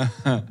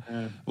 What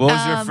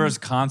was your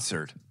first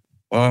concert?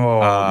 Oh,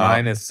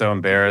 mine is so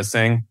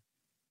embarrassing.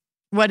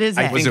 What is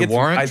it? Was it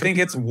Warrant? I think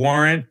it's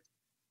Warrant,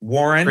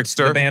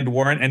 Trickster? the band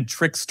Warrant, and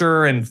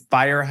Trickster and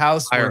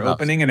Firehouse were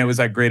opening, and it was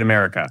at Great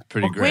America.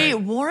 Pretty great.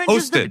 Wait, Warrant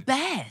is the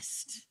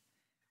best.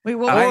 Wait,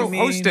 what?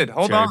 Hosted.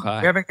 Hold on. pie.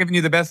 We haven't given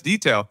you the best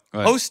detail.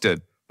 What?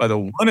 Hosted by the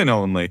one and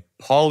only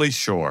Pauly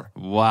Shore.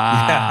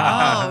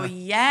 Wow. Oh,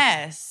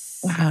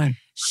 yes.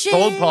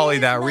 Told Pauly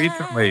that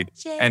recently,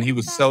 and he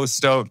was so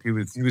stoked. He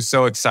was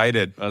so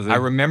excited. I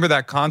remember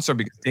that concert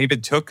because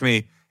David took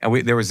me,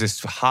 and there was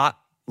this hot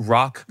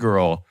rock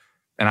girl,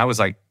 and I was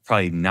like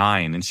probably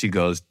 9, and she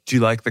goes, "Do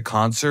you like the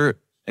concert?"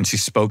 And she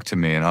spoke to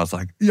me, and I was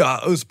like, "Yeah,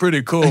 it was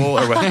pretty cool."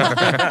 Or whatever.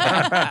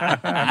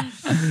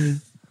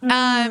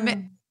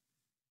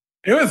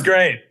 It was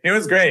great. It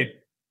was great.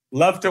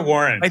 Love to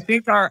Warrant. I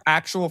think our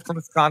actual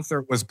first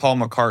concert was Paul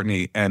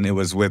McCartney, and it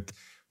was with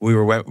we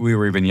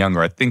were even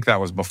younger. I think that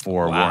was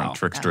before Warrant,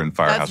 Trickster, and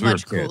Firehouse. That's We were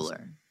much kids.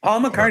 cooler.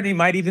 Paul McCartney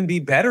might even be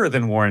better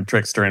than Warrant,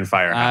 Trickster, and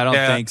Firehouse. I don't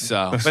think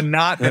so. But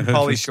not than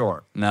Pauly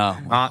Shore. No.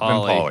 Not than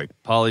Pauly.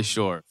 Pauly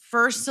Shore.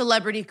 First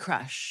celebrity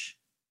crush.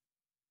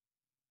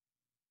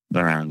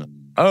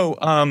 Oh,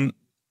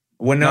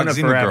 Winona Not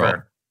Xena Forever.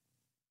 Girl.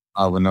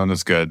 Oh,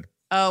 Winona's good.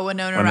 Oh,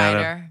 Winona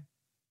Ryder.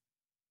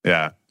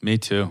 Yeah. Me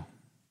too.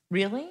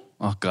 Really?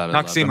 Oh, God. I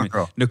love Noxema her.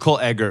 Girl. Nicole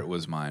Eggert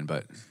was mine,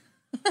 but.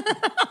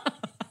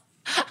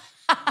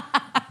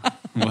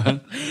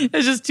 What?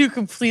 It's just two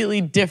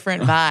completely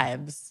different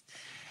vibes.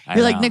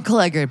 You're like Nicole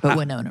Eggert, but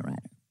Winona Ryder.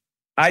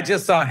 I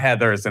just saw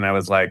Heathers, and I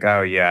was like,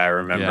 oh, yeah, I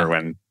remember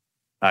when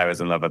I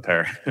was in love with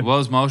her. What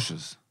was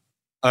Moshe's?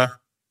 I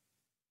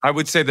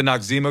would say the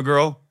Noxzema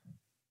girl.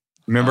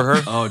 Remember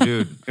her? Oh,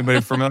 dude.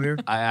 Anybody familiar?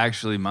 I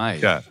actually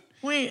might. Yeah.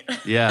 Wait.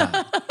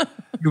 Yeah.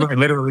 You might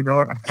literally know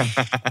her.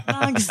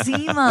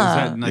 Noxzema. Was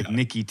that like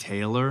Nikki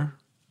Taylor?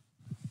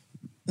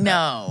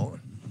 No.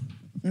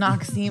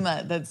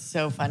 Noxzema. That's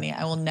so funny.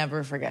 I will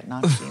never forget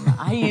Noxzema.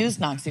 I used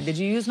Noxzema. Did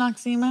you use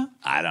Noxzema?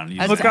 I don't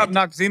use Look up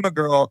Noxzema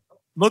girl.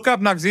 Look up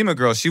Noxzema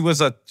girl. She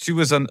was an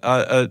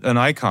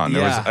icon.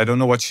 There was, I don't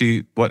know what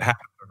happened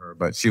to her,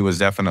 but she was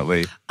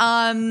definitely.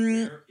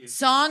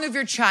 Song of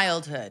your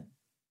childhood.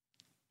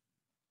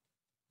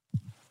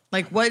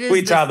 Like what is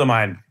Sweet Child of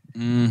Mine.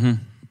 Mm-hmm.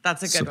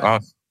 That's a good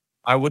one.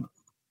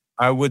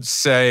 I would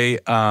say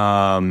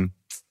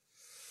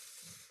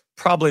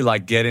probably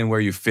like Get In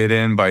Where You Fit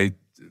In by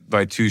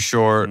Too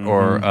Short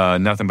or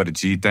Nothing But a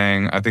G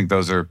Thing. I think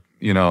those are,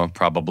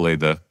 probably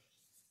the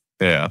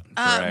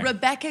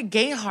Rebecca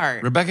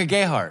Gayheart. Rebecca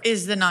Gayheart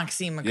is the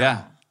Noxzema girl.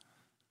 Yeah.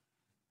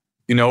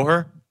 You know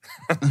her?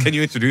 Can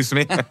you introduce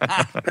me?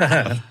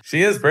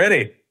 She is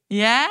pretty.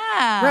 Yeah.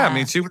 Yeah, I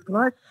mean, she was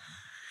like.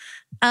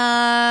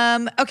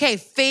 Okay,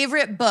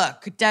 favorite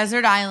book,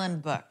 Desert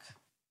Island book.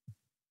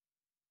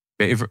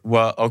 Favorite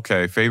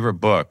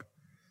book.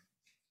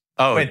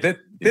 Oh, wait, this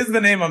is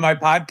the name of my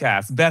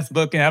podcast. Best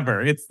book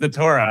ever. It's the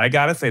Torah. I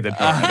gotta say the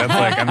Torah. That's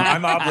like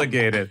I'm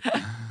obligated.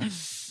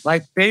 My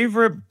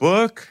favorite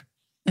book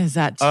is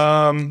that.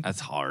 That's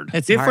hard.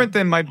 It's different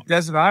than my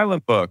Desert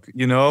Island book,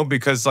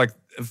 because like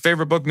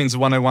favorite book means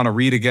one I want to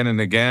read again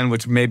and again,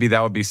 which maybe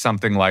that would be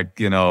something like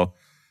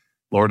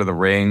Lord of the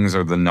Rings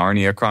or the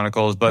Narnia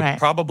Chronicles, but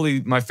probably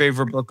my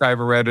favorite book I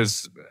ever read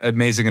is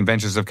Amazing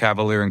Adventures of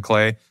Cavalier and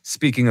Clay.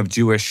 Speaking of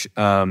Jewish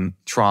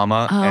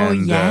trauma,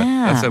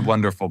 that's a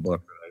wonderful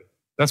book.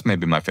 That's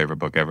maybe my favorite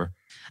book ever.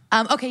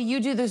 Okay,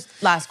 you do this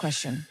last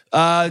question.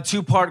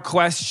 2-part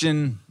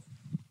question.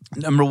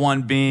 Number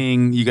one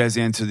being, you guys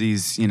answer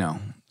these.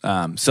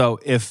 So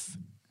if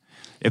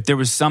there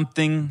was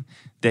something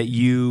that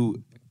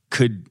you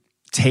could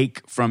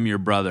take from your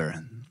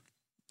brother,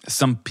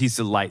 some piece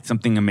of light,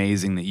 something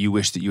amazing that you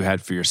wish that you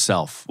had for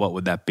yourself, what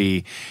would that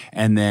be?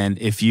 And then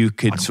if you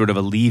could sort of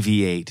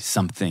alleviate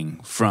something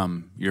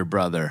from your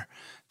brother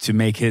to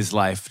make his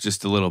life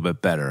just a little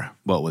bit better,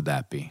 what would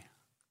that be?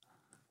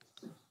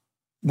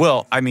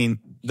 Well, I mean,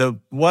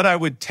 what I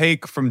would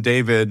take from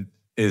David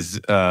is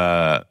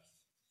that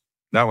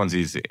one's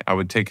easy. I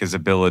would take his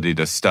ability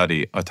to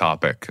study a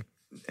topic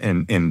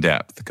in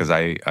depth because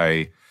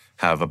I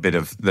have a bit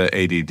of the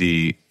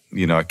ADD.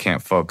 I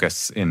can't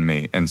focus in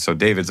me. And so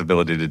David's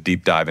ability to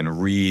deep dive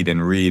and read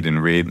and read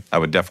and read, I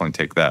would definitely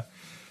take that.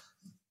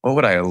 What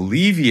would I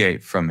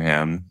alleviate from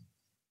him?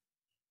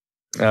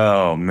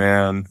 Oh,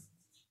 man.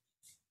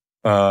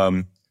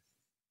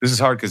 This is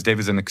hard because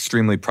David's an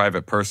extremely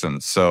private person.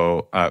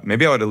 So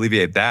maybe I would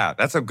alleviate that.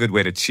 That's a good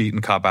way to cheat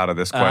and cop out of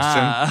this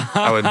question.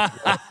 I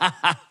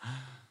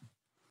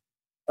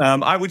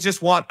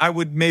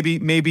would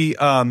maybe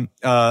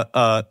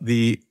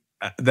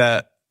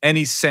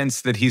any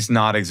sense that he's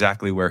not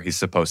exactly where he's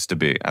supposed to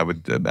be. I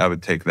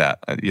would take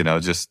that.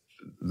 Just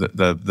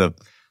the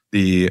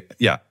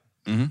yeah.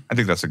 Mm-hmm. I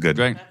think that's a good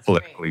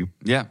politically. Great.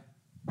 Yeah.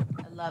 I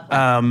love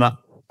that.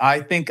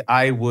 I think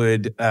I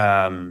would.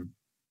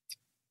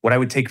 What I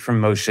would take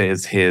from Moshe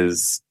is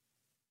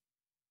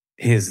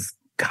his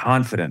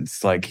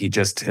confidence. Like he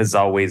just has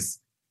always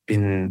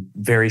been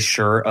very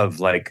sure of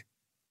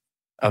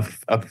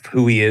of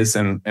who he is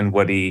and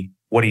what he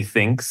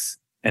thinks,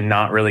 and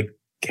not really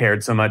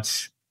cared so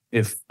much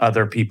if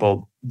other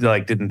people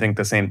didn't think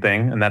the same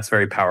thing, and that's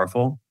very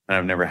powerful. And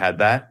I've never had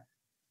that.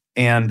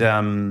 And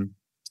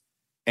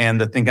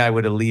the thing I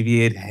would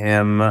alleviate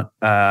him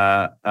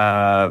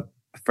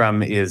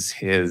from is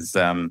his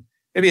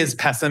maybe his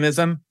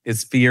pessimism,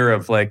 his fear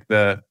of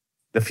the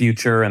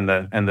future and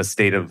the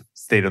state of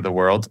the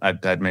world.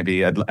 I'd want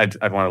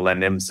to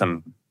lend him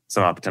some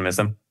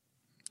optimism.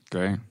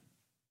 Great,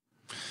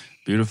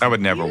 beautiful. That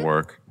would never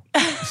work.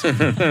 It's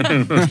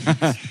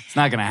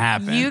not going to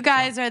happen. You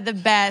guys are the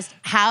best.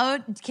 How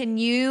can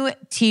you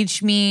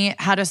teach me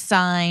how to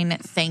sign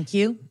thank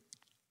you?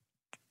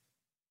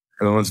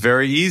 That one's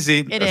very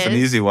easy. That's an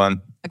easy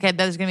one. Okay,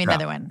 there's going to be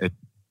another one.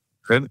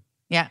 Good.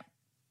 Yeah.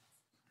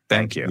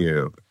 Thank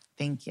you.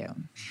 Thank you.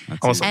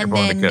 Almost like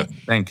everyone to kiss.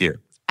 Thank you.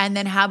 And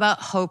then how about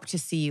hope to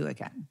see you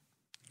again?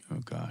 Oh,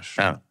 gosh.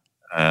 Hope.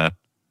 A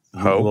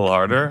little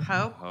harder.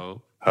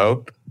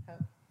 Hope.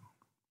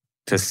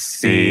 To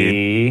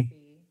see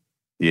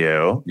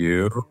you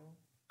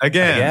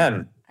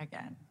again.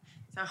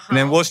 So and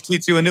then we'll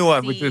teach you a new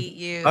one, which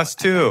is us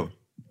too.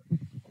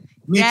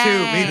 Me too.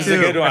 This is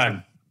a good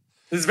one.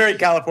 This is a very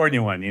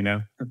California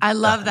one, I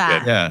love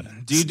that. Yeah.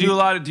 Do you do a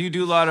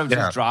lot of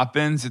just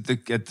drop-ins at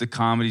the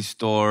Comedy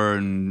Store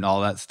and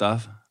all that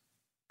stuff?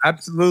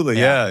 Absolutely.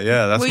 Yeah.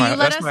 That's my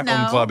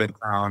home club in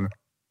town.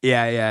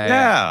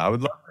 Yeah. I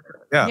would love it.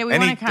 Yeah.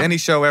 Any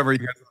show ever you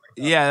guys want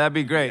to go. Yeah, that'd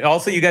be great.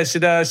 Also, you guys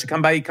should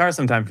come by Eat Car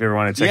sometime if you ever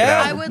want to check it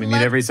out. I would we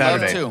meet every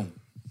Saturday. Love to.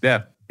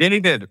 Yeah. Yeah, he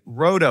did.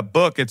 Wrote a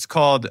book. It's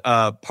called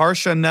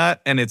Parsha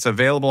Nut, and it's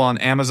available on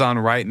Amazon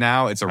right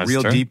now. It's a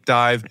real deep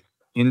dive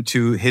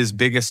into his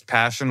biggest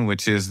passion,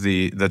 which is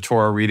the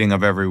Torah reading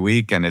of every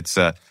week. And it's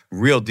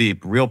real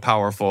deep, real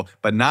powerful,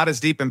 but not as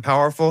deep and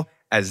powerful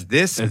as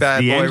this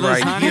bad boy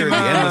right here. The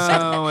Endless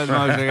Honeymoon with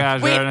Moshe,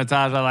 Kasher, and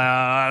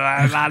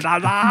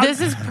Natasha.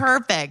 This is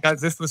perfect. Guys,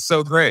 this was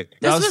so great.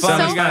 This was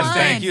fun, so guys. fun.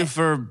 Thank you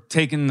for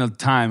taking the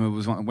time.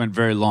 It went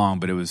very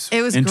long, but it was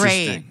great.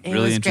 interesting. It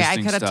really was great. I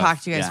interesting could have stuff.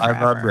 talked to you guys Yeah.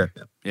 forever. I loved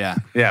it.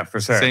 Yeah,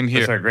 for sure. Same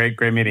here. For sure.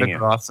 Great meeting you.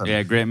 Awesome.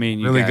 Yeah, great meeting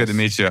you Really guys. good to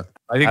meet you. Love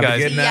you Have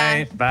guys. a good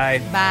night. Bye.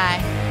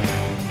 Bye.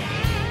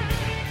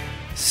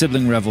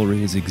 Sibling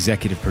Revelry is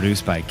executive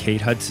produced by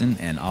Kate Hudson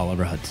and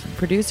Oliver Hudson.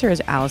 Producer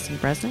is Allison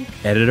Bresnick.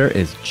 Editor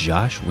is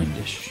Josh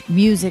Windish.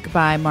 Music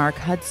by Mark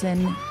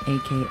Hudson,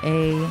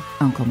 a.k.a.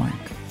 Uncle Mark.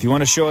 If you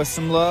want to show us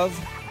some love,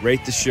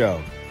 rate the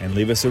show and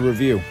leave us a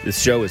review.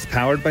 This show is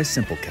powered by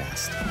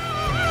Simplecast.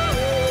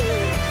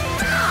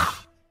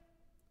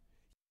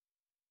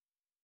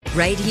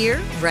 Right here,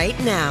 right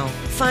now.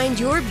 Find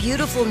your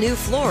beautiful new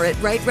floor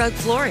at Right Rug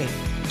Flooring.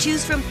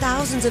 Choose from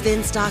thousands of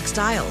in-stock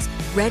styles,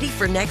 ready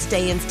for next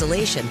day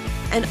installation,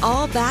 and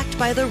all backed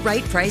by the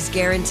right price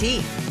guarantee.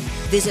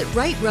 Visit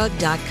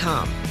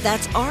rightrug.com.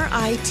 That's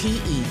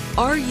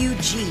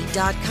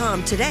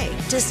RITERUG.com today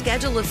to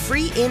schedule a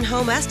free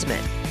in-home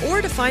estimate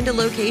or to find a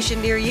location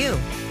near you.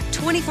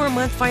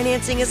 24-month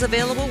financing is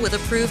available with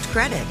approved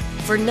credit.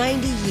 For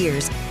 90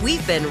 years,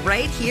 we've been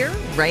right here,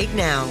 right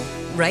now.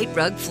 Right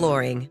Rug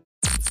Flooring.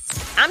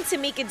 I'm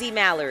Tamika D.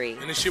 Mallory.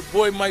 And it's your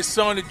boy, my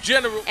son, the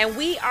General. And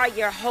we are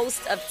your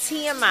hosts of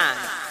TMI.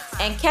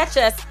 And catch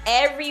us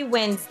every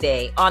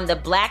Wednesday on the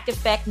Black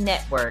Effect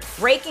Network,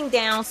 breaking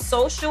down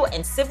social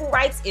and civil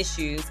rights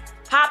issues,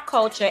 pop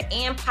culture,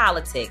 and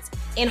politics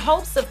in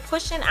hopes of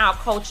pushing our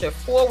culture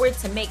forward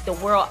to make the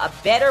world a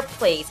better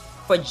place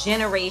for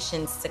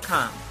generations to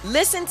come.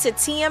 Listen to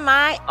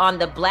TMI on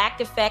the Black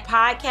Effect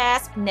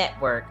Podcast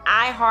Network,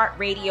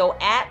 iHeartRadio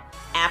app,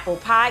 Apple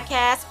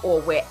Podcasts,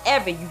 or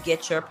wherever you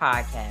get your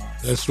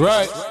podcasts. That's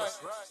right.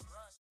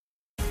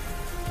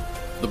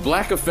 The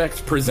Black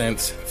Effect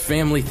presents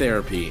Family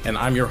Therapy, and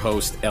I'm your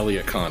host,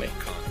 Elliot Connie.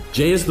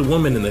 Jay is the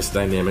woman in this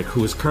dynamic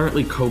who is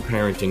currently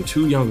co-parenting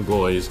 2 young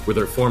boys with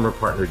her former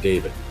partner,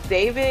 David.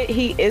 David,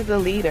 he is a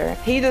leader.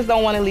 He just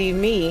don't want to leave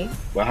me.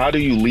 But how do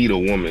you lead a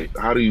woman?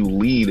 How do you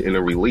lead in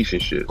a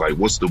relationship? Like,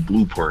 what's the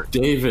blueprint?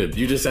 David,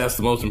 you just asked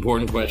the most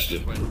important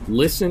question.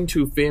 Listen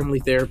to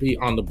Family Therapy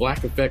on the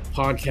Black Effect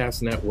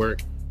Podcast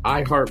Network,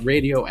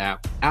 iHeartRadio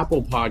app,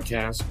 Apple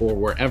Podcasts, or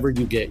wherever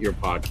you get your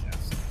podcasts.